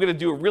 And if I'm going to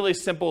do a really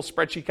simple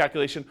spreadsheet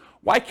calculation,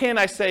 why can't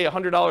I say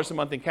 $100 a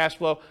month in cash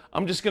flow?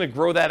 I'm just going to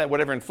grow that at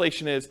whatever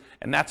inflation is,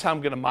 and that's how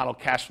I'm going to model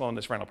cash flow in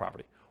this rental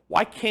property.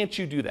 Why can't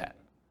you do that?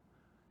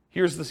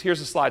 Here's the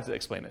slides that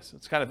explain this.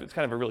 It's kind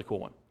of a really cool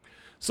one.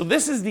 So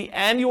this is the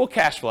annual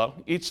cash flow,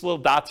 each little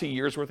dot's a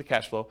year's worth of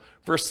cash flow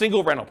for a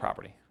single rental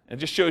property. And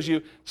it just shows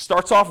you,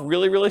 starts off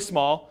really, really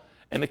small,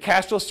 and the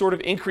cash flow sort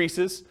of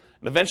increases,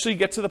 and eventually you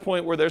get to the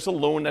point where there's a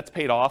loan that's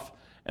paid off,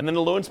 and then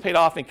the loan's paid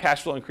off and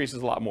cash flow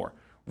increases a lot more.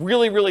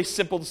 Really, really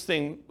simple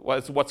thing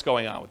was what's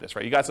going on with this,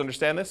 right? You guys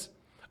understand this?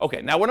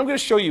 Okay, now what I'm going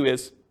to show you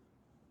is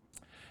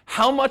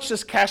how much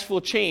does cash flow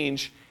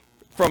change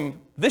from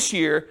this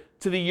year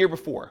to the year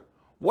before?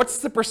 What's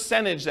the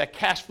percentage that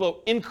cash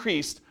flow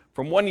increased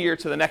from one year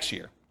to the next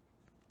year?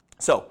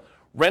 So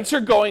rents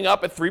are going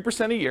up at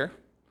 3% a year.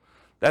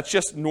 That's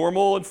just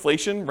normal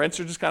inflation. Rents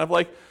are just kind of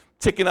like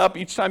ticking up.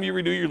 Each time you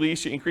renew your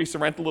lease, you increase the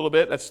rent a little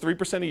bit. That's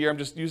 3% a year. I'm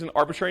just using an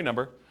arbitrary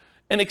number.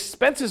 And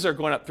expenses are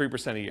going up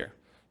 3% a year.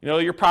 You know,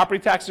 your property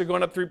taxes are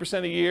going up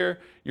 3% a year.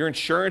 Your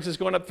insurance is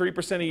going up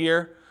 3% a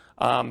year.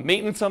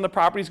 Maintenance on the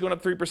property is going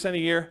up 3% a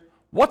year.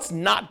 What's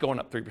not going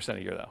up 3%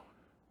 a year, though?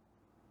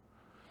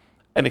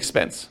 An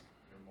expense.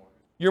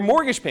 Your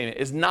mortgage payment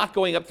is not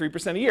going up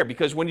 3% a year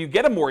because when you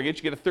get a mortgage,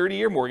 you get a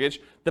 30-year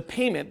mortgage, the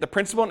payment, the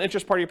principal and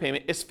interest part of your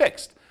payment is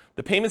fixed.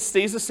 The payment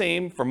stays the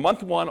same from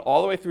month 1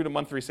 all the way through to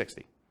month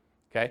 360.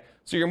 Okay?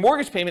 So your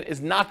mortgage payment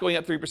is not going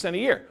up 3% a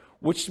year,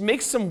 which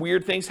makes some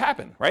weird things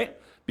happen, right?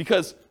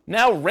 Because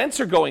now rents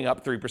are going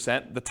up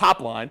 3%, the top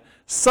line.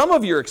 Some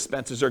of your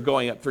expenses are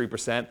going up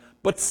 3%,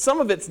 but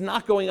some of it's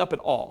not going up at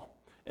all.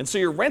 And so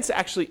your rent's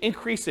actually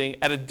increasing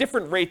at a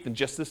different rate than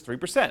just this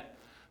 3%.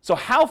 So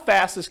how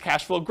fast is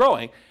cash flow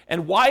growing?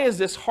 And why is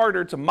this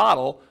harder to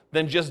model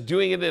than just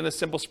doing it in a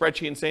simple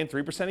spreadsheet and saying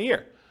 3% a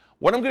year?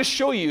 What I'm going to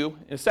show you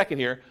in a second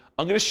here,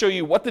 I'm going to show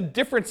you what the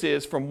difference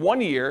is from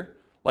one year,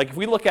 like if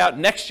we look out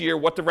next year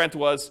what the rent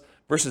was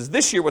versus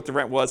this year what the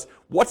rent was,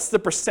 what's the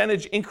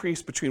percentage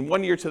increase between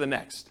one year to the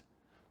next?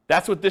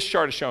 That's what this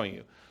chart is showing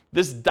you.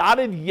 This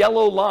dotted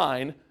yellow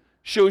line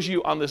shows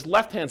you on this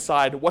left-hand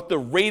side what the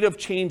rate of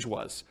change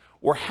was,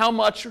 or how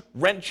much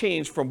rent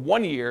changed from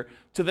one year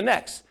to the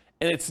next.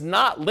 And it's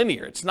not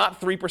linear. It's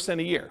not 3%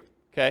 a year,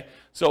 okay?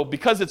 So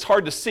because it's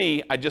hard to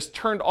see, I just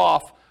turned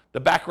off the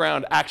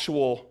background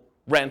actual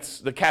rents,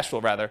 the cash flow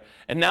rather,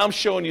 and now I'm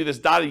showing you this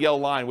dotted yellow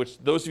line, which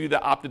those of you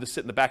that opted to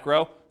sit in the back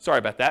row, sorry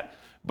about that.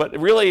 But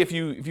really, if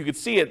you could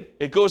see it,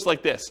 it goes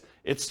like this.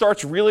 It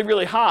starts really,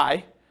 really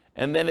high,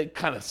 and then it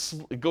kind of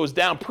it goes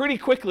down pretty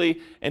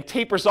quickly and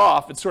tapers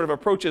off. It sort of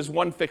approaches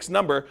one fixed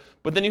number,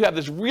 but then you have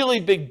this really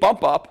big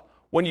bump up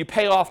when you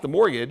pay off the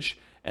mortgage,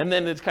 and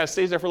then it kind of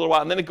stays there for a little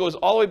while, and then it goes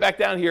all the way back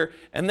down here,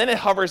 and then it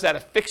hovers at a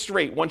fixed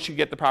rate once you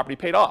get the property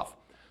paid off.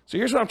 So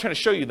here's what I'm trying to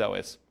show you, though,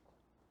 is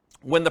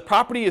when the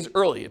property is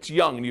early, it's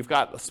young, and you've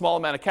got a small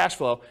amount of cash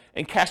flow,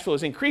 and cash flow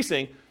is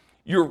increasing,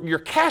 your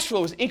cash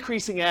flow is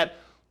increasing at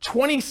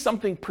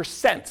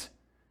 20-something%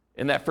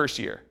 in that first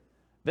year.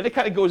 Then it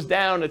kind of goes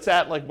down, it's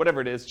at like whatever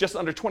it is, just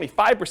under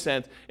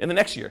 25% in the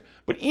next year.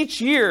 But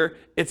each year,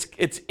 it's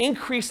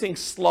increasing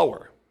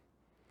slower,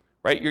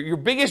 right? Your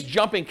biggest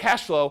jump in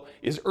cash flow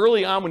is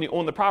early on when you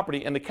own the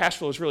property, and the cash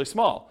flow is really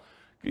small.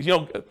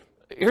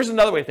 Here's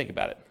another way to think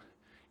about it.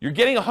 You're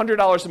getting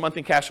 $100 a month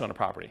in cash flow on a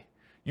property.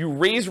 You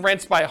raise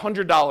rents by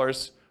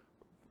 $100,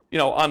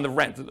 on the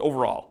rent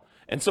overall.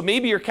 And so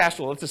maybe your cash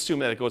flow, let's assume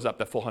that it goes up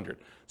that full 100.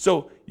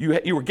 So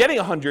you were getting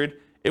 100,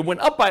 it went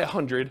up by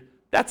 100,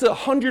 that's a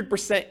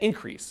 100%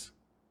 increase,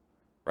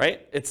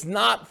 right? It's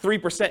not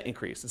 3%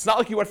 increase. It's not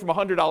like you went from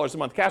 $100 a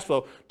month cash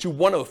flow to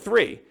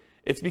 103.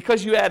 It's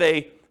because you had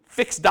a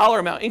fixed dollar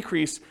amount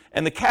increase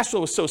and the cash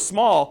flow was so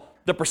small,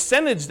 the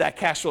percentage that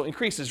cash flow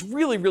increase is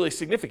really, really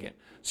significant.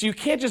 So you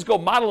can't just go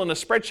model in a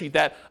spreadsheet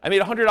that I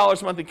made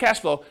 $100 a month in cash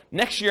flow,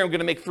 next year I'm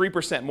gonna make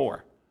 3%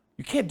 more.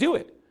 You can't do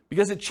it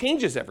because it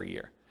changes every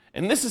year.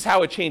 And this is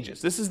how it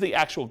changes. This is the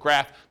actual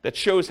graph that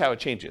shows how it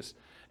changes.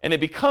 And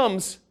it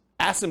becomes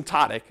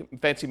asymptotic,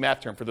 fancy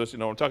math term for those who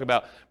know what I'm talking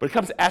about, but it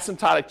becomes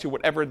asymptotic to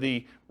whatever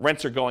the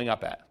rents are going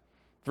up at,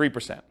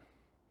 3%.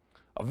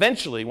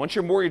 Eventually, once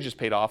your mortgage is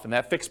paid off and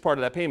that fixed part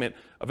of that payment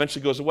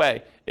eventually goes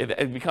away,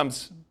 it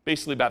becomes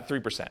basically about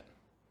 3%.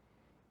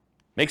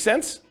 Make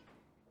sense?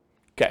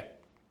 Okay.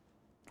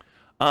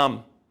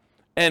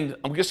 And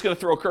I'm just going to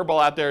throw a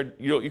curveball out there.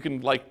 You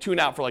can tune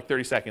out for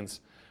 30 seconds.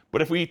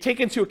 But if we take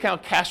into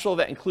account cash flow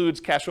that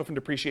includes cash flow from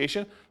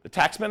depreciation, the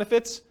tax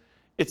benefits,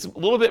 it's a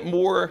little bit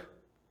more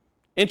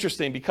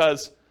interesting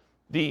because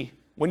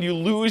when you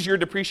lose your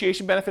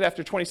depreciation benefit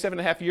after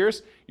 27.5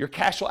 years, your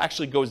cash flow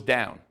actually goes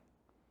down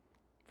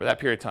for that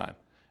period of time.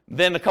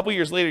 Then a couple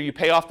years later, you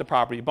pay off the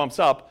property, it bumps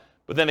up,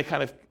 but then it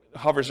kind of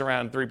hovers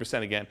around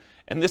 3% again.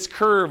 And this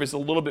curve is a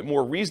little bit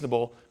more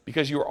reasonable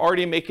because you're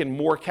already making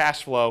more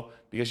cash flow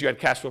because you had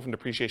cash flow from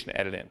depreciation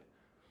added in.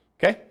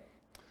 Okay?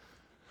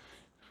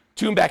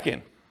 Tune back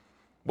in.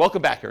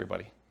 Welcome back,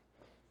 everybody.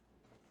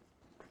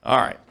 All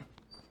right.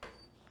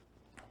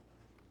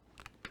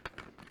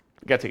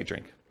 I gotta take a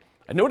drink.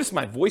 I noticed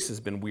my voice has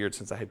been weird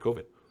since I had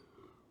COVID.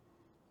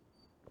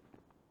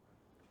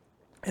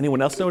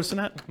 Anyone else noticing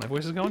that? My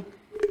voice is going?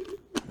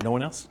 No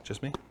one else?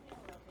 Just me?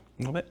 A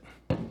little bit?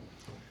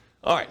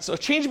 All right, so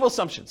changeable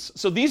assumptions.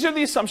 So these are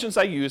the assumptions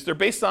I use. They're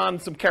based on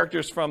some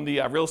characters from the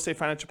Real Estate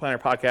Financial Planner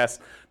podcast,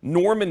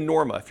 Norm and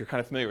Norma, if you're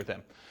kind of familiar with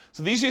them.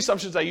 So these are the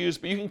assumptions I use,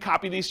 but you can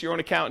copy these to your own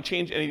account and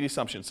change any of these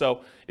assumptions.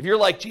 So if you're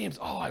like, James,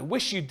 I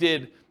wish you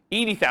did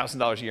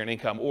 $80,000 a year in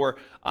income, or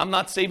I'm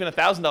not saving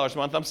 $1,000 a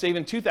month, I'm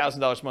saving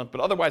 $2,000 a month, but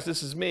otherwise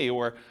this is me,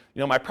 or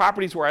my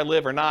properties where I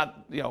live are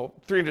not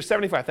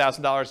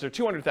 $375,000, they're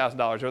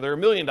 $200,000, or they're $1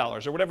 million,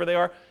 or whatever they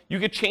are. You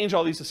could change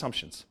all these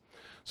assumptions.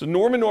 So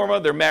Norm and Norma,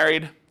 they're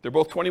married, they're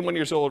both 21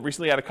 years old,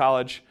 recently out of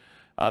college.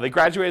 They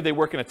graduated, they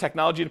work in a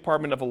technology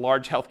department of a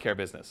large healthcare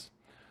business.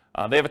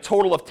 They have a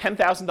total of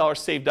 $10,000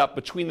 saved up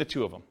between the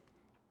two of them,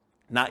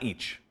 not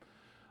each.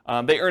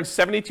 They earn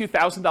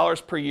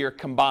 $72,000 per year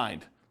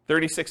combined.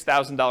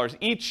 $36,000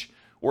 each,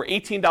 or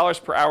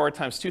 $18 per hour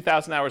times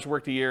 2,000 hours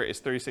worked a year is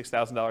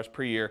 $36,000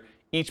 per year.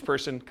 Each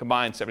person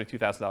combined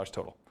 $72,000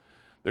 total.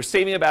 They're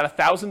saving about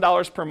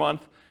 $1,000 per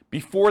month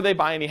before they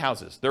buy any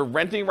houses. They're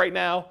renting right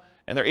now,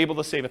 and they're able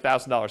to save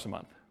 $1,000 a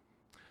month.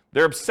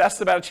 They're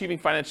obsessed about achieving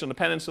financial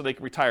independence so they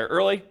can retire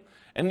early.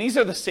 And these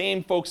are the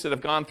same folks that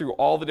have gone through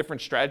all the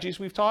different strategies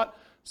we've taught.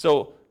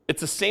 So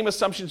it's the same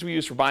assumptions we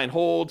use for buy and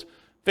hold,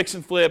 fix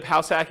and flip,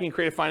 house hacking,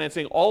 creative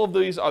financing. All of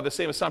these are the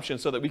same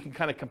assumptions so that we can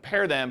kind of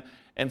compare them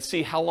and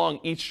see how long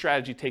each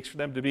strategy takes for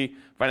them to be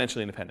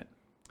financially independent.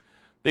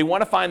 They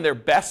want to find their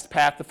best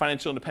path to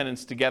financial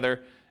independence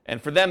together.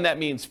 And for them, that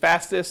means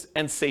fastest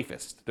and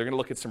safest. They're going to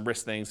look at some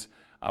risk things.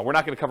 We're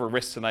not going to cover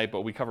risks tonight,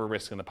 but we cover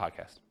risk in the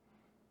podcast.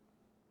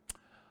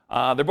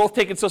 They're both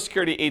taking Social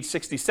Security at age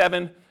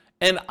 67.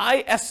 And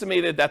I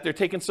estimated that they're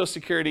taking Social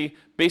Security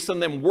based on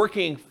them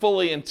working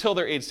fully until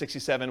they're age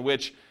 67,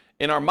 which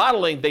in our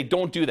modeling, they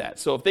don't do that.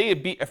 So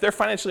if they're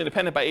financially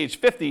independent by age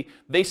 50,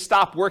 they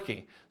stop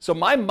working. So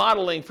my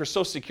modeling for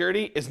Social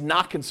Security is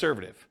not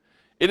conservative.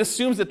 It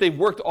assumes that they've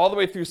worked all the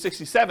way through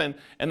 67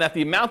 and that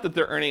the amount that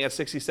they're earning at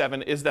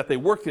 67 is that they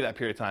worked through that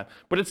period of time.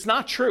 But it's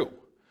not true.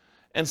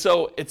 And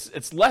so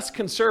it's less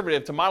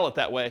conservative to model it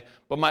that way.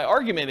 But my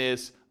argument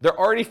is they're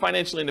already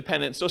financially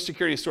independent. Social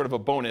Security is sort of a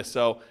bonus,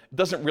 so it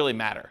doesn't really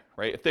matter,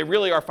 right? If they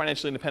really are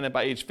financially independent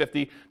by age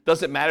 50,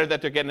 does it matter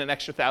that they're getting an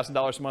extra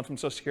 $1,000 a month from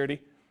Social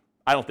Security?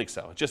 I don't think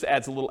so. It just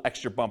adds a little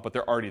extra bump, but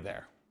they're already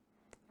there.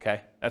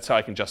 Okay? That's how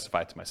I can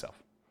justify it to myself.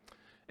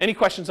 Any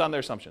questions on their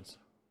assumptions?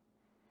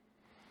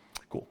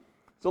 Cool.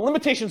 So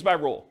limitations by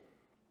rule.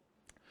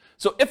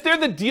 So if they're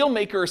the deal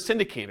maker or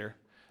syndicator,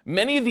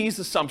 many of these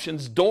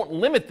assumptions don't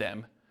limit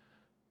them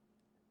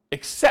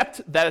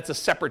except that it's a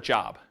separate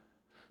job.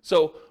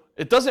 So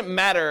it doesn't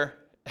matter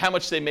how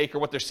much they make or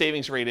what their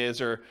savings rate is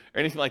or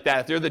anything like that.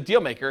 If they're the deal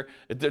maker,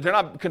 they're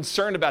not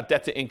concerned about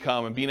debt to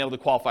income and being able to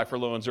qualify for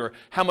loans or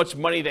how much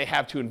money they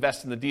have to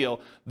invest in the deal.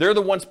 They're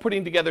the ones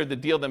putting together the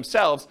deal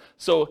themselves.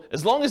 So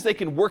as long as they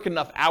can work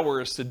enough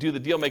hours to do the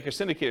deal maker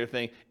syndicator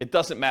thing, it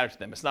doesn't matter to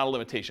them. It's not a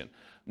limitation.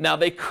 Now,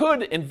 they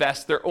could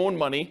invest their own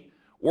money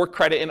or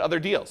credit in other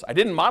deals. I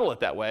didn't model it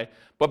that way,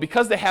 but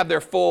because they have their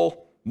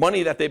full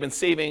money that they've been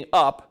saving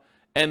up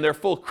and their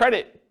full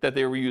credit that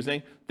they were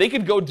using, they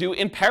could go do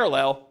in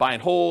parallel buy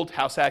and hold,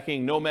 house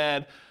hacking,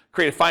 Nomad,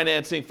 creative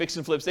financing, fix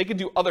and flips. They could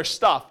do other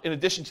stuff in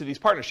addition to these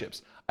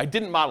partnerships. I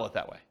didn't model it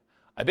that way.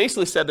 I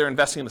basically said they're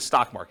investing in the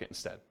stock market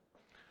instead.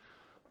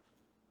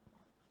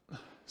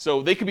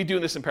 So they could be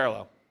doing this in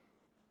parallel.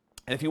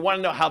 And if you want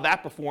to know how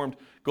that performed,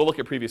 go look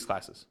at previous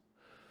classes.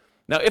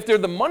 Now, if they're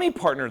the money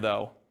partner,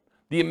 though,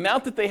 the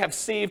amount that they have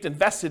saved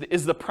invested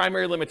is the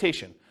primary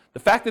limitation. The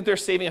fact that they're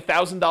saving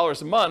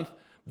 $1,000 a month,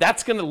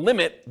 that's going to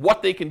limit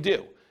what they can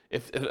do.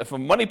 If a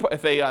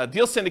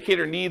deal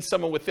syndicator needs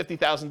someone with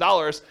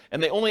 $50,000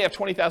 and they only have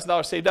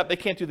 $20,000 saved up, they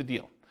can't do the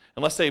deal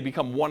unless they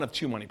become one of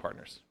two money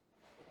partners.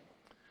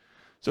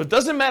 So it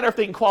doesn't matter if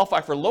they can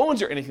qualify for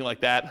loans or anything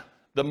like that.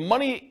 The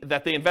money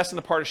that they invest in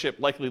the partnership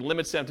likely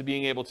limits them to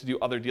being able to do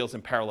other deals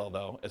in parallel,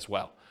 though, as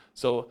well.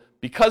 So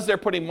because they're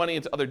putting money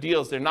into other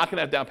deals, they're not going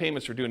to have down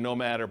payments for doing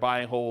Nomad or buy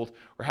and hold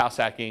or house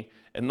hacking,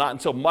 and not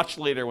until much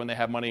later when they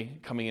have money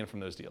coming in from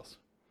those deals.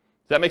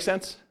 Does that make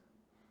sense?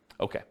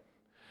 Okay.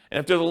 And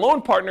if they're the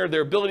loan partner,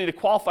 their ability to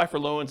qualify for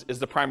loans is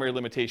the primary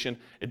limitation.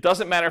 It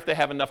doesn't matter if they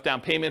have enough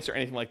down payments or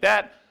anything like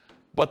that,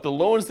 but the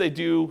loans they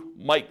do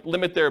might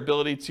limit their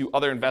ability to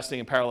other investing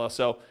in parallel.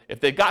 So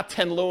if they got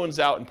 10 loans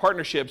out in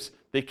partnerships,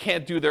 they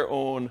can't do their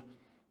own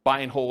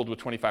buy and hold with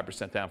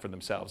 25% down for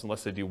themselves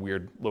unless they do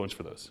weird loans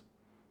for those.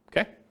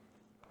 Okay?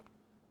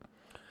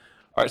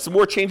 All right, some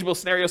more changeable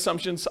scenario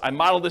assumptions. I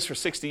modeled this for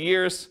 60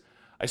 years.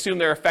 I assume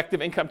their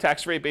effective income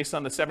tax rate based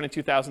on the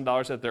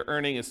 $72,000 that they're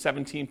earning is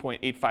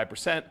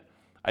 17.85%.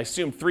 I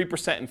assume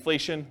 3%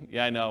 inflation.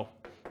 Yeah, I know.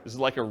 This is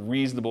like a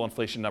reasonable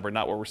inflation number,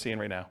 not what we're seeing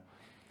right now.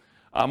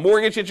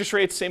 Mortgage interest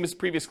rates, same as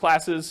previous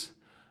classes.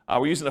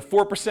 We're using a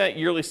 4%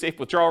 yearly safe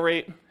withdrawal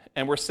rate,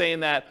 and we're saying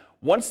that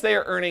once they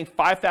are earning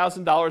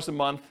 $5,000 a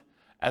month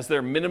as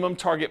their minimum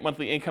target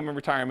monthly income in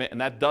retirement,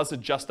 and that does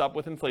adjust up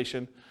with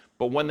inflation,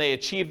 but when they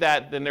achieve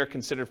that, then they're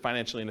considered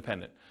financially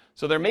independent.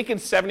 So they're making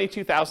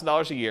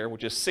 $72,000 a year,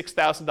 which is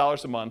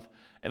 $6,000 a month,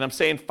 and I'm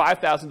saying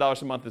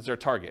 $5,000 a month is their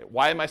target.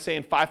 Why am I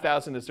saying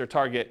 $5,000 is their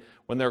target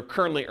when they're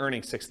currently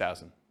earning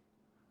 $6,000?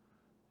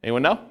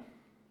 Anyone know?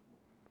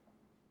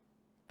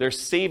 They're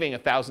saving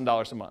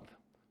 $1,000 a month.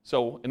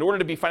 So in order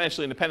to be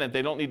financially independent,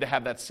 they don't need to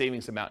have that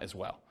savings amount as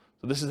well.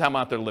 So this is how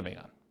much they're living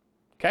on.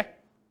 Okay?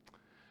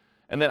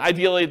 And then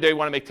ideally, they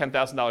want to make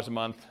 $10,000 a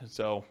month.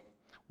 So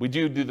we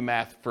do the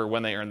math for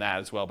when they earn that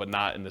as well, but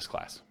not in this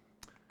class.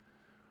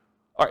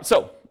 All right,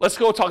 so let's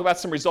go talk about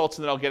some results,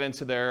 and then I'll get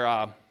into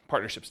their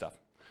partnership stuff.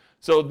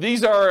 So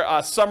these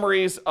are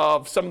summaries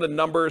of some of the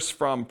numbers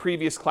from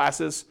previous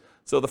classes.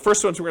 So the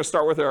first ones we're going to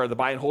start with are the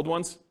buy and hold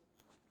ones.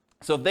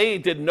 So if they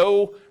did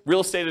no real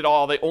estate at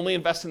all, they only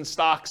invested in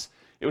stocks,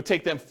 it would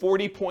take them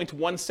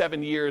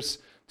 40.17 years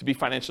to be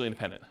financially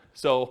independent.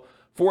 So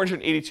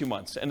 482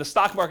 months. And the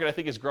stock market, I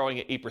think, is growing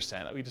at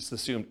 8%. We just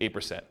assumed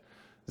 8%. Does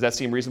that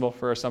seem reasonable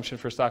for assumption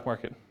for stock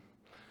market?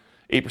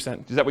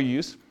 8%. Is that what you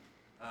use?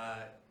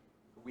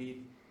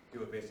 We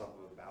do it based off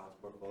of a balanced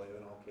portfolio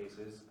in all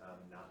cases,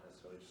 not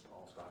necessarily just an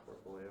all-stock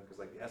portfolio, because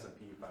like the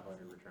S&P 500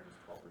 return is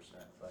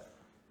 12%, but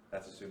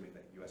that's assuming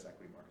that U.S.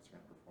 equity markets are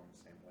going to perform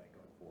the same way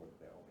going forward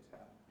that they always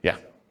have. Yeah.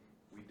 So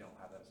we don't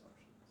have that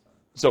assumption.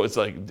 So it's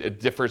like it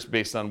differs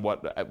based on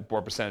what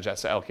percentage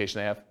asset allocation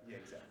they have? Yeah,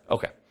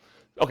 exactly.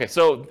 Okay,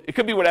 so it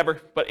could be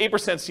whatever, but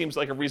 8% seems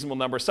like a reasonable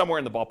number, somewhere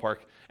in the ballpark.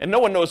 And no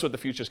one knows what the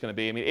future is going to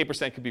be. I mean,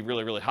 8% could be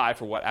really, really high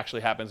for what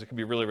actually happens. It could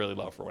be really, really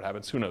low for what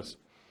happens. Who knows?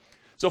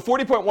 So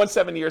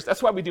 40.17 years,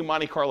 that's why we do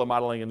Monte Carlo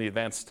modeling in the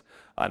advanced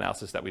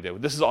analysis that we do.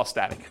 This is all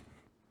static.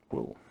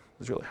 Whoa,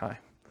 it's really high.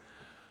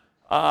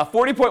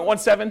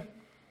 40.17.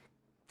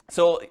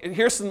 So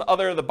here's some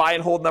other the buy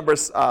and hold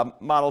numbers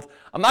modeled.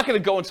 I'm not going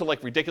to go into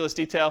like ridiculous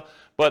detail,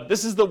 but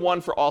this is the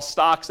one for all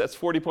stocks. That's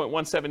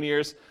 40.17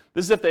 years.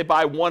 This is if they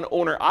buy one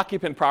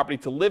owner-occupant property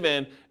to live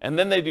in, and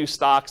then they do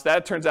stocks.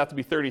 That turns out to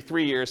be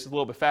 33 years, it's a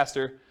little bit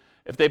faster.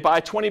 If they buy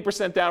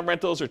 20% down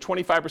rentals or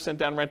 25%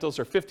 down rentals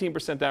or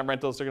 15% down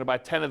rentals, they're going to buy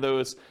 10 of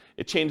those.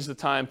 It changes the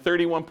time.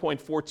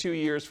 31.42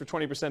 years for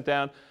 20%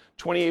 down,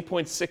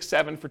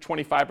 28.67 for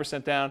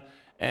 25% down,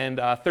 and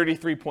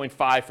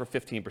 33.5 for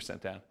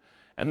 15% down.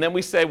 And then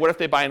we say, what if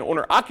they buy an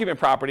owner-occupant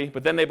property,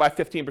 but then they buy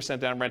 15%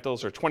 down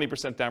rentals or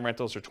 20% down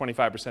rentals or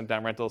 25%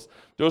 down rentals?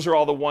 Those are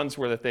all the ones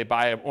where that they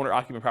buy an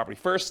owner-occupant property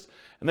first,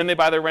 and then they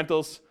buy their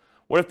rentals.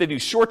 What if they do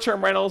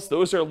short-term rentals?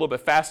 Those are a little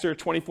bit faster,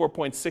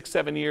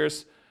 24.67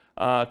 years,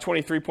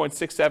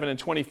 23.67 and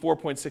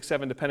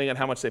 24.67, depending on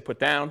how much they put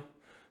down.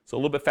 So a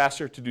little bit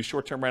faster to do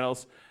short-term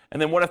rentals. And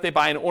then what if they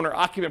buy an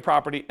owner-occupant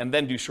property and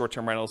then do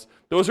short-term rentals?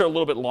 Those are a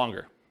little bit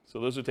longer. So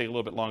those would take a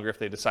little bit longer if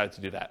they decide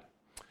to do that.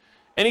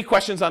 Any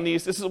questions on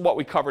these? This is what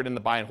we covered in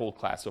the buy and hold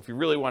class. So if you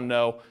really want to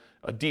know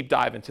a deep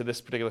dive into this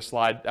particular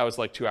slide, that was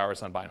like 2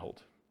 hours on buy and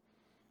hold.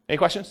 Any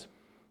questions?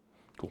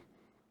 Cool.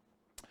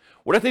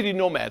 What if they do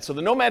nomad? So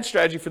the nomad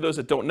strategy, for those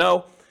that don't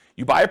know,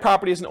 you buy a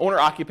property as an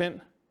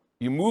owner-occupant,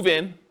 you move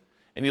in,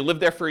 and you live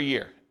there for a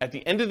year. At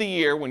the end of the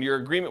year, when your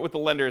agreement with the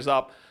lender is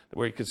up,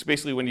 because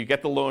basically when you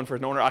get the loan for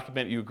an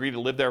owner-occupant, you agree to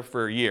live there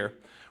for a year.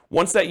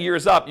 Once that year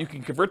is up, you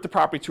can convert the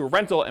property to a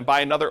rental and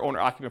buy another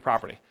owner-occupant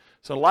property.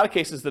 So in a lot of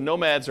cases, the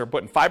nomads are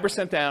putting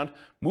 5% down,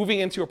 moving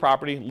into a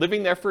property,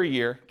 living there for a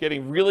year,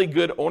 getting really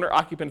good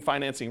owner-occupant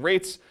financing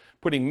rates,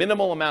 putting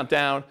minimal amount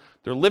down.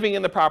 They're living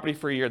in the property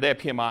for a year. They have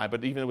PMI,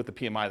 but even with the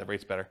PMI, the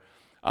rate's better.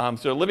 So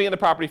they're living in the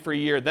property for a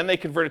year, then they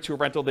convert it to a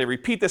rental. They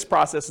repeat this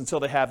process until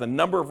they have the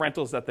number of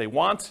rentals that they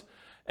want,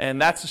 and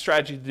that's the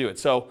strategy to do it.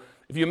 So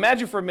if you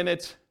imagine for a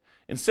minute,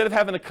 instead of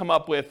having to come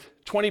up with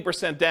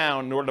 20%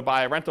 down in order to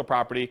buy a rental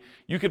property,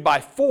 you could buy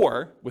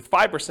 4 with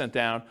 5%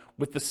 down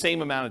with the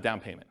same amount of down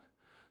payment.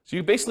 So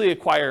you basically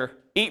acquire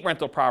 8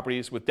 rental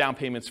properties with down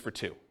payments for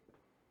 2.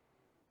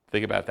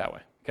 Think about it that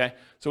way, okay?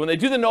 So when they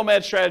do the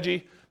nomad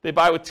strategy, they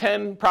buy with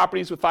 10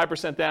 properties with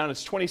 5% down.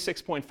 It's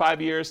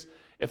 26.5 years.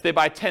 If they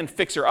buy 10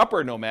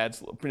 fixer-upper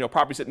nomads,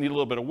 properties that need a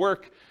little bit of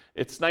work,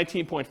 it's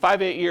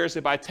 19.58 years. They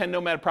buy 10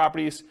 nomad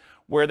properties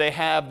where they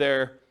have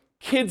their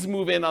kids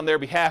move in on their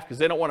behalf because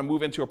they don't want to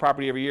move into a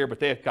property every year, but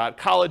they've got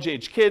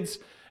college-age kids.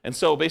 And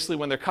so basically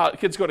when their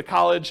kids go to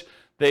college,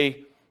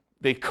 they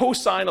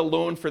co-sign a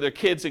loan for their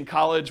kids in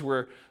college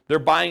where they're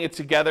buying it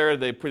together.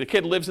 The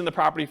kid lives in the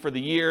property for the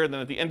year, and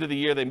then at the end of the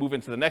year, they move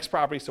into the next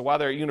property. So while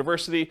they're at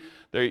university,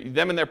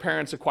 them and their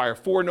parents acquire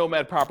 4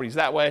 nomad properties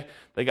that way.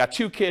 They got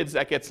 2 kids,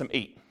 that gets them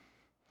 8.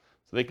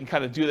 So they can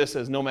kind of do this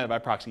as nomad by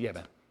proxy. Yeah,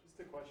 Ben?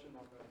 Just a question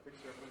on the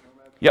fixer-upper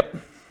nomad. Yep.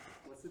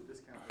 What's the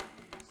discount rate?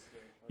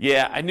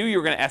 Yeah, I knew you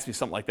were going to ask me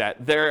something like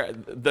that.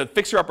 The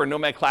fixer-upper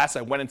nomad class,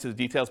 I went into the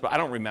details, but I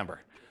don't remember.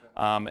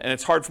 And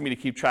it's hard for me to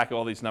keep track of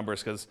all these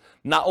numbers because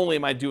not only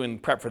am I doing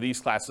prep for these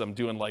classes, I'm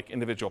doing like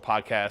individual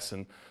podcasts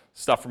and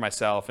stuff for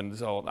myself, and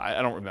so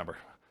I don't remember.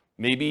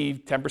 Maybe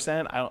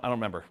 10%? I don't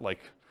remember.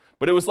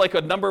 But it was like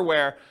a number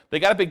where they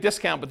got a big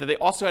discount, but then they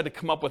also had to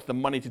come up with the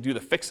money to do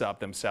the fix-up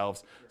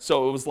themselves.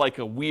 So it was like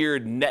a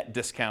weird net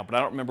discount, but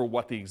I don't remember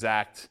what the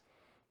exact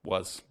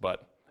was.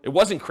 But it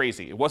wasn't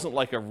crazy. It wasn't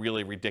like a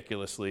really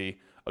ridiculously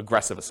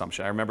aggressive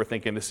assumption. I remember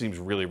thinking this seems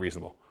really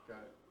reasonable.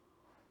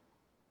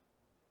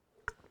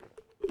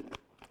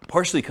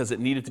 Partially because it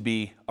needed to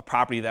be a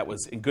property that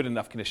was in good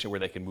enough condition where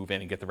they could move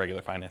in and get the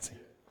regular financing.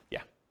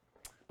 Yeah.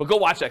 But go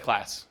watch that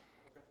class.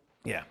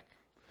 Yeah.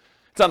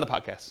 It's on the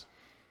podcast.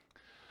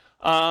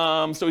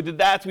 So we did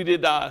that. We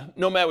did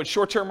nomad with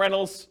short-term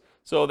rentals.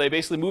 So they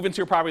basically move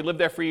into a property, live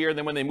there for a year, and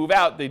then when they move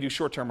out, they do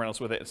short-term rentals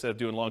with it instead of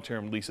doing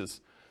long-term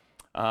leases.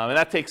 And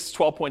that takes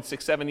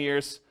 12.67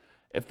 years.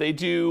 If they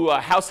do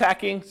house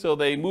hacking, so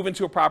they move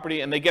into a property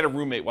and they get a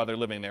roommate while they're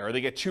living there, or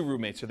they get 2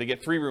 roommates, or they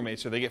get 3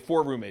 roommates, or they get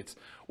 4 roommates,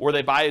 or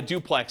they buy a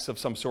duplex of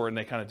some sort and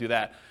they kind of do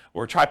that,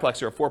 or a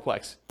triplex or a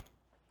fourplex.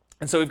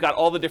 And so we've got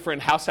all the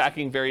different house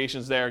hacking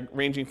variations there,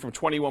 ranging from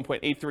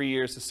 21.83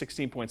 years to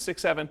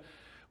 16.67.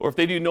 Or if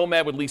they do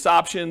nomad with lease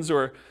options,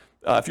 or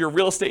if you're a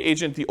real estate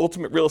agent, the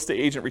ultimate real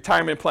estate agent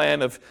retirement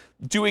plan of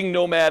doing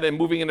nomad and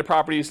moving into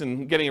properties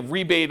and getting a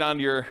rebate on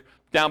your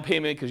down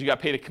payment because you got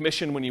paid a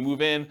commission when you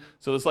move in.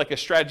 So there's like a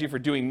strategy for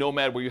doing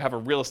nomad where you have a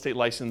real estate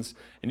license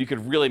and you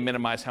could really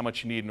minimize how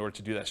much you need in order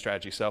to do that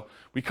strategy. So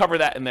we cover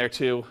that in there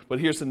too,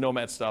 but here's the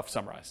nomad stuff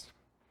summarized.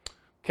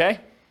 Okay?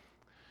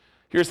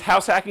 Here's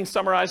house hacking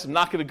summarized. I'm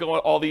not going to go on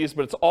all these,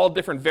 but it's all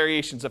different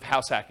variations of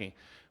house hacking.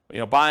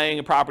 Buying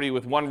a property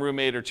with 1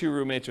 roommate or 2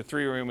 roommates or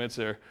 3 roommates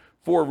or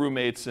 4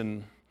 roommates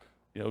and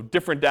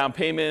different down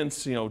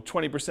payments,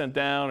 20%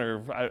 down,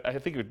 or I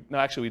think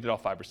actually we did all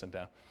 5%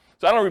 down.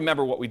 So I don't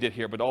remember what we did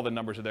here, but all the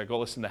numbers are there. Go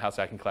listen to the house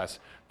hacking class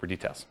for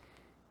details.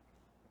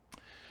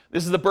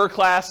 This is the BRRRR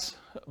class,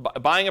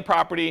 buying a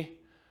property,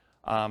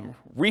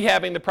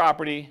 rehabbing the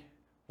property,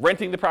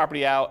 renting the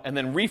property out, and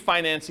then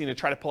refinancing to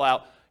try to pull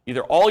out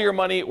either all your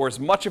money or as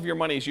much of your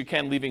money as you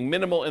can, leaving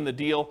minimal in the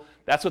deal.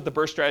 That's what the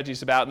BRRRR strategy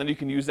is about, and then you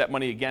can use that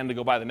money again to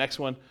go buy the next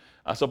one.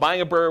 So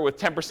buying a BRRRR with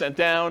 10%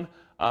 down,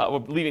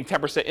 leaving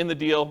 10% in the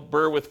deal,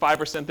 BRRRR with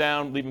 5%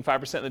 down, leaving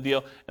 5% in the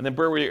deal, and then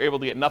BRRRR where you're able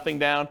to get nothing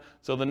down.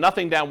 So the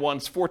nothing down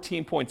one's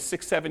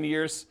 14.67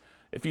 years.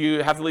 If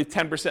you have to leave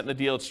 10% in the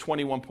deal, it's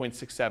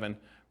 21.67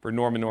 for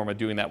Norma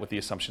doing that with the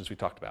assumptions we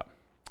talked about.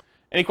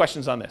 Any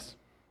questions on this?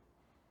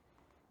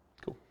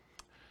 Cool.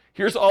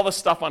 Here's all the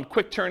stuff on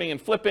quick turning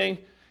and flipping.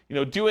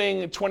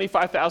 Doing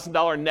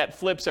 $25,000 net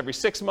flips every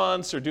 6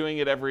 months, or doing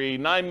it every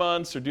 9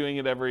 months, or doing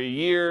it every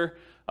year,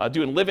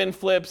 doing live-in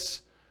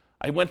flips.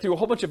 I went through a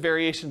whole bunch of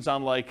variations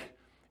on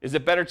is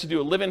it better to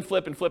do a live-in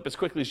flip and flip as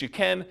quickly as you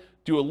can,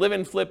 do a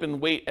live-in flip and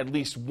wait at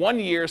least 1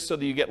 year so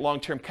that you get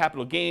long-term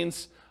capital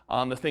gains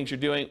on the things you're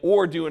doing,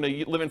 or doing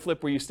a live and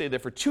flip where you stay there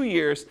for 2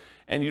 years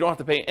and you don't have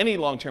to pay any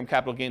long-term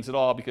capital gains at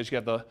all because you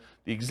have the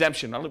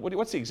exemption.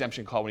 What's the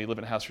exemption called when you live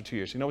in a house for 2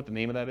 years? You know what the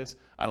name of that is?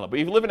 I don't know. But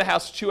if you live in a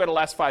house 2 out of the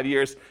last 5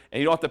 years and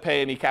you don't have to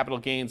pay any capital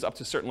gains up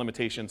to certain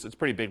limitations, it's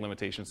pretty big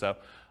limitations though,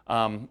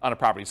 on a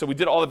property. So we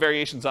did all the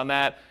variations on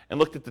that and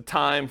looked at the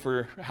time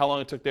for how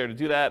long it took there to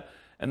do that.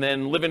 And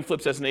then live in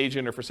flips as an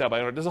agent or for sale by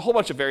owner. There's a whole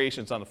bunch of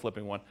variations on the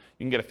flipping one.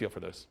 You can get a feel for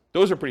those.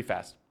 Those are pretty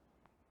fast.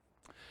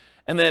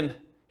 And then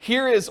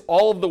here is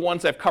all of the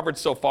ones I've covered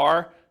so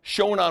far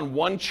shown on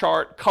one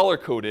chart,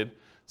 color-coded.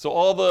 So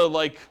all the,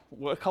 like,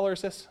 what color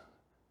is this?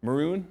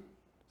 Maroon?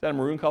 Is that a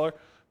maroon color?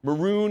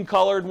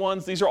 Maroon-colored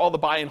ones, these are all the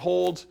buy and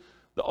hold.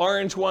 The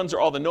orange ones are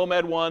all the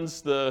Nomad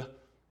ones. The,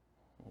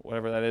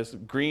 whatever that is,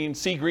 green,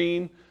 sea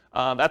green.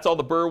 That's all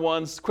the Burr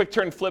ones. Quick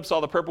turn flips, all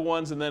the purple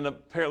ones. And then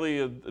apparently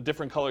a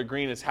different color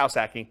green is house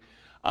hacking.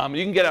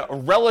 You can get a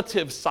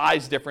relative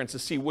size difference to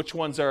see which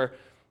ones are,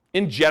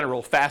 in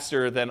general,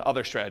 faster than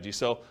other strategies.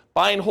 So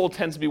buy and hold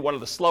tends to be one of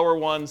the slower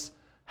ones.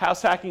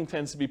 House hacking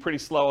tends to be pretty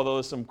slow, although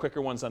there's some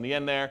quicker ones on the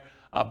end there.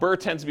 Burr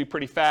tends to be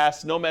pretty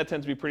fast. Nomad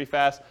tends to be pretty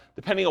fast.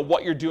 Depending on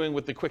what you're doing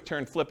with the quick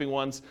turn flipping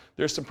ones,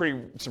 there's some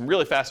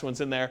really fast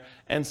ones in there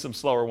and some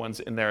slower ones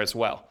in there as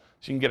well.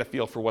 So you can get a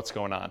feel for what's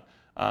going on.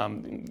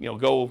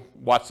 Go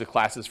watch the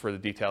classes for the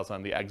details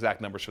on the exact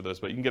numbers for those,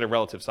 but you can get a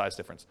relative size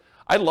difference.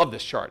 I love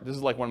this chart. This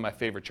is like one of my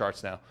favorite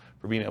charts now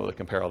for being able to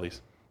compare all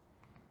these.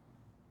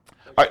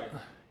 All right,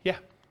 yeah.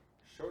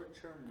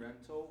 Short-term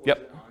rental, was Yep.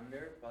 it on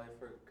there? Probably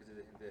because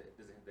it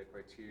doesn't hit the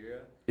criteria.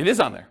 It is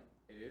on there.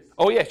 It is?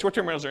 Oh yeah,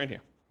 short-term rentals are in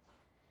here.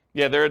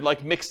 Yeah, they're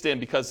like mixed in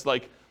because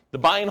like the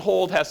buy and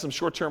hold has some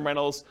short-term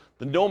rentals,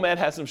 the Nomad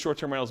has some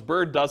short-term rentals,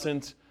 Burr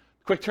doesn't,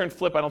 quick turn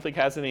flip I don't think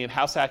has any, and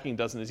house hacking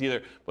doesn't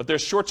either. But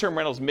there's short-term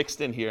rentals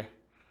mixed in here.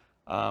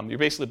 You're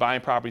basically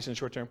buying properties in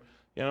short-term.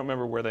 Yeah, I don't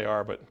remember where they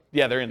are, but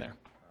yeah, they're in there.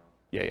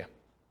 Yeah.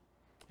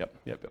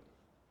 Yep.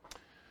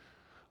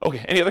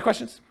 Okay, any other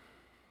questions?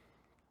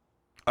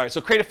 All right,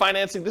 so creative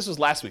financing, this was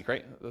last week,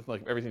 right?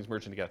 Like everything's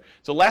merging together.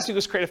 So last week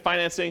was creative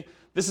financing.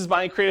 This is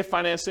buying creative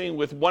financing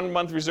with 1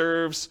 month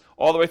reserves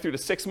all the way through to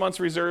 6 months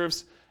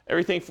reserves.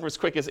 Everything from as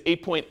quick as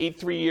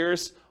 8.83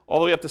 years all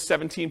the way up to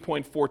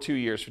 17.42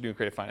 years for doing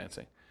creative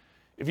financing.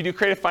 If you do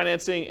creative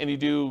financing and you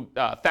do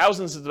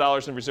thousands of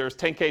dollars in reserves,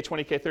 10K,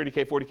 20K,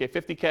 30K, 40K,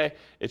 50K,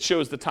 it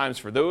shows the times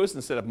for those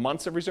instead of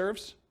months of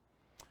reserves.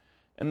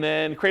 And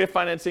then creative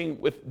financing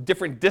with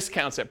different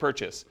discounts at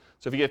purchase.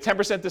 So if you get a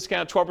 10%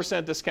 discount,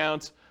 12%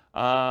 discount,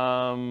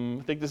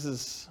 I think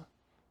this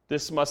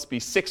must be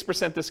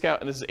 6% discount,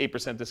 and this is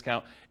 8%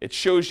 discount. It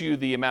shows you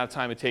the amount of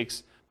time it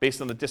takes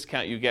based on the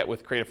discount you get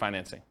with creative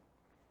financing.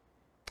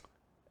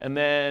 And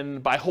then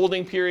by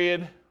holding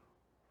period,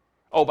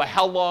 by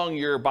how long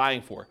you're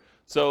buying for.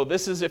 So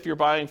this is if you're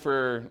buying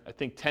for, I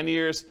think, 10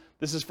 years,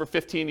 this is for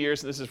 15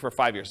 years, and this is for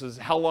 5 years. So this is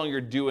how long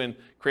you're doing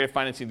creative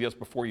financing deals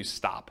before you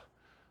stop.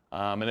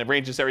 And it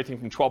ranges everything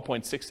from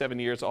 12.67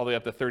 years all the way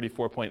up to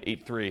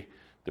 34.83,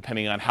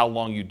 depending on how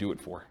long you do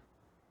it for.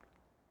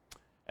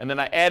 And then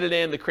I added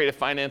in the creative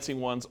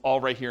financing ones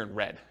all right here in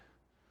red.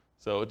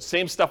 So it's the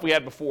same stuff we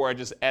had before, I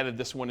just added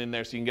this one in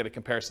there so you can get a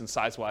comparison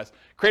size-wise.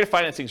 Creative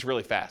financing is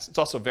really fast. It's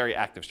also a very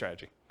active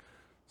strategy.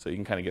 So you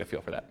can kind of get a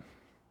feel for that.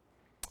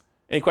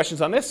 Any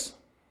questions on this?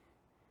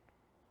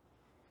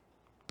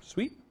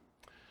 Sweet.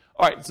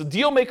 All right, so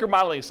deal maker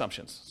modeling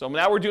assumptions. So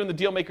now we're doing the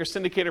deal maker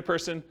syndicator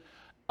person.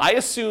 I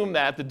assume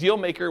that the deal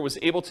maker was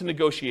able to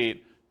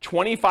negotiate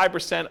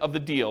 25% of the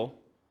deal,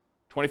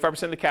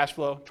 25% of the cash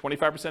flow,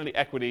 25% of the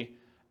equity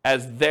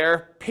as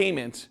their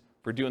payment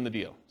for doing the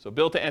deal. So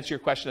Bill, to answer your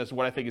question as to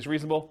what I think is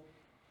reasonable,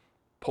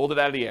 pulled it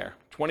out of the air.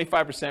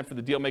 25% for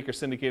the deal maker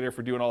syndicator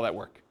for doing all that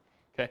work.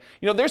 Okay?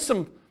 You know, there's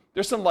some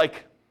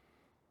like,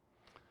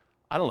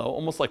 I don't know,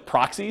 almost like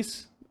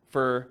proxies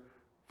for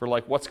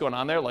like what's going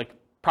on there. Like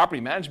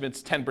property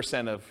management's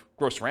 10% of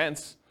gross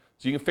rents.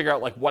 So you can figure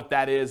out like what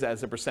that is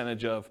as a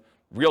percentage of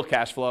real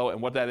cash flow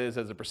and what that is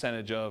as a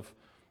percentage of,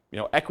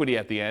 equity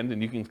at the end.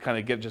 And you can kind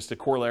of get just a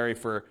corollary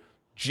for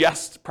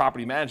just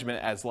property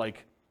management as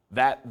like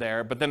that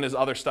there. But then there's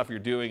other stuff you're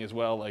doing as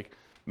well, like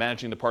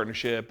managing the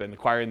partnership and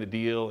acquiring the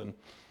deal. And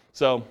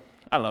so,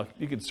 I don't know,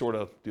 you could sort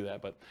of do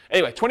that. But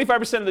anyway,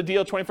 25% of the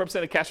deal,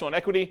 25% of cash flow and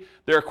equity.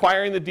 They're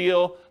acquiring the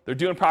deal. They're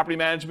doing property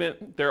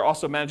management. They're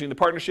also managing the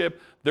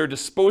partnership. They're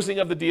disposing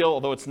of the deal,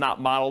 although it's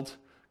not modeled,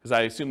 because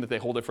I assume that they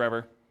hold it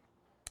forever.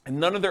 And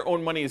none of their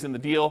own money is in the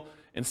deal.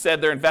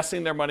 Instead, they're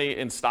investing their money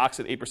in stocks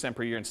at 8%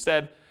 per year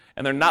instead.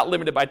 And they're not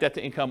limited by debt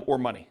to income or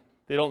money.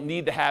 They don't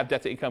need to have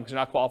debt to income because they're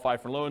not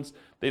qualified for loans.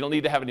 They don't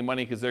need to have any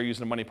money because they're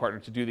using a money partner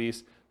to do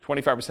these.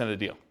 25% of the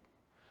deal.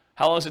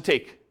 How long does it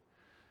take?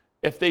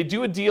 If they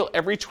do a deal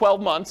every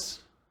 12 months,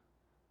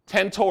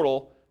 10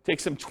 total, it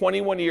takes them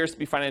 21 years to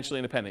be financially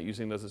independent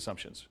using those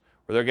assumptions,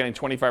 where they're getting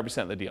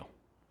 25% of the deal.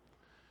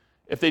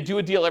 If they do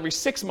a deal every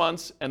 6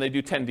 months and they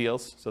do 10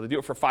 deals, so they do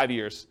it for 5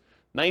 years,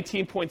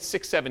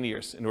 19.67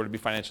 years in order to be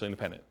financially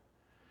independent.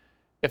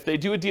 If they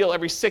do a deal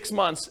every 6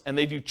 months and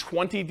they do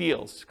 20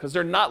 deals, because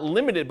they're not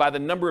limited by the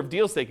number of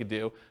deals they could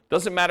do,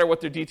 doesn't matter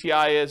what their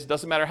DTI is,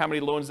 doesn't matter how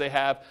many loans they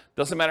have,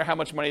 doesn't matter how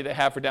much money they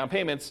have for down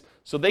payments,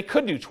 so they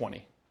could do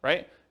 20,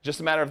 right? Just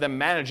a matter of them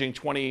managing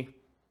 20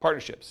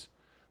 partnerships.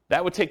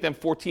 That would take them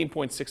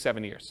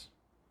 14.67 years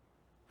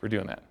for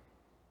doing that,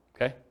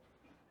 okay?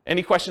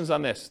 Any questions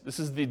on this? This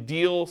is the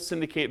deal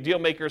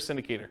maker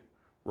syndicator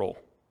role.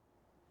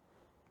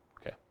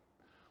 Okay.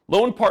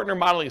 Loan partner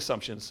modeling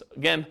assumptions.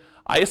 Again,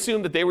 I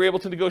assume that they were able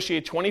to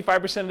negotiate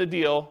 25% of the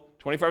deal,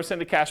 25% of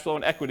the cash flow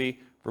and equity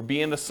for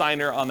being the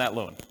signer on that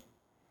loan.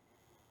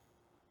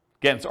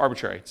 Again, it's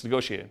arbitrary. It's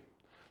negotiated.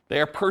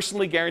 They are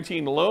personally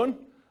guaranteeing the loan.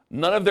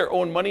 None of their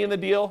own money in the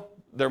deal.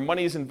 Their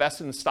money is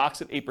invested in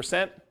stocks at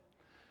 8%.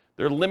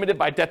 They're limited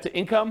by debt to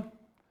income.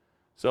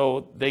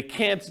 So they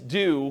can't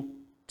do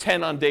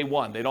 10 on day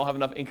one. They don't have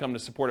enough income to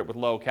support it with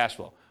low cash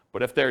flow.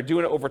 But if they're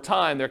doing it over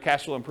time, their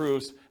cash flow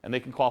improves and they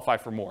can qualify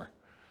for more.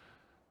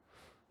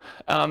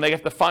 They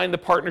have to find the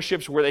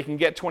partnerships where they can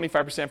get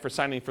 25% for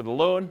signing for the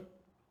loan.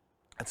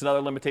 That's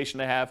another limitation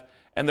they have.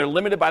 And they're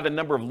limited by the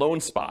number of loan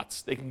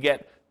spots. They can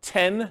get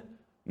 10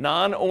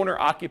 non-owner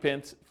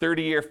occupant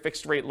 30-year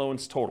fixed rate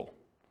loans total.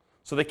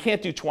 So they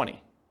can't do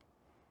 20.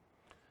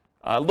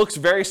 Looks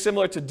very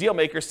similar to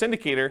Dealmaker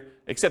Syndicator,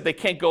 except they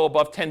can't go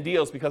above 10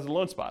 deals because of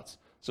loan spots.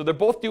 So they're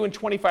both doing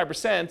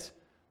 25%.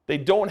 They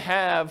don't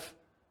have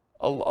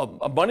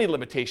a money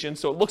limitation,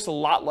 so it looks a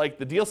lot like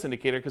the deal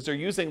syndicator because they're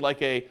using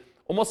like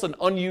almost an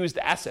unused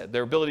asset,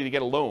 their ability to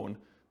get a loan.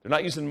 They're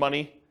not using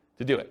money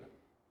to do it,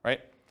 right?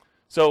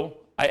 So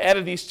I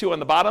added these two on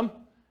the bottom,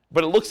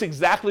 but it looks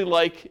exactly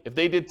like if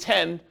they did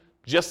 10,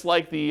 just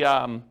like the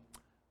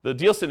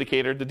deal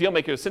syndicator, the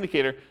Dealmaker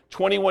syndicator,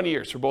 21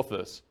 years for both of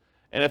those.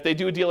 And if they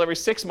do a deal every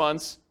 6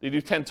 months, they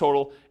do 10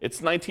 total, it's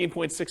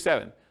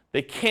 19.67.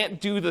 They can't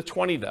do the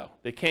 20 though.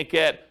 They can't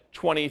get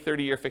 20,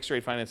 30-year fixed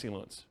rate financing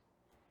loans.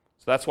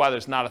 So that's why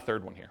there's not a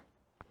third one here.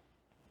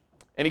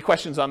 Any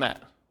questions on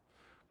that?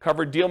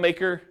 Covered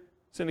Dealmaker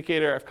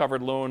syndicator, I've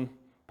covered loan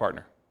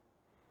partner.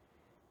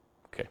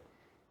 Okay.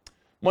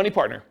 Money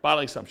partner,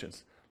 modeling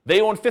assumptions.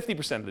 They own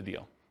 50% of the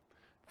deal.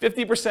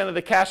 50% of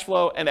the cash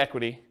flow and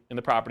equity in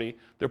the property.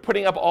 They're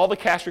putting up all the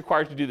cash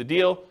required to do the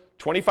deal,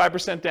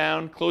 25%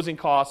 down, closing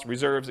costs,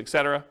 reserves,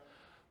 etc.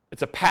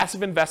 It's a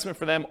passive investment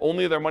for them.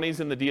 Only their money's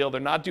in the deal.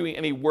 They're not doing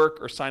any work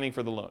or signing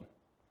for the loan.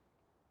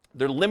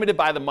 They're limited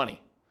by the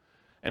money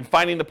and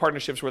finding the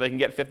partnerships where they can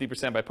get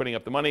 50% by putting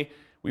up the money.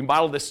 We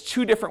modeled this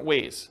 2 different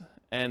ways.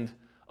 And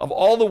of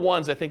all the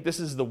ones, I think this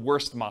is the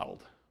worst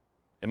modeled,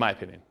 in my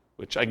opinion,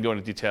 which I can go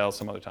into detail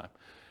some other time.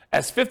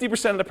 As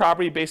 50% of the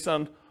property based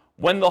on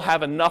when they'll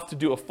have enough to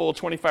do a full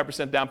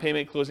 25% down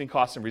payment, closing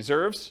costs, and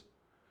reserves.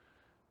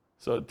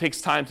 So it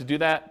takes time to do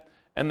that.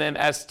 And then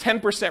as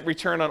 10%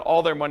 return on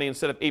all their money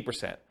instead of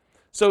 8%.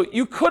 So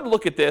you could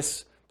look at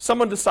this,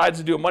 someone decides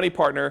to do a money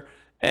partner,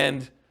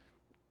 and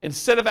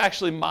instead of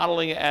actually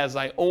modeling it as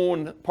I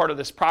own part of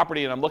this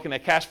property and I'm looking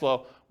at cash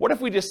flow, what if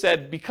we just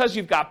said, because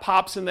you've got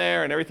POPs in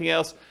there and everything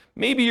else,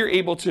 maybe you're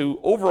able to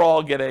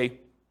overall get a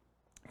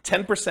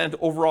 10%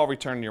 overall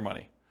return on your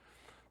money.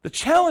 The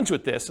challenge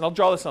with this, and I'll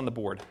draw this on the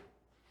board,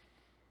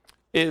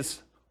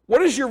 is what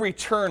does your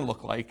return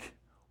look like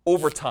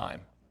over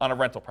time on a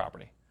rental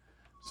property?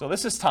 So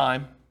this is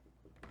time,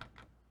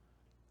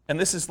 and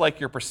this is like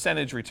your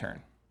percentage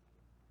return.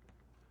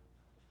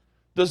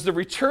 Does the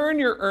return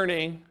you're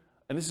earning,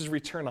 and this is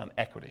return on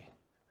equity,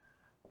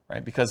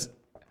 right? Because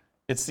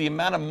it's the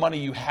amount of money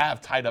you have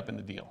tied up in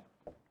the deal.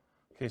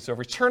 Okay, so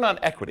return on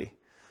equity.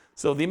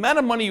 So the amount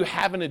of money you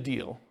have in a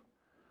deal,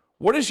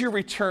 what is your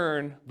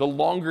return the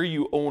longer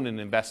you own an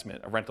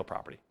investment, a rental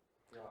property?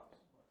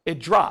 It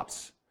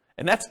drops.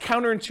 And that's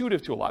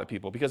counterintuitive to a lot of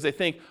people because they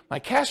think my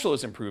cash flow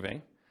is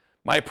improving,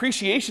 my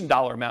appreciation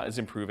dollar amount is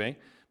improving,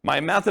 my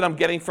amount that I'm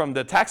getting from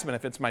the tax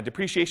benefits, my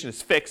depreciation is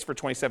fixed for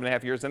 27 and a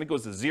half years, then it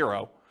goes to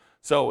 0.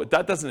 So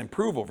that doesn't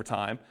improve over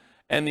time.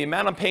 And the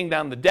amount I'm paying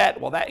down the debt,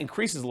 well, that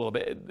increases a little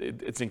bit.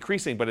 It's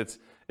increasing, but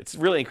it's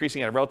really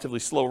increasing at a relatively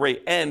slow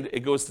rate, and it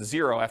goes to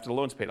 0 after the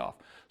loan's paid off.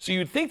 So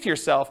you'd think to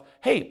yourself,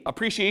 hey,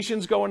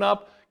 appreciation's going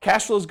up,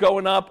 cash flow's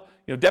going up,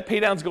 debt pay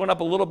down's going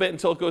up a little bit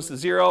until it goes to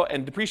 0,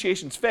 and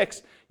depreciation's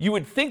fixed. You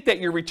would think that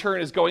your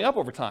return is going up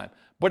over time,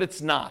 but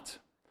it's not.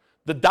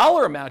 The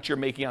dollar amount you're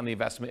making on the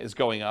investment is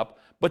going up,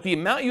 but the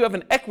amount you have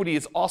in equity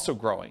is also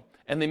growing.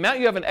 And the amount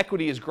you have in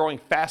equity is growing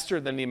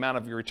faster than the amount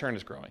of your return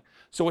is growing.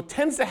 So what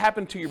tends to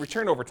happen to your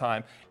return over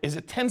time is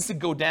it tends to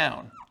go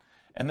down,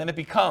 and then it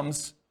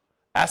becomes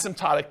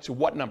asymptotic to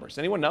what numbers?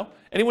 Anyone know?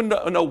 Anyone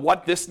know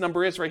what this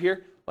number is right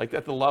here, like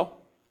at the low?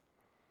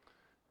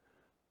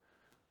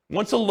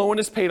 Once a loan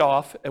is paid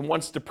off and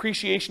once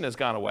depreciation has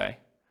gone away,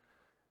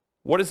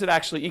 what does it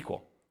actually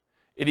equal?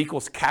 It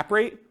equals cap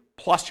rate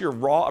plus your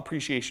raw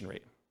appreciation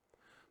rate.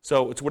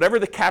 So it's whatever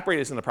the cap rate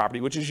is in the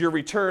property, which is your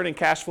return and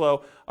cash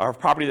flow of a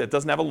property that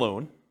doesn't have a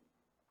loan,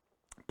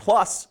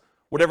 plus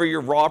whatever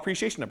your raw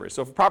appreciation number is.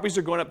 So if properties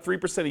are going up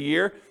 3% a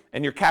year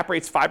and your cap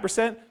rate's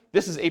 5%,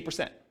 this is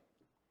 8%.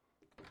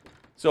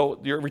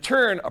 So your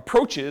return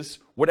approaches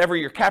whatever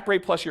your cap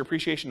rate plus your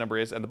appreciation number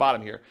is at the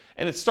bottom here.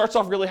 And it starts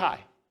off really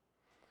high.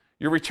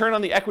 Your return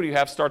on the equity you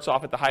have starts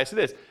off at the highest it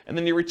is. And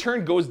then your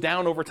return goes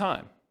down over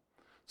time.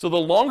 So the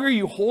longer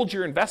you hold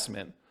your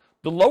investment,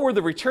 the lower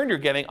the return you're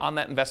getting on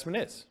that investment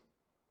is.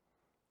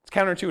 It's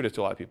counterintuitive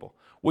to a lot of people,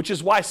 which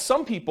is why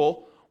some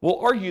people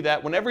will argue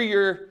that whenever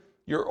your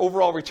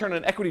overall return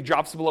on equity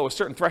drops below a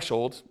certain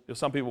threshold,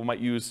 some people might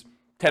use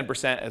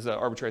 10% as an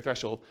arbitrary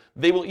threshold,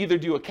 they will either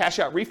do a cash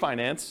out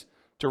refinance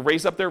to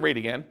raise up their rate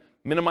again,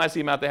 minimize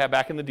the amount they have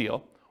back in the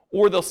deal,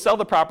 or they'll sell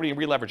the property and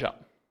re-leverage up.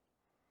 Does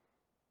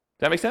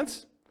that make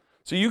sense?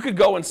 So you could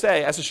go and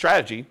say, as a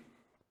strategy,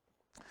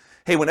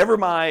 hey, whenever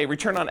my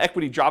return on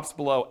equity drops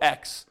below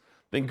X,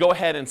 then go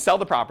ahead and sell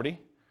the property,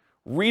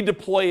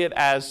 redeploy it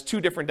as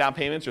 2 different down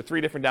payments or 3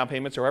 different down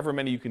payments or however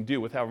many you can do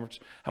with how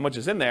much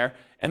is in there,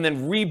 and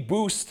then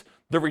reboost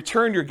the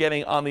return you're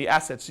getting on the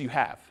assets you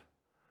have.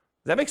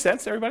 Does that make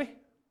sense, everybody?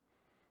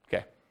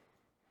 Okay.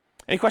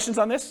 Any questions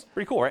on this?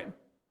 Pretty cool, right?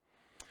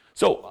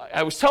 So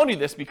I was telling you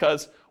this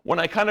because when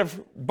I kind of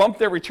bumped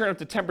their return up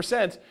to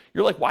 10%,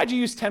 you're like, why'd you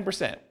use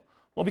 10%?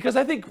 Well, because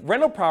I think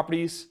rental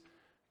properties,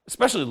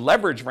 especially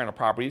leveraged rental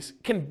properties,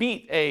 can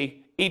beat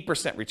a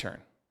 8% return,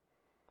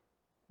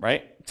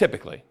 right?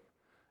 Typically.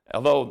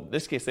 Although in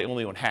this case they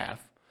only own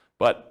half,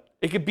 but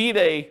it could beat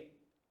a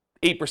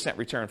 8%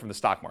 return from the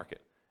stock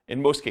market,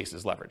 in most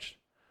cases leveraged.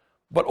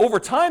 But over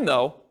time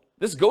though,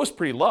 this goes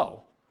pretty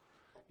low.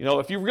 You know,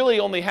 if you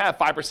really only have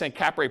 5%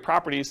 cap rate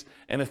properties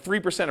and a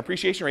 3%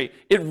 appreciation rate,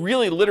 it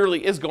really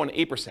literally is going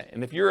to 8%.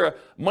 And if you're a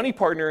money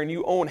partner and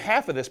you own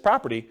half of this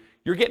property,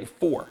 you're getting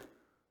 4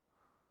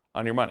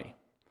 on your money.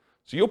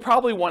 So you'll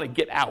probably want to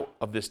get out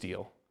of this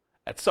deal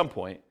at some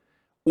point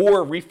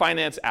or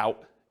refinance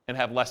out and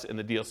have less in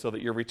the deal so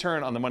that your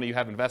return on the money you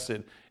have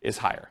invested is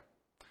higher.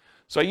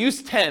 So I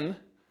used 10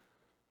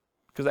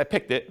 because I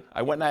picked it.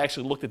 I went and I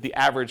actually looked at the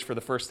average for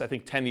the first, I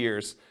think, 10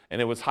 years, and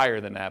it was higher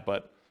than that,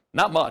 but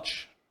not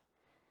much.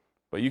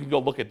 But you can go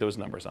look at those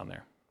numbers on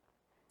there.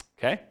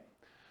 Okay?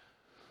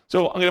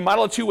 So I'm going to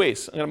model it 2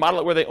 ways. I'm going to model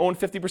it where they own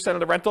 50% of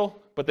the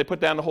rental, but they put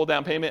down the whole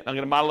down payment. I'm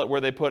going to model it where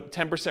they put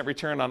 10%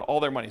 return on all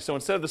their money. So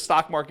instead of the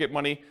stock market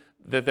money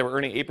that they were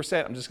earning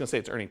 8%, I'm just going to say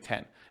it's earning 10.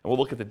 And we'll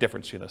look at the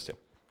difference between those two.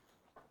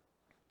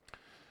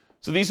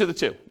 So these are the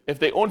two. If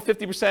they own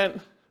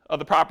 50% of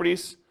the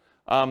properties,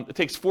 it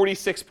takes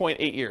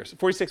 46.8 years,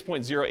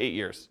 46.08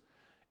 years.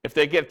 If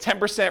they get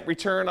 10%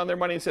 return on their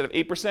money instead of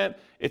 8%,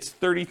 it's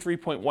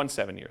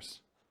 33.17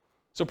 years.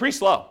 So pretty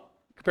slow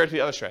compared to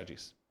the other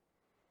strategies.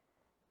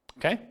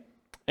 Okay?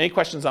 Any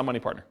questions on Money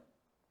Partner?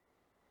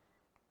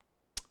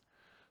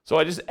 So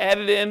I just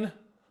added in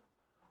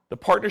the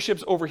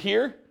partnerships over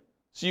here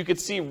so you could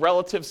see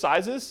relative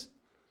sizes,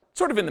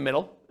 sort of in the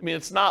middle. I mean,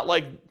 it's not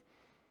like,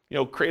 you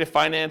know, creative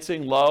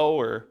financing low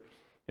or,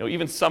 you know,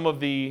 even some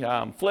of the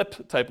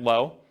flip type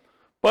low,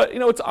 but, you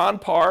know, it's on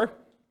par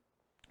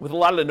with a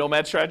lot of the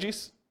nomad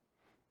strategies.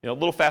 You know, a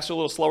little faster, a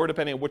little slower,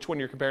 depending on which one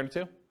you're comparing it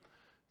to.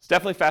 It's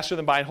definitely faster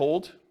than buy and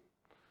hold,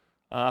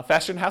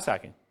 faster than house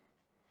hacking.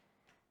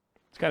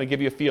 To kind of give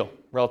you a feel,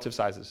 relative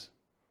sizes. Is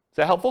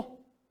that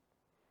helpful?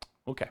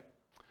 Okay.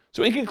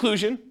 So in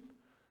conclusion,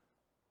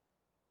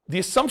 the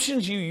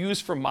assumptions you use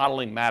for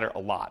modeling matter a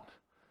lot.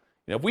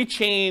 You know, if we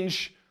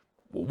change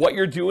what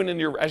you're doing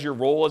as your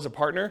role as a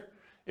partner,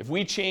 if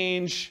we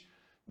change,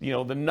 you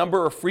know, the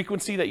number or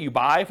frequency that you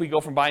buy, if we go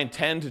from buying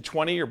 10 to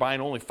 20 or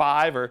buying only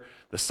 5, or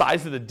the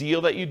size of the deal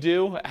that you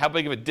do, how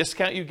big of a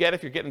discount you get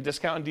if you're getting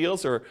discount on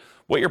deals, or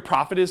what your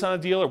profit is on a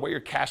deal, or what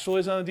your cash flow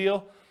is on a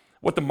deal,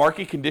 what the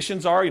market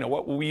conditions are, you know,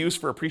 what we use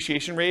for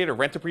appreciation rate or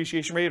rent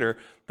appreciation rate, or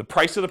the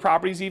price of the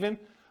properties even,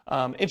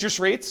 interest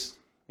rates,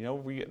 you know,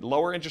 we get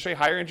lower interest rate,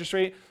 higher interest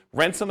rate,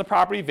 rents on the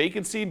property,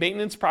 vacancy,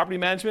 maintenance, property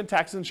management,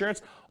 taxes,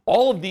 insurance.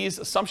 All of these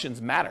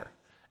assumptions matter,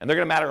 and they're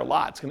going to matter a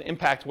lot. It's going to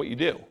impact what you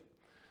do.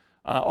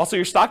 Also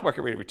your stock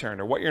market rate of return,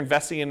 or what you're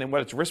investing in and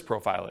what its risk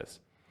profile is.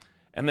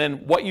 And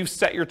then what you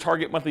set your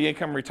target monthly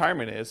income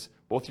retirement is,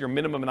 both your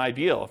minimum and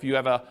ideal. If you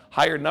have a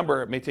higher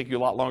number, it may take you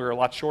a lot longer or a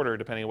lot shorter,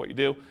 depending on what you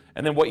do.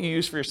 And then what you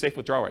use for your safe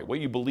withdrawal rate, what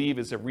you believe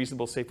is a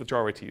reasonable safe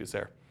withdrawal rate to use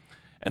there.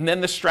 And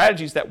then the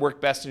strategies that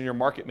work best in your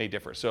market may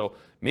differ. So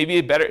maybe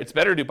it's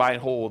better to buy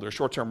and hold, or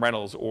short-term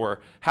rentals,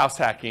 or house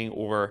hacking,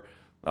 or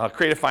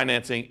creative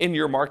financing in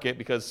your market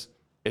because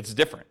it's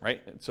different,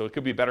 right? So it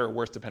could be better or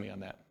worse depending on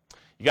that.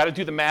 You got to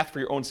do the math for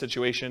your own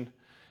situation.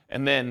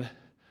 And then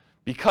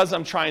because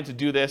I'm trying to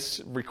do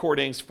this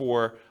recordings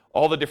for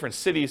all the different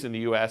cities in the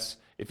US,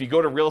 if you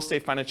go to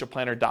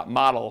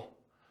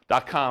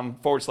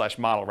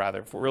realestatefinancialplanner.com/model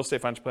rather, for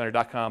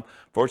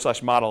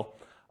realestatefinancialplanner.com/model,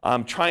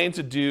 I'm trying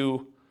to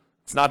do,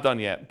 it's not done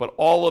yet, but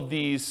all of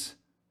these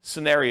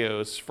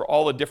scenarios for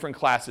all the different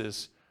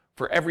classes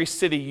for every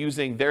city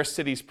using their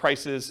city's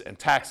prices and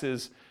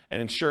taxes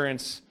and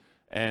insurance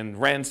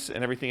and rents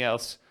and everything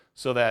else,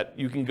 so that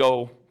you can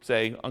go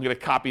say, I'm going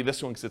to copy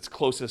this one because it's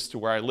closest to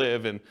where I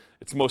live and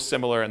it's most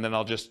similar, and then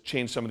I'll just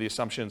change some of the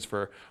assumptions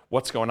for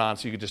what's going on,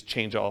 so you can just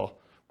change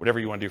whatever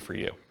you want to do for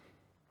you.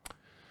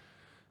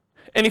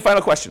 Any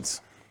final questions?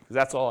 Because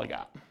that's all I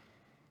got.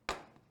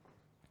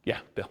 Yeah,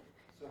 Bill.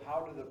 So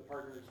how do the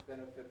partners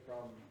benefit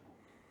from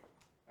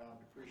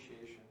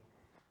depreciation?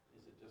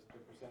 Is it just the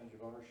percentage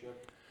of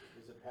ownership?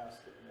 Is it passed,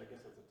 I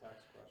guess that's a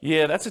tax question.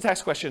 Yeah, that's a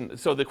tax question.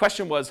 So the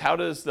question was, how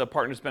does the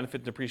partners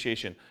benefit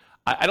depreciation?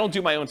 I don't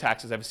do my own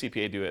taxes. I have a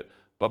CPA do it.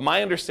 But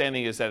my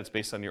understanding is that it's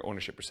based on your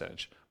ownership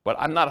percentage. But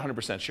I'm not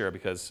 100% sure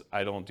because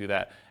I don't do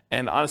that.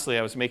 And honestly,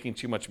 I was making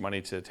too much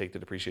money to take the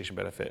depreciation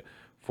benefit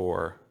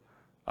for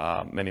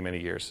many,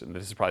 many years. And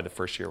this is probably the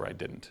first year where I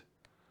didn't.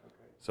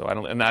 So I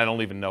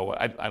don't even know.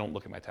 I don't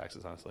look at my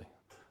taxes, honestly.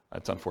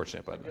 That's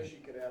unfortunate. But I guess you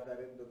could add that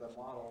into the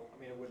model. I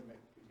mean, it wouldn't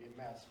be a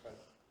mess, but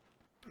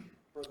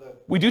for the...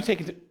 we do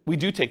take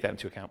that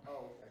into account. Oh,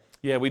 okay.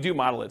 Yeah, we do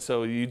model it.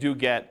 So you do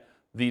get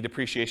the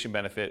depreciation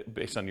benefit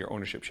based on your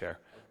ownership share.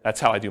 That's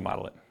how I do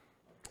model it.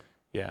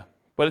 Yeah,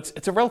 but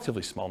it's a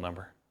relatively small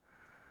number.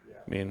 Yeah.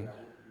 I mean,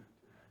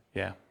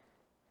 yeah.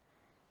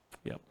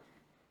 Yep.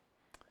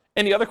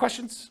 Any other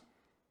questions?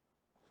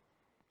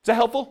 Is that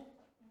helpful?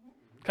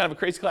 Kind of a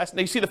crazy class.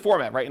 Now you see the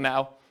format right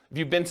now. If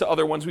you've been to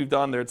other ones we've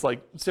done, there it's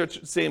like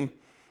same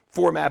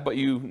format, but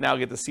you now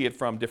get to see it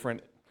from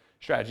different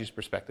strategies,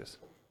 perspectives.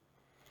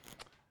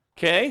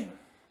 Okay.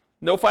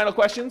 No final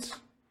questions?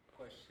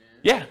 Question.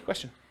 Yeah,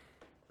 question.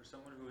 For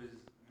someone who is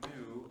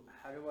new,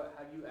 how do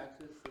you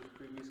access those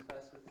previous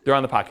classes? They're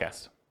on the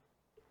podcast.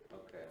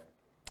 Okay.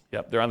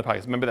 Yep, they're on the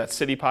podcast. Remember that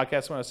city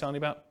podcast one I was telling you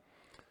about?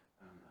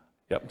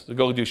 Yep. So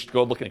go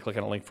look and click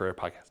on a link for a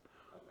podcast.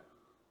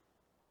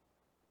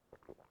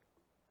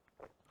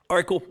 All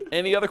right, cool.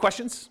 Any other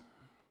questions?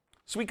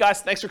 Sweet,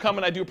 guys. Thanks for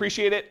coming. I do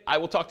appreciate it. I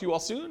will talk to you all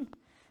soon.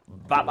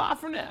 Bye-bye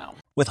for now.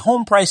 With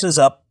home prices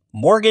up,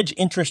 mortgage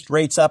interest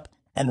rates up,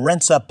 and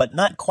rents up, but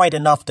not quite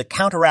enough to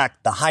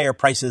counteract the higher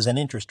prices and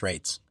interest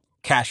rates,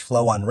 cash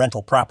flow on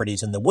rental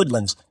properties in the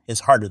Woodlands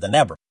is harder than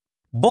ever.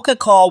 Book a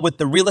call with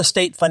the Real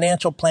Estate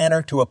Financial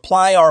Planner to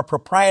apply our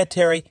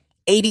proprietary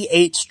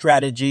 88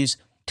 strategies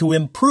to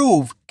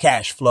improve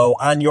cash flow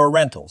on your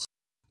rentals.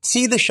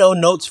 See the show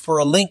notes for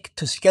a link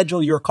to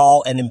schedule your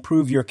call and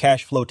improve your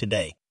cash flow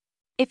today.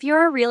 If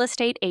you're a real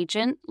estate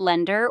agent,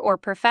 lender, or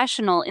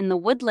professional in the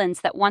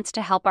Woodlands that wants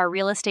to help our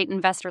real estate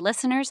investor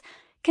listeners,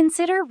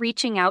 consider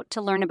reaching out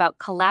to learn about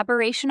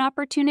collaboration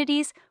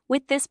opportunities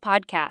with this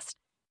podcast.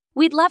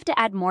 We'd love to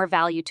add more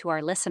value to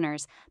our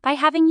listeners by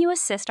having you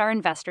assist our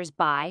investors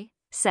buy,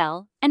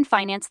 sell, and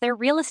finance their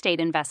real estate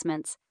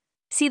investments.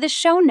 See the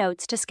show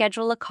notes to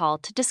schedule a call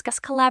to discuss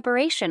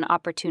collaboration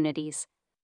opportunities.